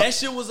 motherfucker, that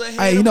shit was a hit.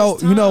 Hey, you know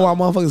why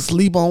motherfuckers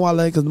sleep on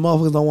Wale? Because the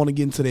motherfuckers don't want to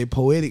get into their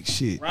poetic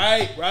shit.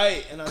 Right.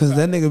 Because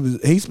that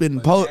nigga, he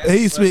spit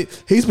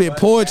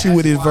poetry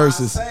with his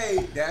verses.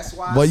 That's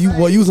why. But you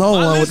was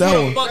on one with that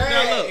one.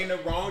 In the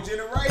wrong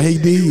generation. He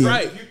did. You're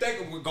right. You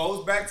think it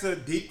goes back to a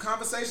deep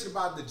conversation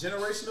about the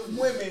generation of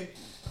women.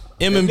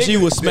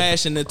 MMG was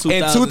smashing in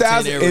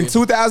 2010. In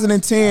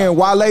 2010,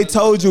 Wale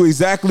told you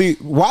exactly.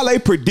 Wale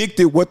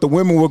predicted what the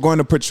women were going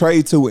to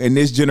portray to in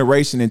this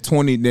generation in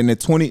the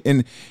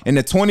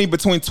 20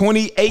 between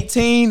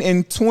 2018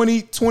 and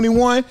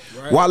 2021.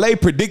 Right. Wale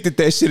predicted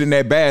that shit in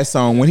that Bad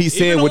song when he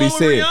said what he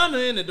said.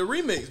 Rihanna in it, the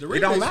remix. It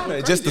don't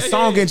matter. Just the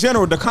song in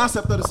general, the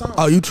concept of the song.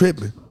 Oh, you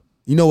tripping?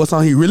 You know what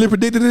song he really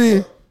predicted it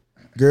in?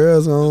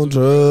 Girls on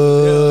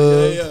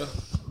Drugs. Yeah.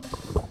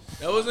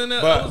 That was in the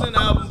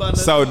album by Nothing.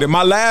 So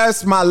my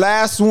last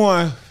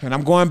one, and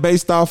I'm going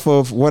based off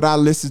of what I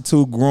listened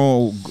to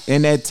growing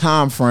in that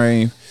time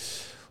frame.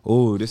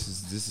 Oh, this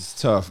is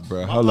tough,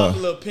 bro. Hold up. My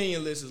popular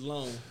opinion list is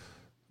long.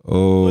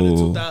 Oh. For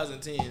the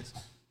 2010s.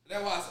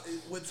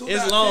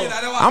 It's long.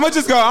 I'm gonna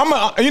just go. I'm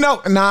not even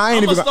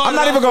gonna go. I'm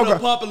not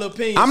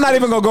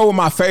even gonna go with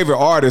my favorite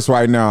artist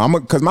right now.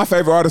 Because my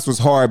favorite artist was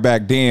hard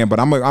back then. But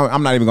I'm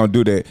not even gonna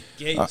do that.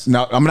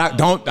 No, I'm not.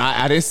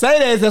 I didn't say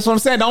that. That's what I'm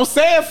saying. Don't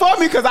say it for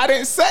me because I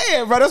didn't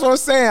say it, bro. That's what I'm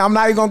saying. I'm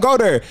not even gonna go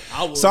there.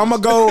 So I'm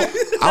gonna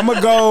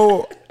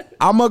go.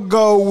 I'ma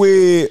go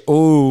with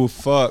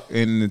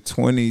in the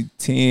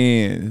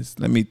 2010s.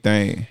 Let me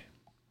think.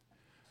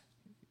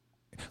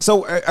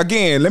 So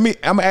again, I'm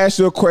gonna ask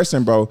you a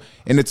question, bro.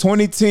 In the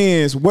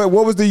 2010s, what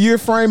was the year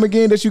frame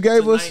again that you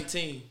gave us?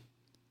 19.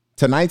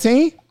 To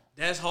 19?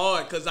 That's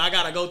hard because I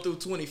gotta go through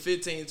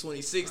 2015,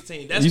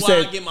 2016. That's why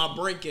I get my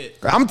brink at.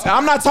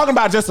 I'm not talking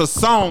about just a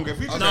song.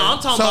 If you No, I'm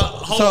talking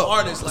about whole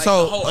artists, like the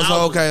whole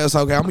album. It's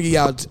okay. I'm gonna give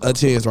y'all a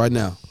chance right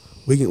now.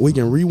 We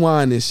can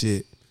rewind this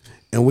shit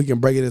and we can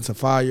break it into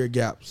 5-year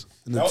gaps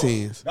in the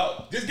tens.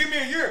 No, just give me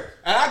a year,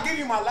 and I'll give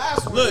you my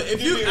last one. Look,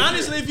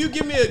 if you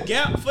give me a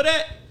gap for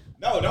that.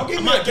 No, don't give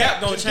me my a gap.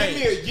 Gonna just change.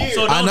 Give me a year.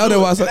 So I know that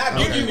was. And I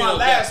give you my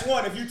last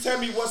one. If you tell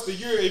me what's the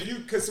year,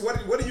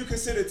 what do you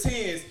consider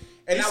tens?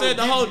 And he said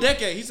the whole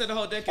decade. He said the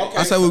whole decade. Okay,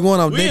 I said we're going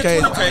on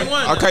decade.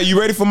 Okay, you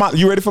ready for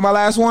my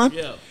last one?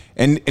 Yeah.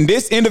 And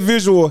this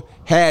individual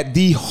had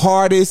the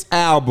hardest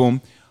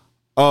album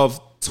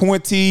of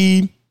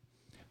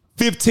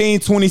 2015,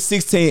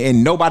 2016,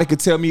 and nobody could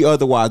tell me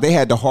otherwise. They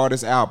had the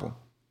hardest album.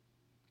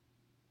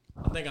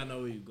 I think I know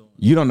where you're going.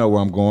 You don't know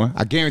where I'm going.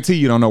 I guarantee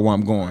you don't know where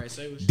I'm going.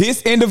 Right,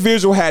 this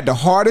individual had the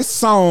hardest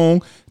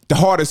song, the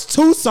hardest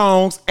 2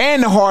 songs,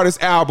 and the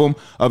hardest album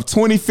of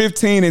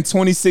 2015 and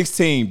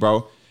 2016,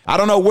 bro. I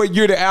don't know what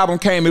year the album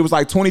came. It was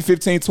like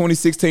 2015,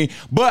 2016.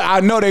 But I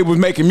know they was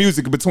making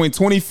music between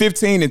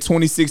 2015 and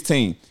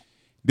 2016.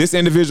 This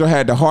individual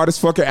had the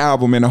hardest fucking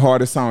album and the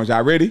hardest songs.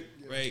 Y'all ready?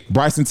 Right.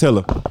 Bryson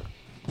Tiller.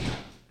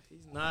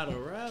 He's not a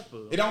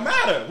rapper. It don't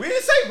matter. We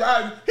didn't say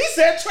rapper. He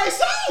said Trey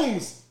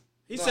Songz.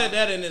 He said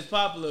that in his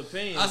popular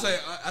opinion. I say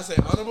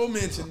honorable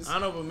mentions.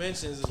 Honorable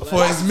mentions is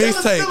for his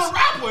mixtapes.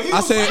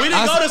 I said we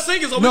didn't go to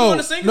singles. Are we going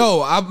to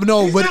singles?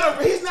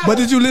 But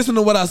did you listen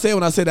to what I said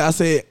when I said that? I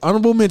said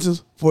honorable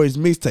mentions for his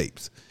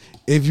mixtapes.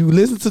 If you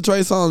listen to Trey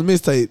Songz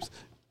mixtapes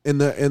in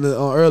the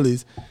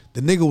earlys,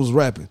 the nigga was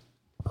rapping.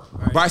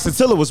 Right. Bryson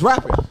Tiller was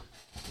rapping.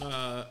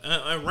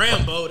 And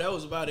Rambo, that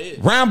was about it.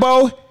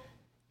 Rambo,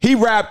 he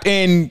rapped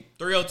in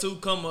 302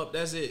 Come Up,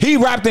 that's it. He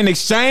rapped in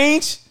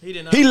Exchange. He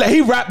did not.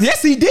 He rapped.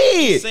 Yes, he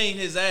did. He sang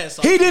his ass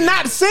off. He did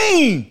not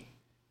sing.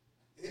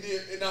 He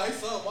did. No, he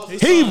sung most of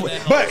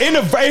but in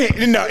the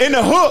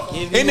hook,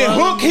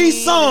 he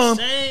sung.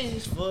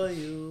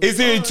 Is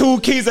it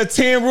 2 keys of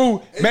 10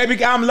 rule?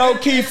 Maybe I'm low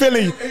key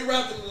feeling you. He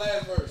rapped in the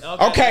last verse.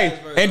 Okay,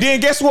 and then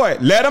guess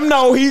what? Let him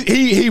know.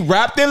 He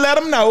rapped and let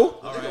him know.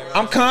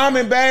 I'm calm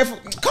and bad.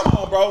 Come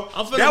on, bro.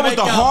 That was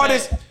the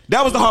hardest.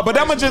 That was the hard. But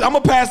I'm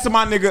gonna pass to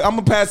my nigga. I'm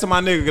gonna pass to my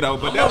nigga though.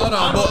 But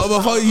but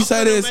before you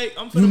say this,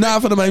 you're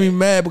not finna make me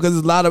mad because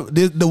it's a lot of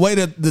the way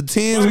that the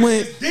tens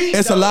went.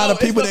 It's a lot of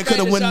people that could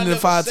have went in the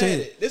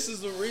 5-10. This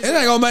is the reason. It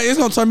ain't gonna make. It's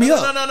gonna turn me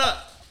up. No.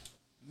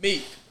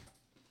 Meek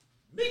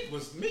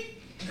was Meek.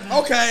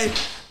 Okay,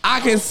 I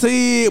can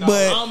see it,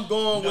 but I'm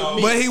going with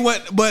Meek. But he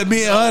went. But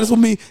being honest with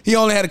me, he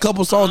only had a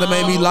couple songs that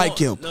made me like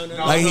him.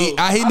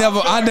 I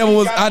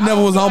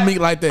never was on Meek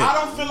like that.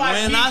 I don't feel like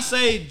when I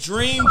say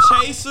Dream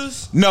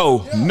Chasers.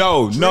 No.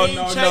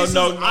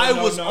 I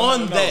was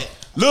on that.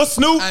 Lil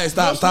Snoop. Hey,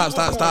 stop.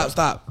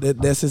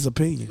 That's his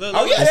opinion.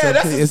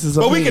 That's his opinion.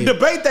 But we can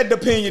debate that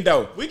opinion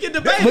though. We can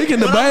debate it. I'm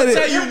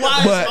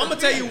gonna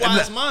tell you why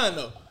it's mine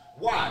though.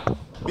 Why?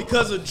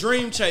 Because of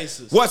Dream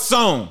Chasers. What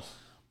song?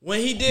 When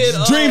he did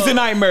Dreams and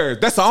Nightmares.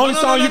 That's the only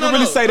song you can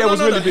really say that was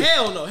really big.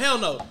 Hell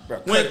no.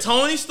 When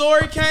Tony's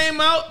Story came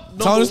out,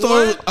 Tony's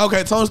Story was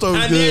good.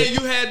 And then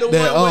you had the one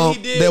where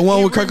he did that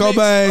one with Kurt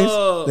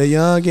Cobain. The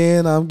Young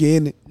and I'm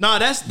Getting It. No,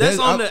 that's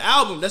on the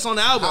album. That's on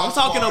the album. I'm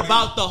talking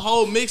about the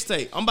whole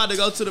mixtape. I'm about to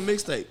go to the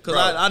mixtape because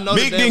I know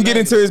Meek didn't get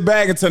into his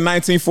bag until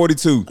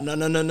 1942. No.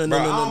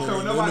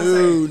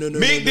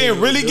 Meek didn't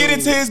really get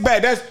into his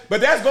bag.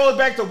 That goes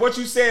back to what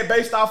you said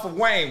based off of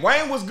Wayne.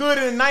 Wayne was good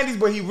in the 90s,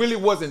 but he really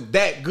wasn't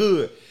that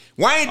good.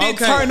 Wayne didn't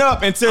turn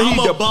up until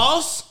The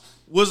Boss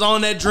was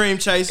on that Dream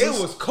Chasers.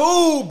 It was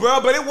cool, bro,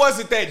 but it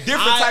wasn't that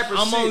different type of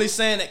shit. I'm only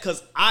saying that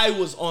because I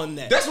was on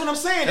that. That's what I'm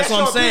saying. That's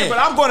what I'm saying. But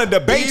I'm going to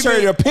debate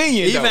your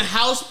opinion. Even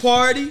House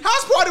Party.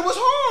 House Party was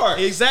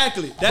hard.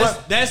 Exactly.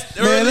 That's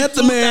early. Man, let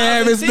the man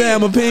have his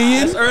damn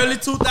opinion. That's early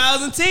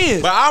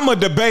 2010. But I'm a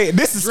debate.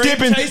 This is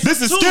Skipping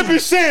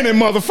Shannon,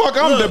 motherfucker.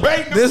 I'm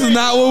debating. This is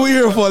not what we're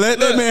here for. Let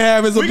that man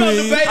have his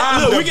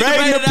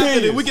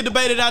opinion. We can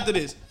debate it after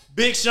this.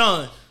 Big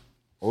Sean.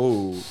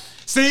 Oh.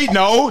 See,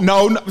 no.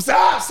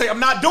 See, I'm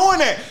not doing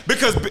that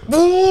because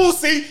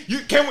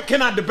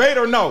can I debate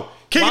or no?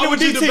 Why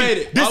would you debate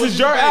it? This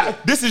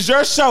is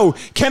your show.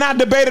 Can I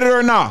debate it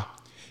or not?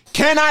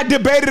 Why would you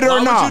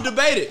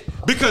debate it?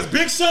 Because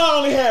Big Sean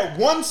only had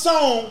one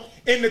song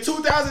in the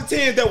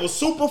 2010s that was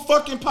super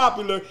fucking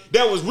popular,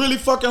 that was really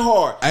fucking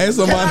hard. Can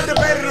I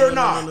debate it or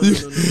not?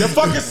 The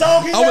fucking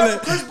song he had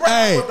with Chris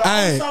Brown was the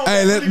only song.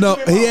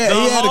 He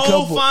had a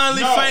couple.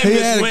 Finally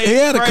Famous went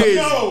crazy.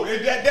 No,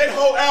 that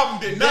whole album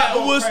did not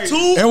go crazy.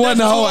 It wasn't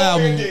the whole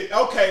album.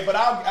 Okay, but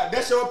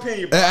that's your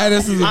opinion.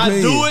 That's his opinion.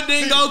 I Do It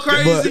didn't go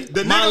crazy.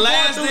 My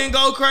Last didn't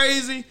go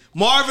crazy.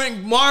 Marvin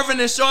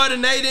and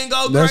Chardonnay didn't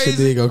go crazy. That shit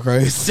did go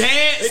crazy.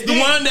 Dance, the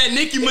one that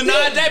Nicki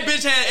Minaj, that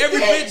bitch had every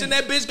bitch and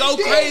that bitch go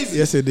crazy. crazy.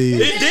 Yes, it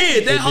did. It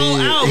did. That whole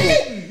album.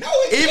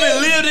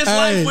 Even Live This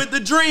Life with the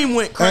Dream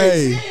went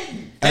crazy.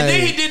 And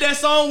then he did that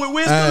song with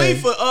Wiz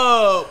Khalifa,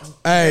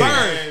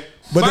 Burn.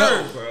 But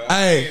Burn.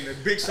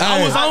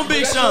 I was on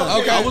Big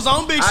Sean. Okay. I was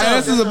on Big Sean.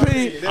 That's his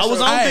opinion. I was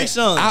on Big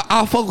Sean.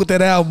 I fuck with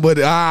that album, but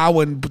I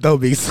wouldn't throw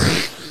Big Sean.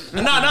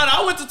 No,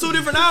 I went to 2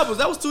 different albums.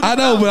 That was 2 different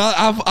I know,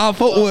 albums. but I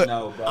fuck with.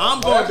 I'm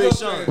going Big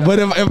Sean.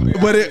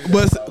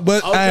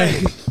 But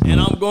Okay. And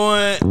I'm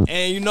going,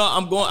 and you know,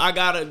 I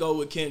gotta go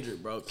with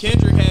Kendrick, bro.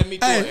 Kendrick had me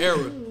through an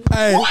era.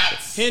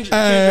 Kendrick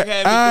had me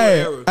through an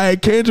era. Hey,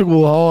 Kendrick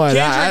was hard.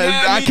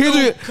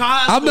 Kendrick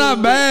I'm not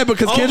mad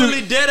because overly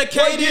Kendrick.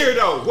 dedicated. What year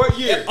though? What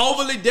year?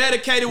 Overly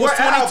dedicated was What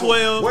album?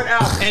 2012. What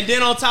album? And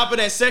then on top of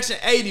that, Section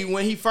 80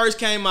 when he first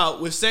came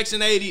out with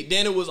Section 80,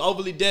 then it was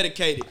overly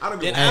dedicated. I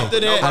don't give Then a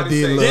after fuck. that, I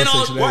did love then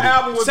Section 80. What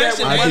album was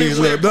Section that? I Money did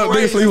Tree? love.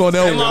 Let's sleep on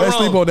that one. Am I Let's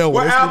sleep wrong? on that one.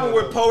 What Let's sleep album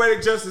on with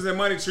Poetic Justice and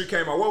Money Tree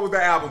came out? What was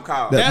that album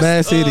called? That-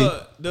 Mad City.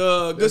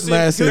 The Good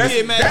Mad City.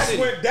 Kid, Mad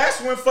City.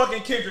 That's when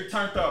fucking Kendrick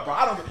turned up, bro.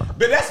 I don't.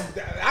 But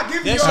I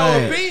give you That's your your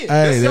opinion. opinion.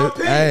 That's Hey, your that-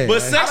 opinion. hey.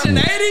 But Section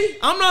 80,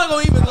 I'm not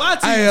gonna even lie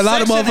to you. Hey, a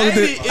lot of Section motherfuckers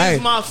 80 did.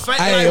 is my favorite,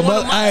 like one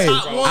of my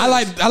top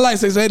ones. I like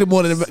 680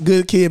 more than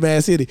Good Kid,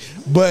 Mad City.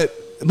 But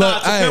Nah,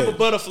 to hey, Pimp a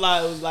Butterfly,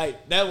 it was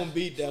like that one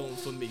beat that one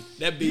for me.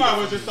 That beat. You might as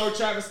well just throw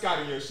Travis Scott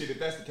in your shit if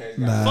that's the case.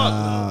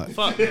 Guys.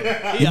 Fuck no.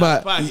 He you out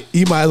of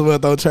pocket. might as well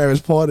throw Travis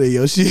Porter in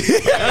your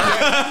shit.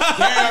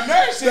 Damn,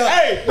 that shit.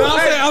 Hey,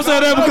 I'm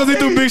saying that because he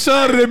threw Big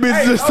Sean and that bitch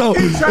Hey, just so.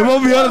 okay, It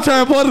won't be other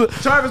Travis Porter.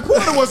 Travis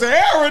Porter was an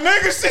era,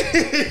 nigga.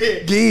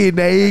 Shit. Get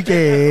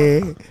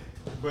naked.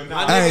 But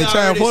My nah, Hey, nigga Travis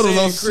already Porter was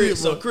said on Crit, shit,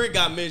 so bro. Crit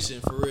got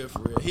mentioned for real.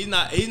 He's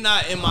not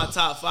in my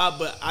top 5,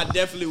 but I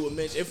definitely would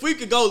mention. If we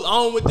could go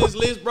on with this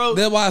list, bro.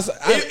 That's why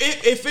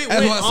If it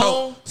went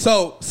on,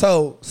 So You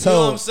know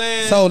what I'm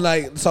saying?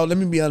 So let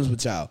me be honest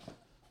with y'all.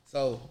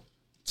 So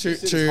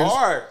shit is cheers.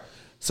 hard.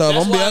 So if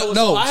that's I'm why being it was,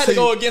 no, I had see, to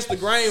go against the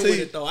grain with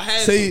it though. I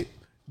had see to.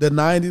 the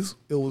 90s.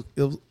 It was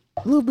a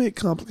little bit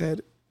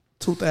complicated.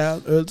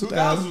 2000, early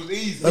 2000 2000s. was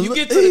easy. When you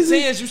get to the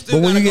 10s, you still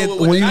But when gotta you go get-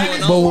 with when what's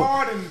you- going but- on.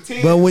 hard and the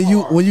 10 But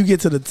hard. when you get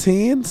to the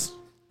 10s,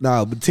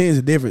 nah, but 10s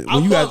are different.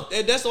 When you got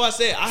That's what I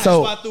said. So, That's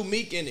why I threw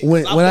Meek in it.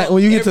 when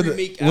you get to the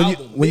Meek when you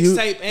album, when you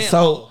mixtape and so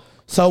album.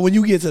 so when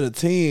you get to the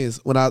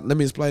 10s, let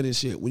me explain this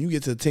shit. When you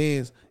get to the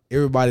 10s,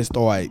 everybody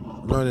start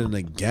learning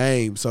the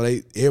game. So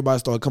everybody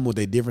start coming with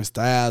their different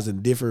styles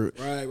and different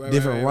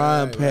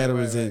rhyme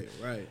patterns and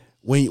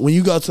when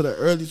you go to the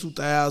early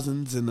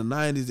 2000s and the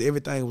 90s,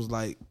 everything was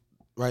like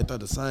right there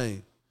the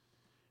same.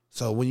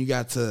 So when you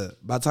got to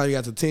by the time you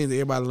got to 10s,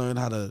 everybody learned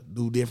how to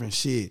do different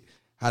shit,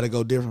 how to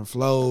go different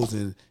flows,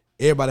 and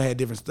everybody had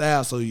different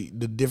styles, so the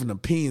different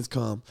opinions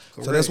come.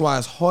 Correct. So that's why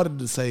it's harder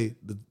to say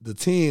the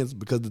 10s,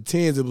 because the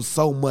 10s, it was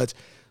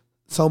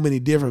so many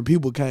different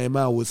people came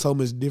out with so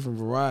much different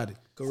variety.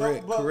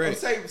 Correct.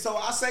 So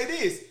I say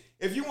this.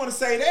 If you want to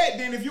say that,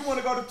 then if you want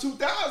to go to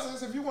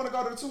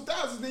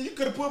 2000s, then you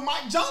could have put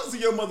Mike Jones in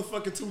your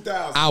motherfucking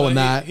 2000s. I would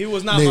not. He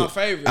was not my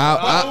favorite.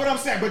 I know what I'm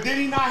saying, but did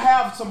he not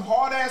have some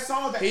hard ass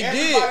songs that He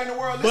everybody did, in the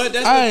world but listened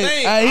that's to? the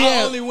thing. I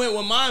I only went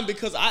with mine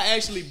because I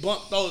actually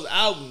bumped those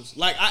albums.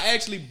 Like I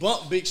actually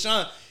bumped Big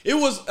Sean. It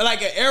was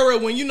like an era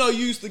when you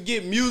used to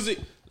get music.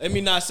 Let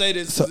me not say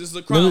this. So, This is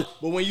a crime.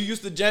 But when you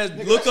used to just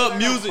look up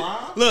music,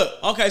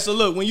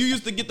 look. When you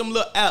used to get them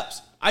little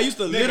apps, I used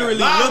to literally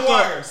look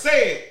up.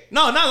 Say it.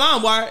 No,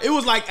 not LimeWire. It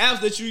was like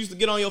apps that you used to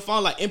get on your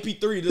phone, like MP3.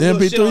 The The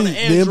little shit on the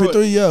Android.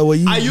 MP3, yeah. Where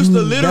I used to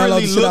download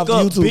literally the shit look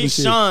off up YouTube Big and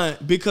shit. Sean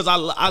because I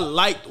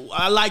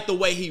liked the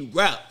way he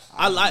rapped.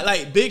 I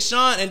like Big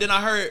Sean, and then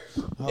I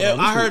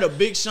heard a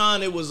Big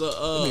Sean. It was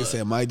Nigga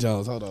said Mike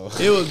Jones. Hold on.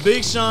 it was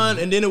Big Sean,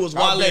 and then it was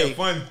I'm being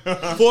Wale.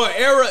 funny. For an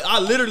era, I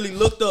literally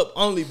looked up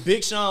only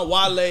Big Sean,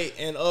 Wale,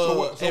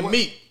 and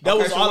Meek. That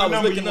was all I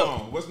was looking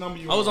up. What's number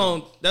you I was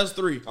on. That's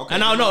 3. Okay,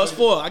 And no, it's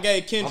 4. I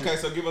gave Kendrick. Okay,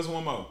 so give us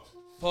one more.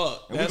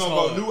 Fuck. And we're That's gonna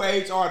hard. go new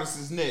age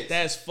artists next.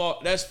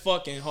 That's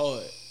fucking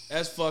hard.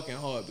 That's fucking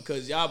hard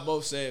because y'all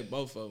both said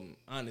both of them,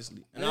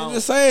 honestly. And I'm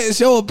just saying, it's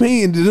your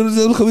opinion.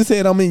 Just because we say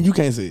it, I mean you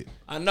can't say it.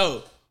 I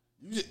know.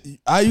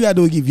 All you gotta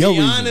do is give your Be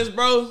reason. honest,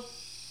 bro.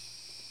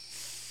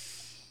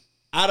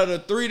 Out of the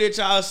 3 that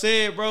y'all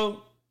said,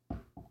 bro,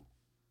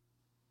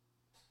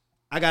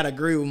 I gotta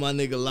agree with my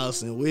nigga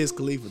Lawson. Wiz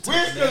Khalifa.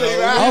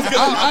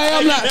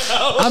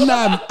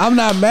 I'm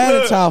not mad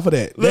at y'all for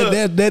that.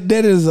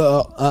 That is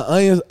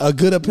a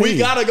good opinion. We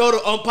gotta go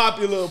to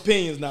unpopular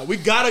opinions now. We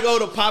gotta go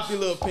to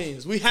popular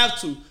opinions. We have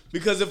to.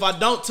 Because if I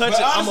don't touch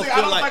But it, I'm honestly, gonna I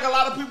feel don't like think a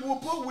lot of people will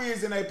put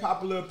Wiz in a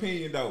popular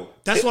opinion though.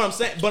 that's what I'm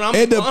saying. But I'm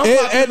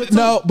It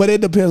no, but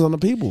it depends on the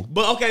people.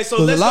 But okay, so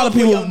 'Cause let's a lot go of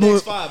people. for your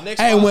next 5.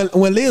 Hey,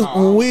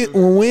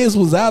 when Wiz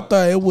was out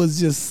there, it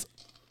was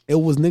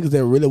niggas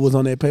that really was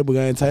on that paper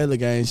game, Taylor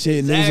game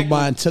shit. Niggas Exactly. were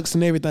buying Chucks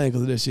and everything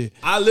because of that shit.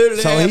 I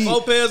literally So had he-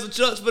 4 pairs of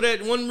Chucks for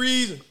that one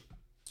reason.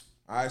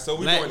 All right, so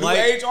we Like- going new like-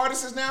 age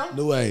artists now.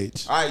 New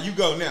age. All right, you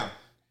go now.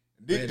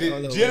 The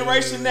Hold on,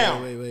 generation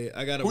now. Wait.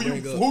 I gotta Who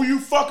bring up. you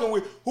fucking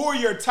with? Who are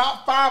your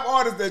top 5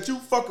 artists that you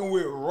fucking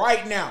with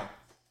right now?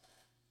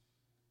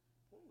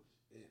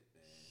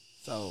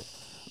 So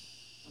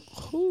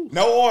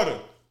No order.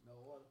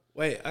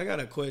 Wait, I got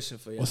a question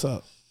for y'all. What's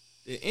up?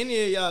 Did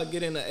any of y'all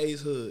get into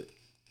Ace Hood?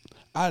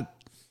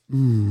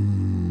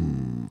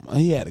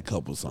 He had a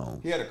couple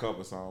songs. He had a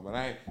couple songs, but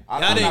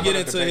Y'all didn't get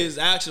into his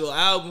actual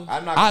album.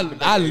 I'm not. I I'm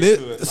gonna leave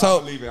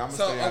it. I'm gonna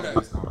so, stay out of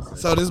this conversation.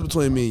 So this is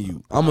between me and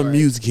you. I'm a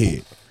music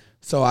head.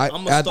 So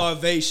I'm a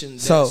starvation.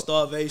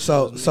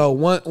 Starvation. So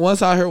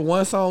once I heard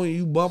one song,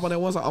 you bump on that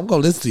one song, I'm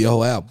gonna listen to your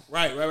whole album.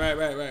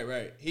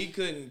 Right. He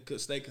couldn't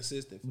stay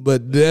consistent.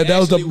 But that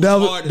was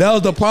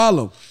the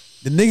problem.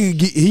 The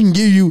nigga he can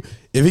give you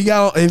if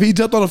he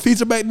jumped on a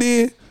feature back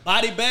then.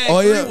 Body Bag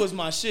 3 was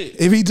my shit.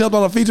 If he jumped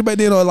on a feature back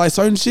then or like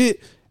certain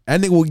shit,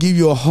 that nigga will give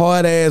you a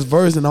hard ass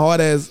verse and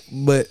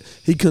but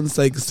he couldn't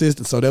stay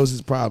consistent. So that was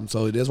his problem.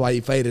 So that's why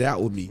he faded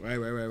out with me. Right.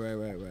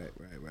 Okay.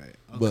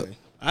 But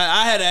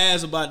I had to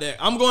ask about that.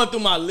 I'm going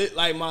through my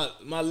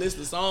my list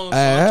of songs. So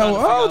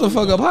I was the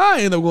fuck up. How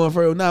I end up going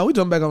first? Nah, we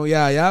jump back on.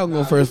 Y'all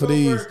going first for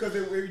these. Because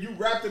you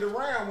wrapped it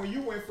around when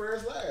you went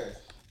first last.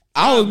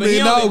 I was only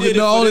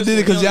did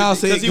it because y'all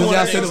said it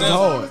was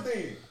hard.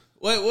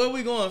 Where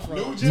we going from?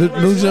 New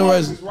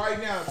generation. Right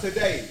now,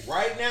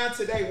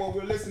 today, what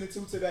we're listening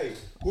to today.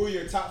 Who are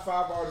your top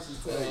 5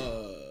 artists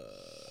today?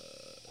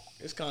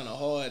 It's kind of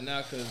hard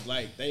now because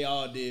like they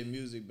all did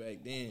music back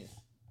then.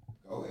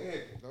 Go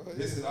ahead.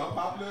 This is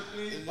unpopular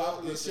opinion.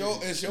 It's your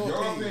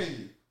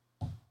opinion.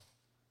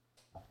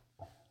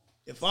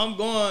 If I'm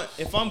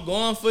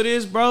going for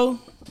this, bro,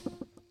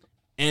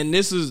 and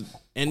this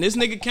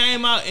nigga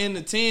came out in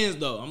the 10s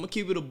though. I'm gonna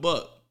keep it a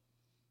buck,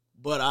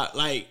 but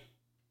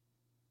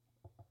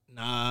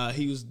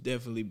he was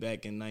definitely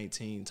back in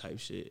 19 type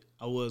shit.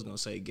 I was gonna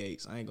say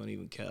Gates. I ain't gonna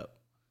even cap,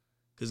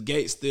 cause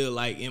Gates still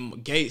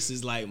Gates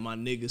is like my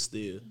nigga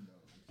still.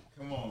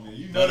 Come on, man.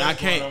 You know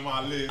that's one on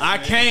my list.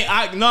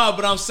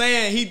 But I'm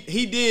saying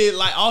he did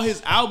like all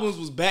his albums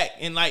was back,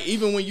 and like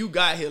even when you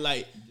got here,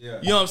 like you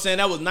know what I'm saying,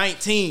 that was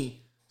 19.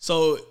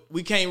 So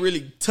we can't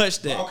really touch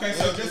that. Okay,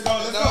 so let's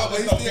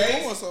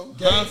go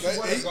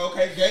Gates.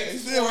 Okay, Gates.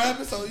 He's still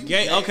rapping, so you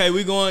Gates. Okay,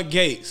 we going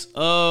Gates.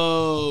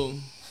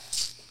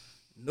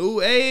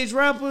 New age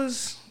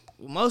rappers,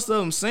 most of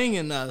them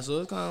singing now, so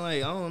it's kind of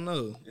like I don't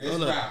know.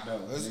 It's rap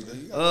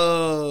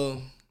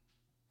though.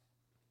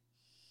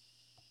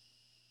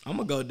 I'm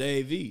gonna go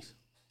Dave East.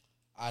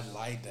 I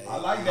like Dave.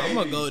 I'm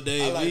gonna go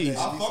Dave East.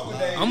 I fuck with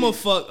Dave. I'm gonna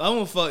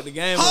fuck the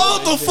game.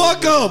 Hold the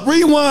fuck up.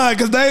 Rewind,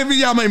 cause Dave East,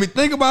 y'all made me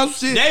think about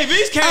shit. Dave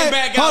East came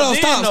back out. Hold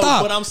on,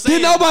 stop. But I'm saying,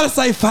 Did nobody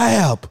say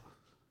Fab?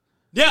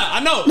 Yeah, I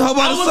know.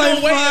 Nobody I was say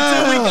gonna wait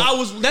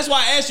until that's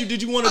why I asked you,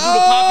 did you want to do the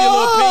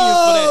popular opinions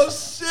for that? Oh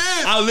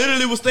shit. I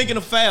literally was thinking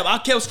of Fab. I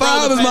kept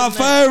scrolling. Fab is my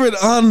favorite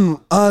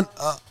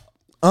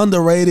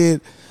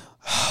underrated.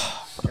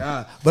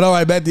 God. But all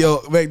right, back to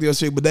your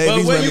shit. But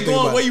Dave, where you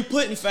going? Where you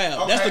putting Fab?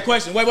 Okay. That's the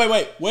question. Wait.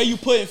 Where you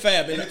putting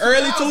Fab in the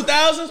early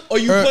 2000s, or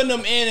you putting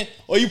them in,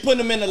 or you putting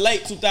them in the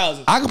late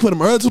 2000s? I can put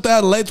him early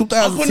 2000s, late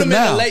 2000s. I'm putting him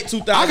in the late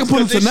 2000s. I can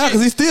put him to now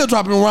because he's still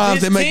dropping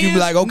rhymes that make you be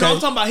like, okay. No, I'm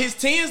talking about his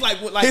 10s, like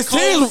his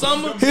Cold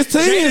Summer. His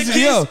 10s,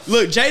 yeah.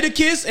 Look,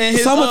 Jadakiss and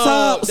his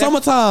Summertime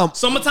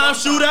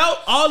Shootout,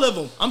 all of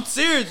them. I'm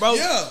serious, bro.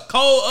 Yeah.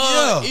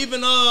 Cold,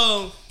 even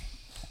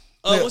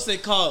what's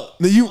it called?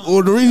 The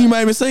reason you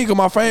made me think of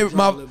my favorite,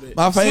 my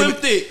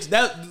favorite.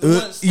 Slim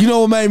Thicks. You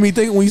know what made me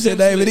think when you said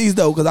David East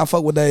though, because I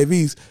fuck with Dave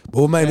East.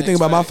 But what made me think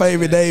about my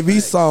favorite Dave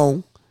East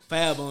song?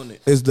 Fab on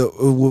it. Is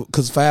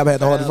because Fab had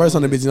the hardest verse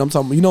on the bitch. You know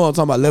what I'm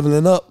talking about,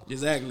 leveling up.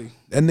 Exactly.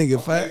 That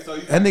nigga Fab.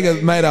 That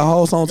nigga made a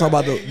whole song talking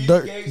about the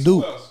dirt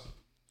dude.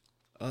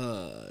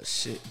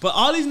 Shit. But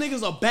all these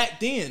niggas are back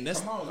then.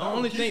 That's the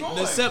only thing.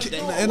 Except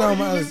that. It don't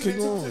matter. Keep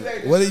going.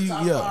 What do you?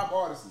 Yeah.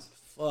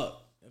 Fuck.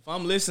 If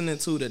I'm listening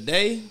to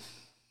today,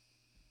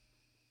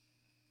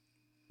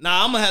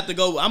 I'm gonna have to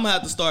go. I'm gonna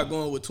have to start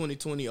going with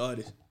 2020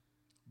 artists.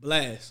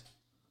 Blast.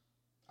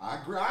 I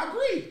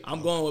agree.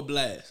 I'm going with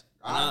Blast.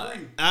 I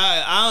agree.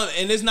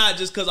 And it's not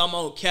just because I'm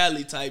on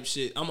Cali type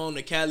shit. I'm on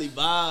the Cali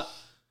vibe.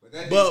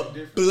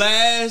 But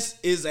Blast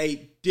is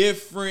a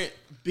different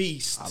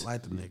beast. I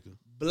like the nigga.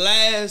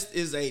 Blast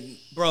is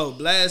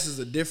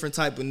a different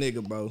type of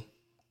nigga, bro.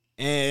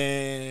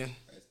 And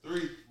that's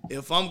 3.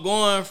 If I'm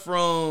going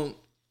from,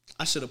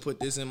 I should have put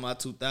this in my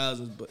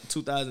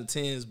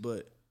 2010s,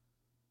 but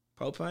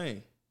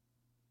Propane.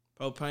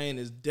 Propane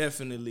is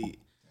definitely.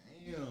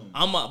 Damn.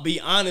 I'm gonna be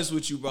honest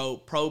with you, bro.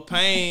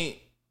 Propane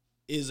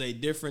is a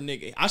different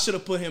nigga. I should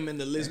have put him in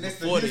the list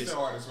before this.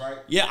 Artist, right?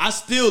 Yeah, I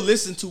still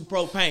listen to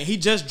Propane. He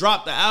just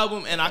dropped the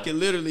album, and I can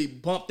literally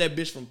bump that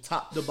bitch from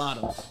top to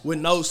bottom with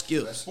no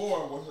skills. That's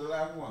 4. What's the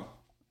last one?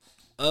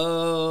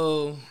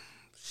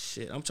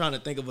 Shit. I'm trying to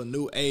think of a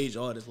new age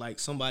artist, like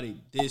somebody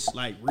this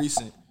like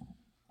recent.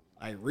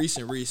 Like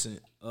recent.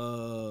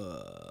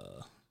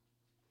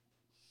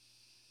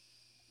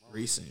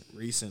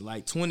 Recent.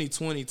 Like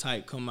 2020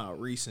 type come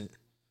out recent.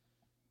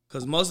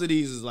 Cause most of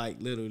these is like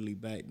literally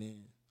back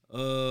then.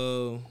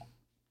 Nah,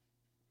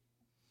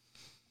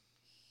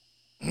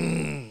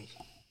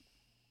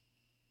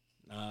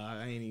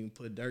 I ain't even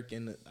even put Dirk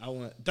in the. I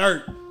want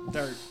Dirk.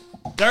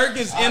 Dirk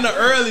is in the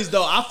earlies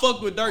though. I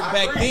fuck with Dirk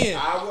back then.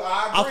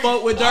 I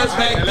fuck with Dirk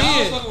back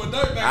then.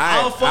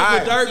 I fuck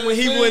with Dirk when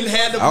he wouldn't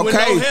have the with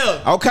no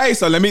help. Okay,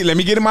 so let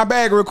me get in my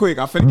bag real quick.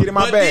 I'm finna get in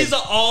my bag. But these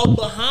are all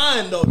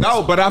behind though.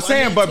 No, but I'm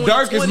saying, but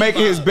Dirk is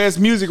making his best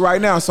music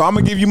right now, so I'm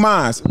gonna give you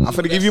mine. I'm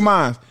finna give you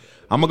mine.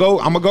 I'm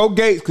gonna go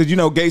Gates, because you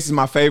know Gates is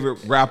my favorite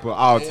rapper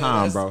all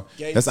time, bro.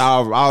 That's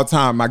all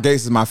time. My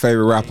Gates is my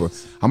favorite rapper.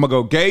 I'm gonna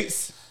go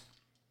Gates.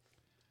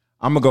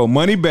 I'm gonna go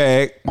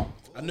Moneybag.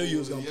 I knew you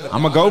was gonna put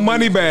I'm gonna go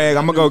Moneybag.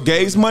 I'm gonna go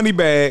Gates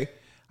Moneybag.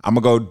 I'm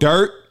gonna go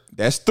Dirk.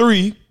 That's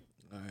 3.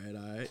 All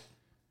right.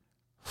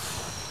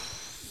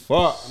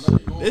 Fuck.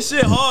 This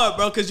shit hard,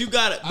 bro, because you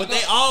got it. But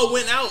they all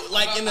went out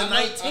like in the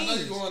 19s. I know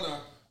you going there.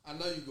 I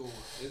know you going.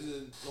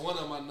 The one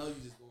of them I know you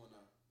just going there.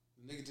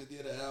 The nigga just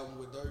did an album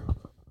with Dirk.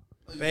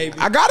 Baby.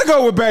 I gotta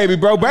go with Baby,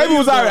 bro. Baby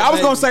was already. I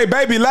was gonna say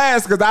Baby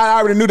last because I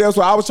already knew that's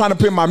what I was trying to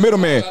pick my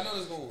middleman. I know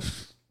this going.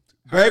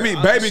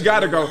 Baby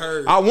gotta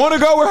go. I want to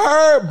go with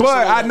Herb,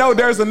 but I know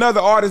there's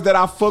another artist that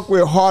I fuck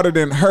with harder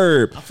than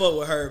Herb. I fuck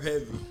with Herb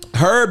heavy.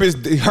 Herb is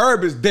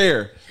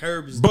there.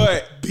 Herb is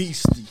but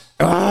beastie.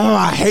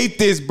 I hate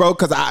this, bro,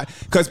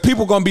 because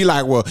people gonna be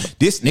like, well,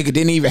 this nigga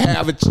didn't even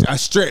have a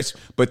stretch,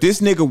 but this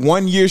nigga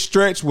 1 year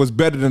stretch was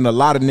better than a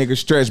lot of niggas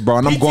stretch, bro.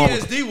 And I'm going.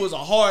 PTSD was a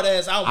hard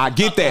ass album. I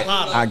get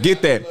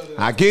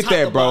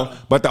that, bro.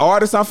 But the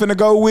artist I'm finna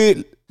go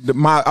with,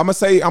 I'm gonna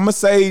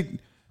say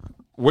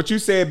what you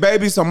said,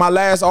 Baby. So my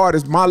last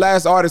artist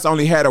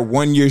only had a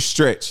 1 year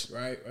stretch.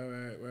 Right.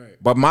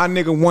 But my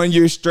nigga 1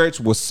 year stretch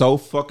was so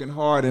fucking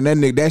hard, and that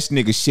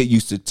nigga shit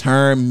used to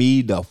turn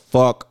me the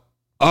fuck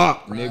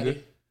up,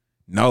 nigga.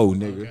 No,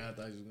 nigga.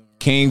 Okay,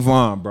 King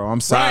Von, bro. I'm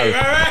sorry.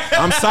 Right.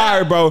 I'm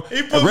sorry, bro.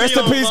 Rest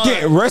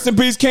in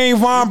peace, King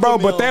Von, bro.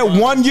 But that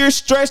 1 year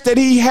stretch that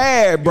he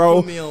had,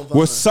 bro,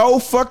 was so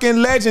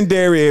fucking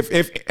legendary.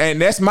 And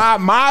that's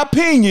my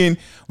opinion.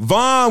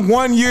 Von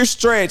 1 year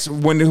stretch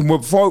when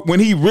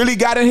he really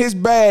got in his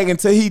bag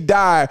until he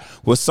died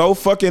was so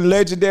fucking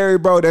legendary,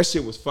 bro. That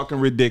shit was fucking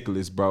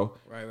ridiculous, bro.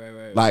 Right.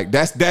 Like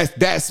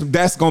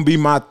that's gonna be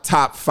my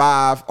top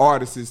 5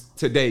 artists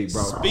today,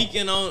 bro.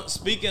 Speaking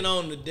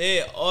on the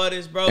dead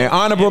artists, bro. And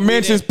honorable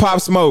mentions,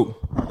 Pop Smoke.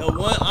 The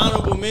one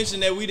honorable mention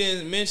that we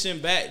didn't mention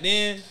back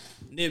then,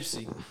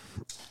 Nipsey.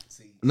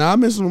 Nah, I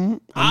miss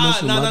him.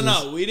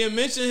 No. We didn't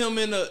mention him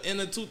in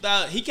the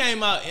 2000. He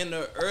came out in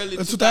the early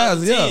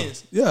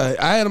 2010s. Yeah.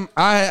 I had him.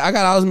 I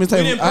got all his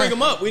mixtapes. We didn't bring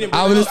him up.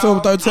 I was listening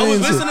to him 13. I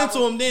was listening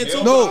to him then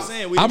too. No,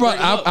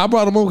 I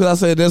brought him on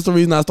because I said that's the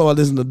reason I started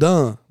listening to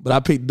Dumb. But I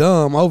picked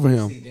Dumb over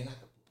him.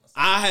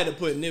 I had to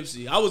put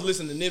Nipsey. I was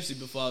listening to Nipsey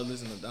before I was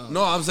listening to Dumb.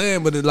 No, I'm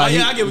saying, but like,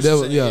 I get what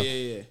you're saying.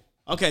 Yeah.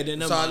 Okay, then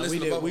never mind.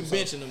 We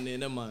mentioned him then.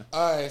 Never mind.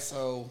 All right,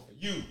 so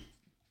You.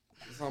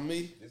 it's on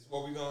me. This is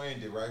what we gonna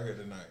end it right here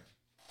tonight.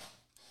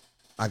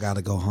 I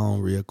gotta go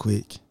home real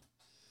quick.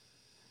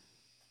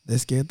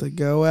 Let's get to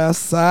go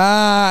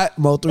outside.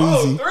 Mo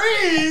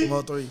 3.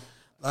 Mo 3.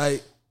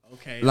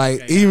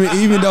 Like,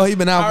 even though he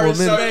been out for a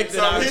minute.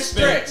 So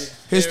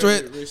his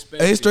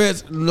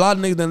stretch. A lot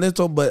of niggas done listen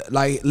to him, but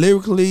like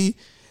lyrically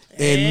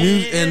and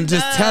music and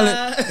just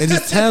talent,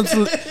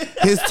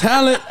 his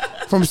talent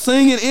from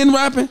singing and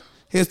rapping,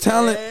 his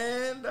talent.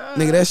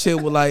 Nigga, that shit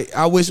was like,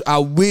 I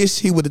wish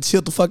he would have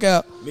chilled the fuck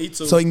out. Me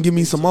too. So he can give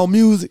me some more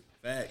music.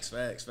 Facts.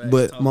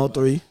 But Mo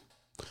 3.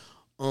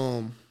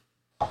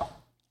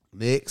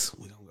 Next,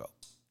 we gonna go.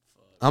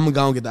 I'm gonna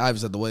go and get the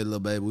Ivies out the way, little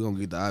baby. We gonna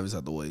get the Ivies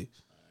out the way.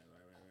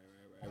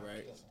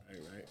 Right.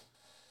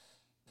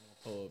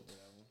 Pull up that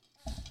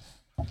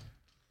one.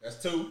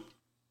 That's 2.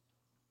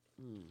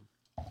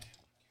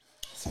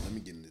 So let me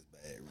get in this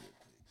bag real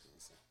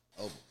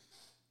quick.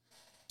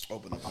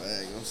 Open the bag, you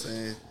know what I'm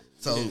saying?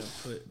 So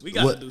we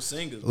gotta do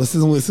singles. Well,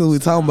 since we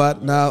talking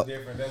about now,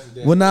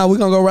 now we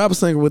gonna go rap a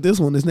singer with this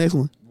next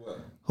one.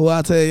 Who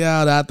I tell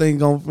y'all that I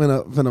think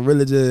finna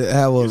really just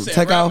have a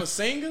take off. A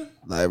singer?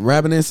 Like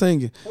rapping and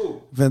singing.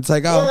 Who? Finna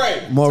take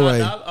off.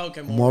 Moray.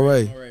 Okay,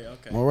 Moray.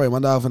 Okay. Moray. My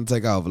dog finna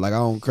take off. Like I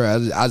don't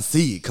cry. I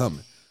see it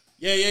coming.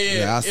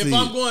 Yeah. If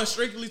I'm going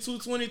strictly to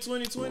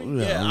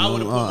 2020, I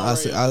would have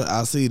put Moray.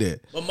 I see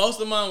that. But most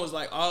of mine was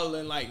like all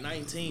in like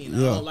 19. I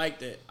don't like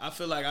that. I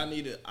feel like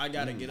I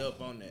gotta get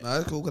up on that. Nah,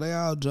 that's cool. Cause they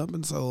all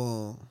jumping.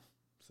 So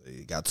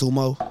you got 2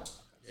 more.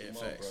 Yeah,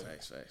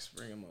 facts.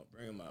 Bring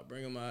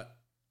them out.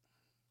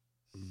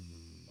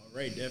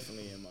 Ray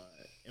definitely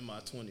in my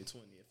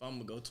 2020. If I'm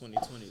gonna go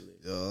 2020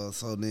 list. Yeah,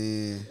 so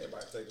then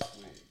everybody take a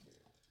swig.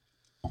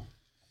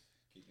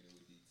 Kicking it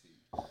with DT.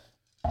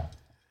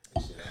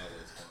 This shit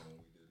always fun when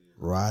we do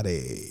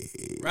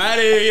this.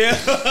 Roddy, yeah.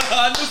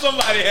 I knew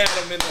somebody had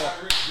him in there.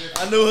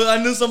 I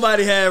knew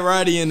somebody had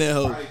Roddy in there.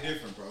 Roddy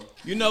different, bro.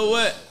 You know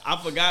what? I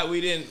forgot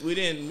we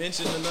didn't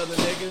mention another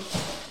nigga,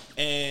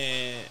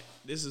 and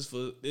this is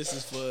for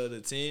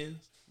the 10s.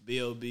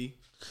 B.O.B.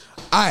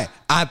 I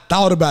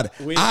thought about it.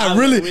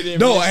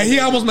 He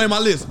almost made my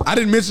list. I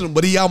didn't mention him,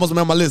 but he almost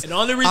made my list. And the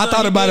only reason I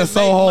thought about it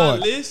so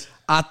hard.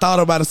 I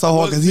thought about it so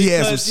hard because he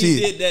had some shit.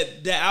 He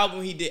did that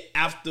album he did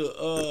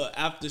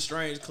after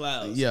Strange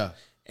Clouds. Yeah.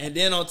 And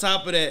then on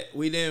top of that,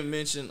 we didn't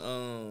mention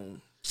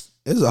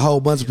There's a whole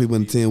bunch of people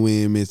in the 10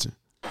 we ain't mentioned.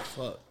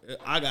 fuck.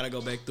 I gotta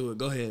go back through it.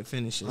 Go ahead and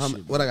finish your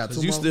shit. What I got? 2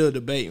 Cause you more? still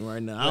debating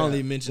right now. I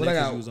only mentioned that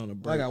because you was on a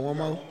break. I got one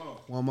more.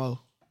 One more.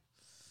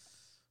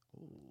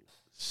 Ooh,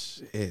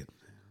 shit.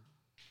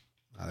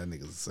 Nah, that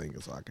nigga's a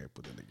singer, so I can't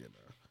put that together.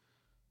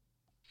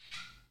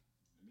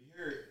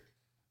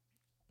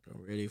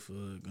 I'm ready for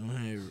it. Go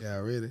ahead. Yeah,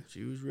 ready?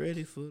 She was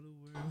ready for the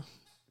world.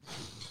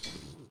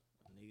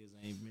 Niggas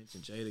ain't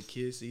mentioned Jada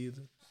Kiss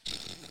either.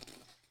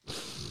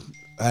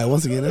 All right,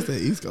 once again, that's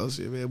that East Coast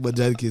shit, man. But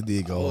Jada Kiss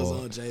did go hard. I was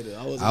on Jada.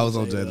 I was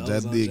on Jada.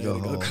 Jada did go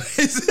hard.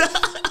 Crazy.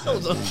 I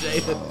was on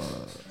Jada.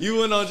 You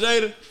went on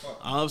Jada?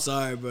 Oh, I'm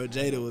sorry, bro.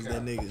 Jada was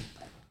that nigga.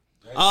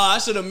 Oh, I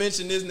should have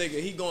mentioned this nigga.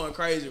 He going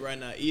crazy right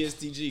now.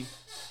 ESTG.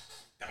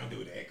 Don't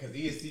do that, because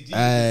ESTG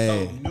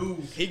Hey. is so new.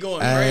 He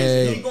going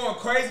Hey. crazy. He going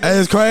crazy. Hey,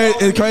 it's crazy.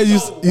 It's crazy.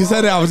 You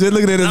said that. I was just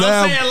looking at his I'm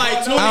album. saying like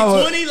I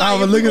 2020. was Like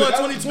if we looking going at-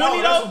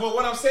 2020 though. But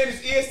what I'm saying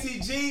is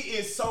ESTG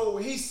is so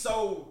he's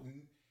so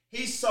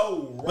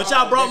raw. But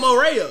y'all brought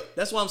Moray up.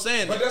 That's what I'm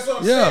saying. But that's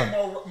what I'm Yeah.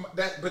 saying.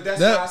 But that's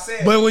what I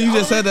said. But when you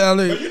just said that, I'm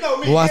like, But you know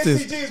me, watch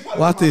ESTG this. is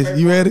probably Watch my this. favorite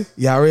You ready? artist.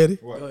 Y'all ready?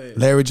 What? Go ahead.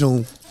 Larry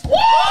June.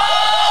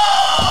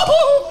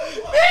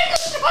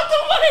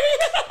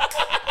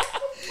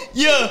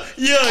 Yeah.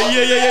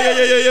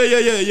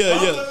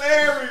 Uncle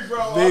Larry,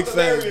 bro. Big Uncle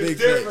Larry facts, is big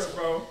different, facts.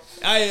 bro.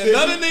 Hey,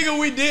 another nigga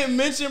we didn't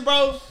mention,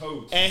 bro.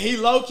 Who? And he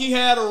low key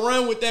had a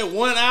run with that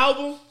one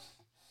album.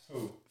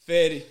 Who?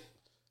 Fetty.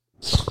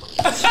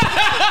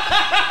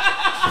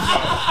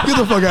 Get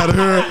the fuck out of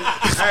here.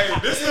 Hey,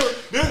 this is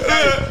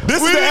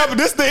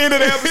the end of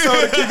the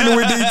episode of Kicking It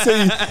With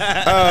DT.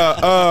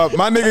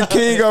 My nigga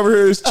King over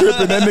here is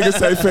tripping. That nigga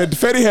say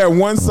Fetty had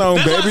one song,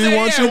 That's what I'm baby. saying.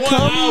 Won't He you had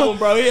come? one album,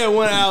 bro. He had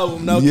one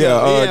album. No Yeah,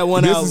 cap. He had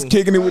one this album. is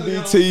Kicking It With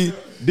DT.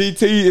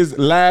 DT is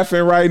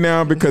laughing right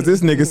now because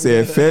this nigga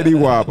said Fetty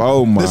Wap.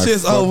 Oh my. This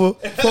shit's over.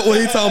 Fuck what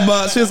he talking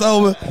about. Shit's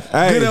over.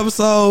 Hey. Good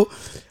episode.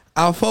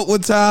 I fuck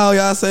with y'all.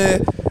 Y'all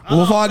said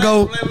before I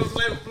go. Play the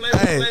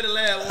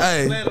last one.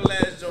 Hey. Play the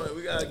last joint.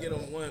 We gotta get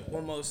him one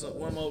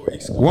more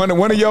exclusive.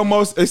 One of your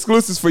most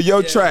exclusives for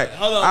your track.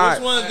 Hold on. All Which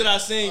right. ones did I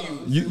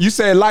send you? You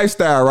said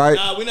Lifestyle, right?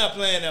 Nah, we're not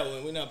playing that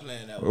one.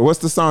 What's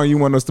the song you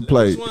want us to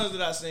play? Which ones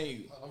did I send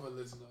you?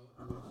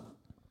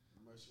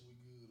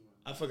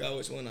 I forgot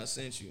which one I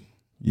sent you.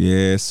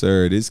 Yes,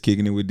 sir. This is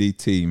Kicking It With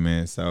DT,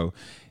 man. So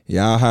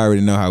y'all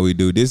already know how we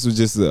do. This was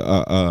just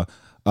a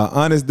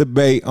honest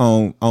debate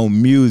on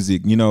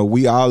music. You know,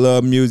 we all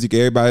love music.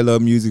 Everybody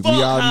love music. Fuck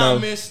We all how I know.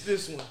 missed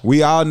this one.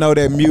 We all know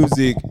that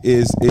music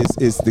is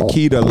the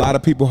key to a lot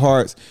of people's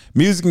hearts.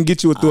 Music can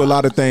get you through a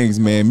lot of things,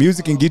 man.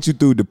 Music can get you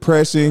through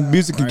depression.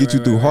 Music can get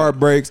you through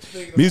heartbreaks.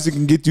 Music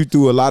can get you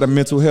through a lot of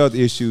mental health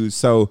issues.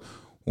 So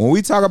when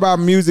we talk about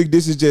music,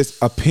 this is just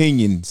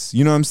opinions.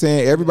 You know what I'm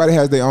saying? Everybody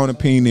has their own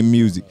opinion in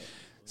music.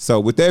 So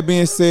with that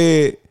being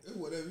said,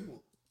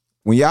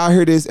 when y'all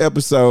hear this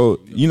episode,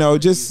 you know,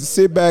 just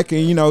sit back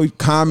and, you know,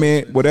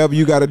 comment whatever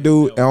you got to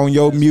do on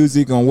your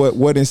music, on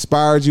what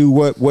inspired you,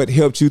 what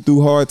helped you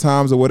through hard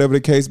times or whatever the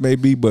case may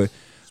be. But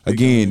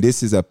again,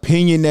 this is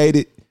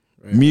opinionated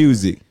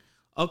music.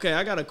 Okay,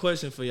 I got a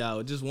question for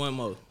y'all. Just one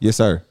more. Yes,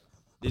 sir.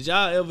 Did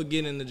y'all ever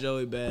get into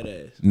Joey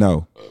Badass?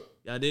 No.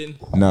 Y'all didn't?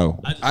 No.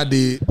 I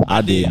did.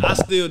 I did. I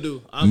still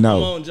do. I'm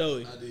on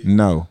Joey.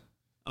 No.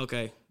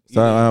 Okay.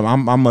 So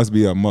I must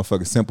be a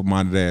motherfucking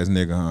simple-minded ass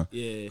nigga, huh?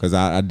 Yeah. Because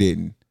I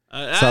didn't.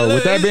 So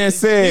with that being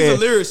said,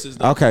 he's a lyricist,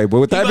 though. okay.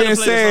 But with that being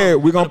said,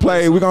 we're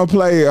gonna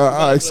play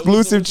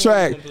exclusive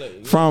track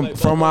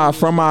from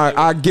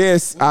our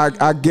guest.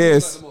 I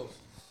guess. Oh,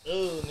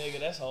 nigga,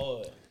 that's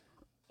hard.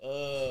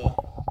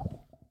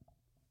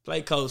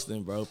 Play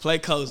Coasting, bro. Play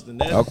Coasting.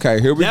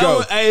 Okay, here we go.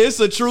 One, hey, it's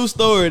a true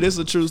story. This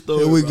a true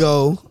story. Here we bro.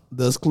 go.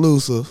 The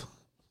exclusive.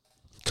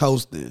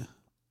 Coasting.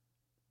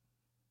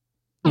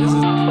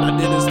 I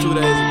did this 2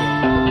 days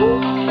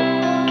ago.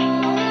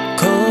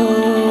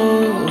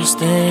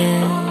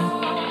 Coasting.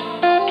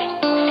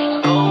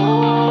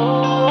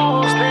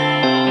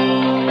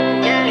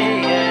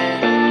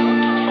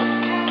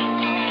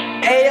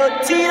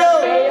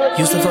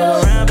 Used to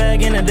fuck around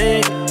back in the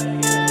day.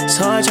 It's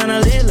hard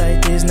tryna live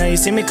like this. Now you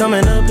see me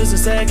coming up, it's a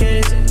sad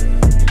case.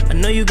 I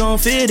know you gon'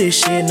 feel this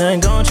shit. Nothing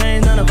gon'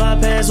 change none of our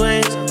past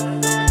ways.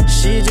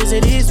 Shit just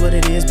it is what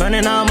it is.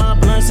 Burning all my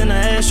blunts in the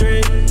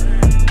ashtray.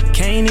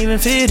 Can't even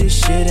feel this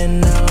shit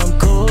and now I'm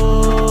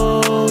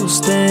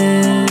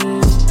coasting.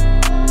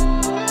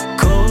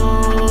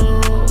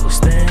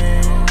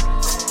 Coasting.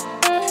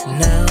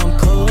 Now I'm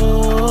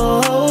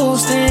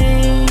coasting.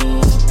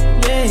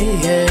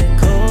 Yeah,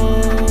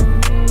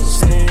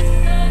 coasting.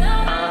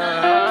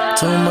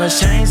 Too much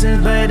change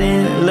since back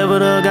then.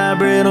 Leveled up, got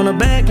bread on the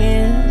back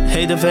end.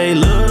 Hate the fake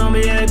love, don't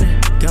be acting.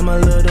 Got my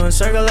love doing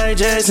circle like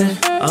Jackson.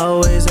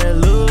 Always had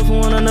love for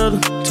one another.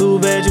 Too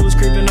bad you was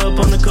creeping up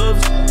on the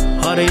covers.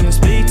 Hard to even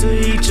speak to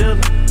each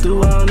other.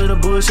 Through all of the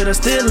bullshit, I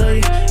still love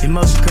you.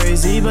 Emotions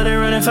crazy, but they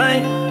running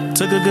faint.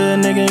 Took a good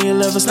nigga and you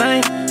left a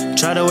stain.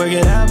 Try to work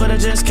it out, but I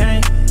just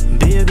can't.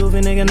 Be a goofy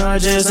nigga, no, I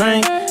just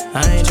ain't.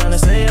 I ain't tryna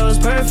say I was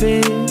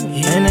perfect.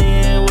 In the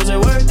end, wasn't it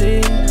worth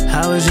it?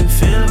 How would you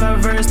feel if I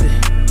reversed it?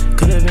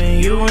 Could've been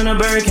you in a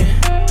Birkin.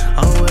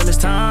 Oh well, it's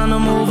time to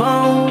move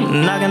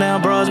on. Knocking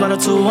down bras by the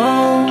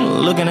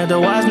 2-on. Looking at the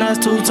watch, now it's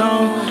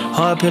two-tone.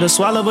 Hard pill to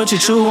swallow, but you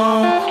chew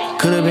on.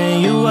 Could've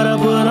been you what I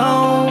put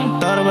on.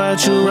 Thought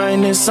about you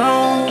writing this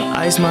song.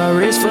 Ice my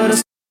wrist for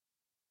the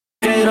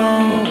skate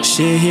on.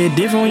 Shit hit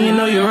different when you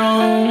know you're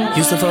wrong.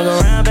 Used to fuck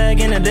around back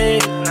in the day.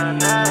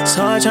 It's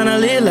hard tryna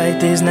live like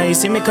this. Now you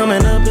see me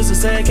coming up, it's a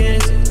sad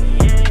case.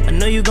 I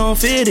know you gon'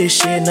 feel this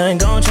shit. Nothing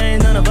gon'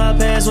 change none of our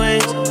past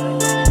ways.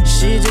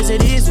 Shit just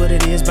it is what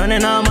it is.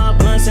 Burning all my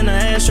blunts in the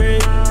ashtray.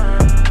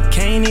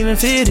 Can't even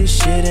feel this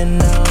shit and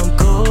now I'm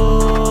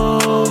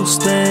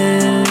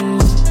coasting.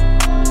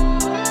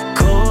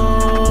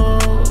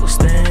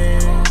 Coasting.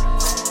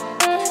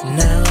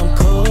 Now I'm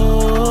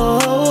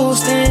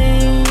coasting.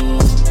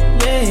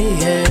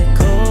 Yeah,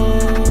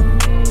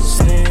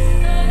 coasting.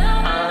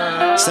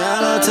 Say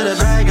hello to the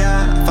bad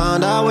guy.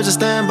 Found out what you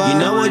stand by. You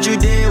know what you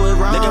did was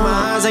wrong. Look at my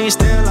eyes and you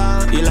still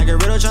out. You like a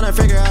riddle tryna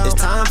figure out. It's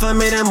time for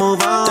me to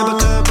move on. Double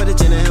cup, but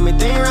it's in help me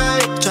think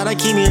right. Try to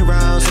keep me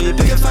around, so you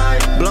pick a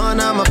fight. Blowing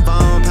out my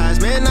phone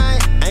past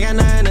midnight. Ain't got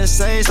nothing to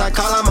say, so I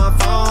call out my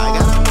phone. I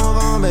gotta move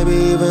on, baby,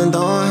 even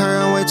though I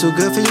heard I'm way too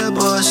good for your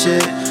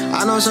bullshit.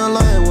 I know some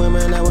loyal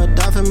women that would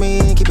die for me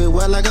and keep it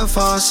wet like a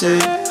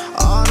faucet.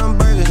 All them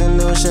burgers and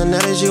new Chanel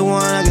that you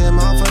want, I get them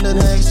all for the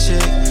next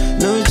chick.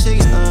 New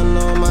chicks, I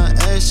know my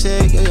ex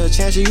chick. There's a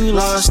chance you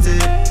lost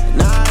it.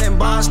 Nah, I didn't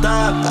bossed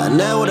up. I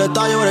never would've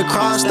thought you would've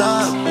crossed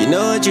up. You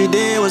know what you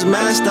did was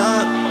messed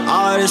up.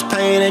 All this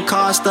pain it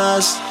cost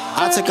us.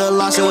 I took a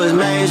loss, it was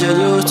major.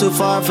 You was too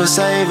far for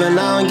saving.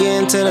 Now I'm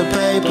getting to the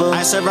paper.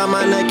 Ice around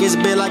my neck, it's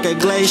big like a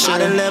glacier. I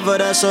done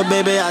leveled up, so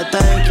baby, I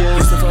thank you.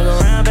 Used to fuck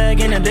around back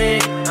in the day.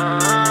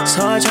 It's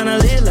hard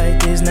tryna live like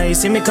this. Now you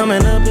see me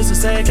coming up, it's a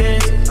sad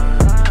case.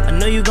 I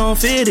know you gon'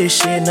 feel this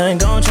shit. Nothing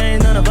gon'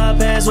 change none of our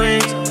past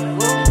ways.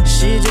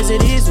 Shit just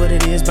it is what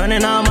it is.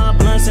 Burning all my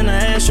blunts in the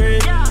ashtray.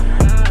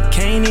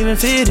 Can't even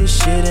feel this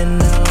shit and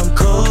now I'm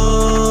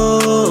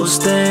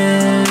coasting.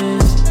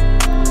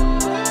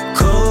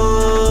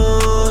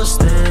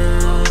 Coasting.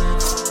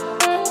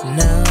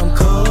 Now I'm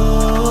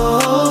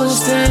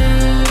coasting.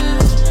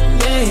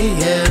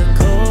 Yeah,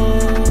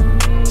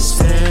 coasting.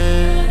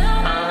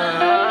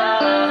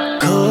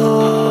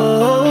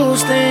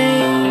 Coasting.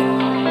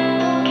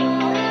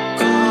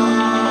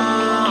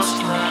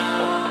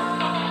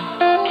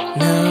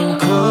 Now I'm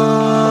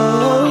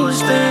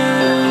coasting.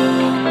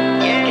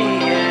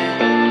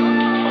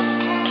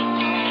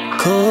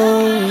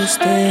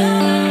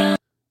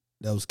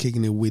 That was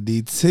Kicking It with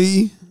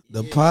DT,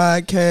 the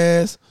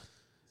podcast.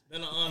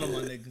 Been an honor, my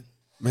nigga.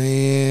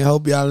 Man,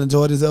 hope y'all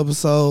enjoyed this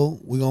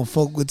episode. We gonna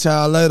fuck with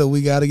y'all later.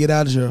 We gotta get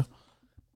out of here.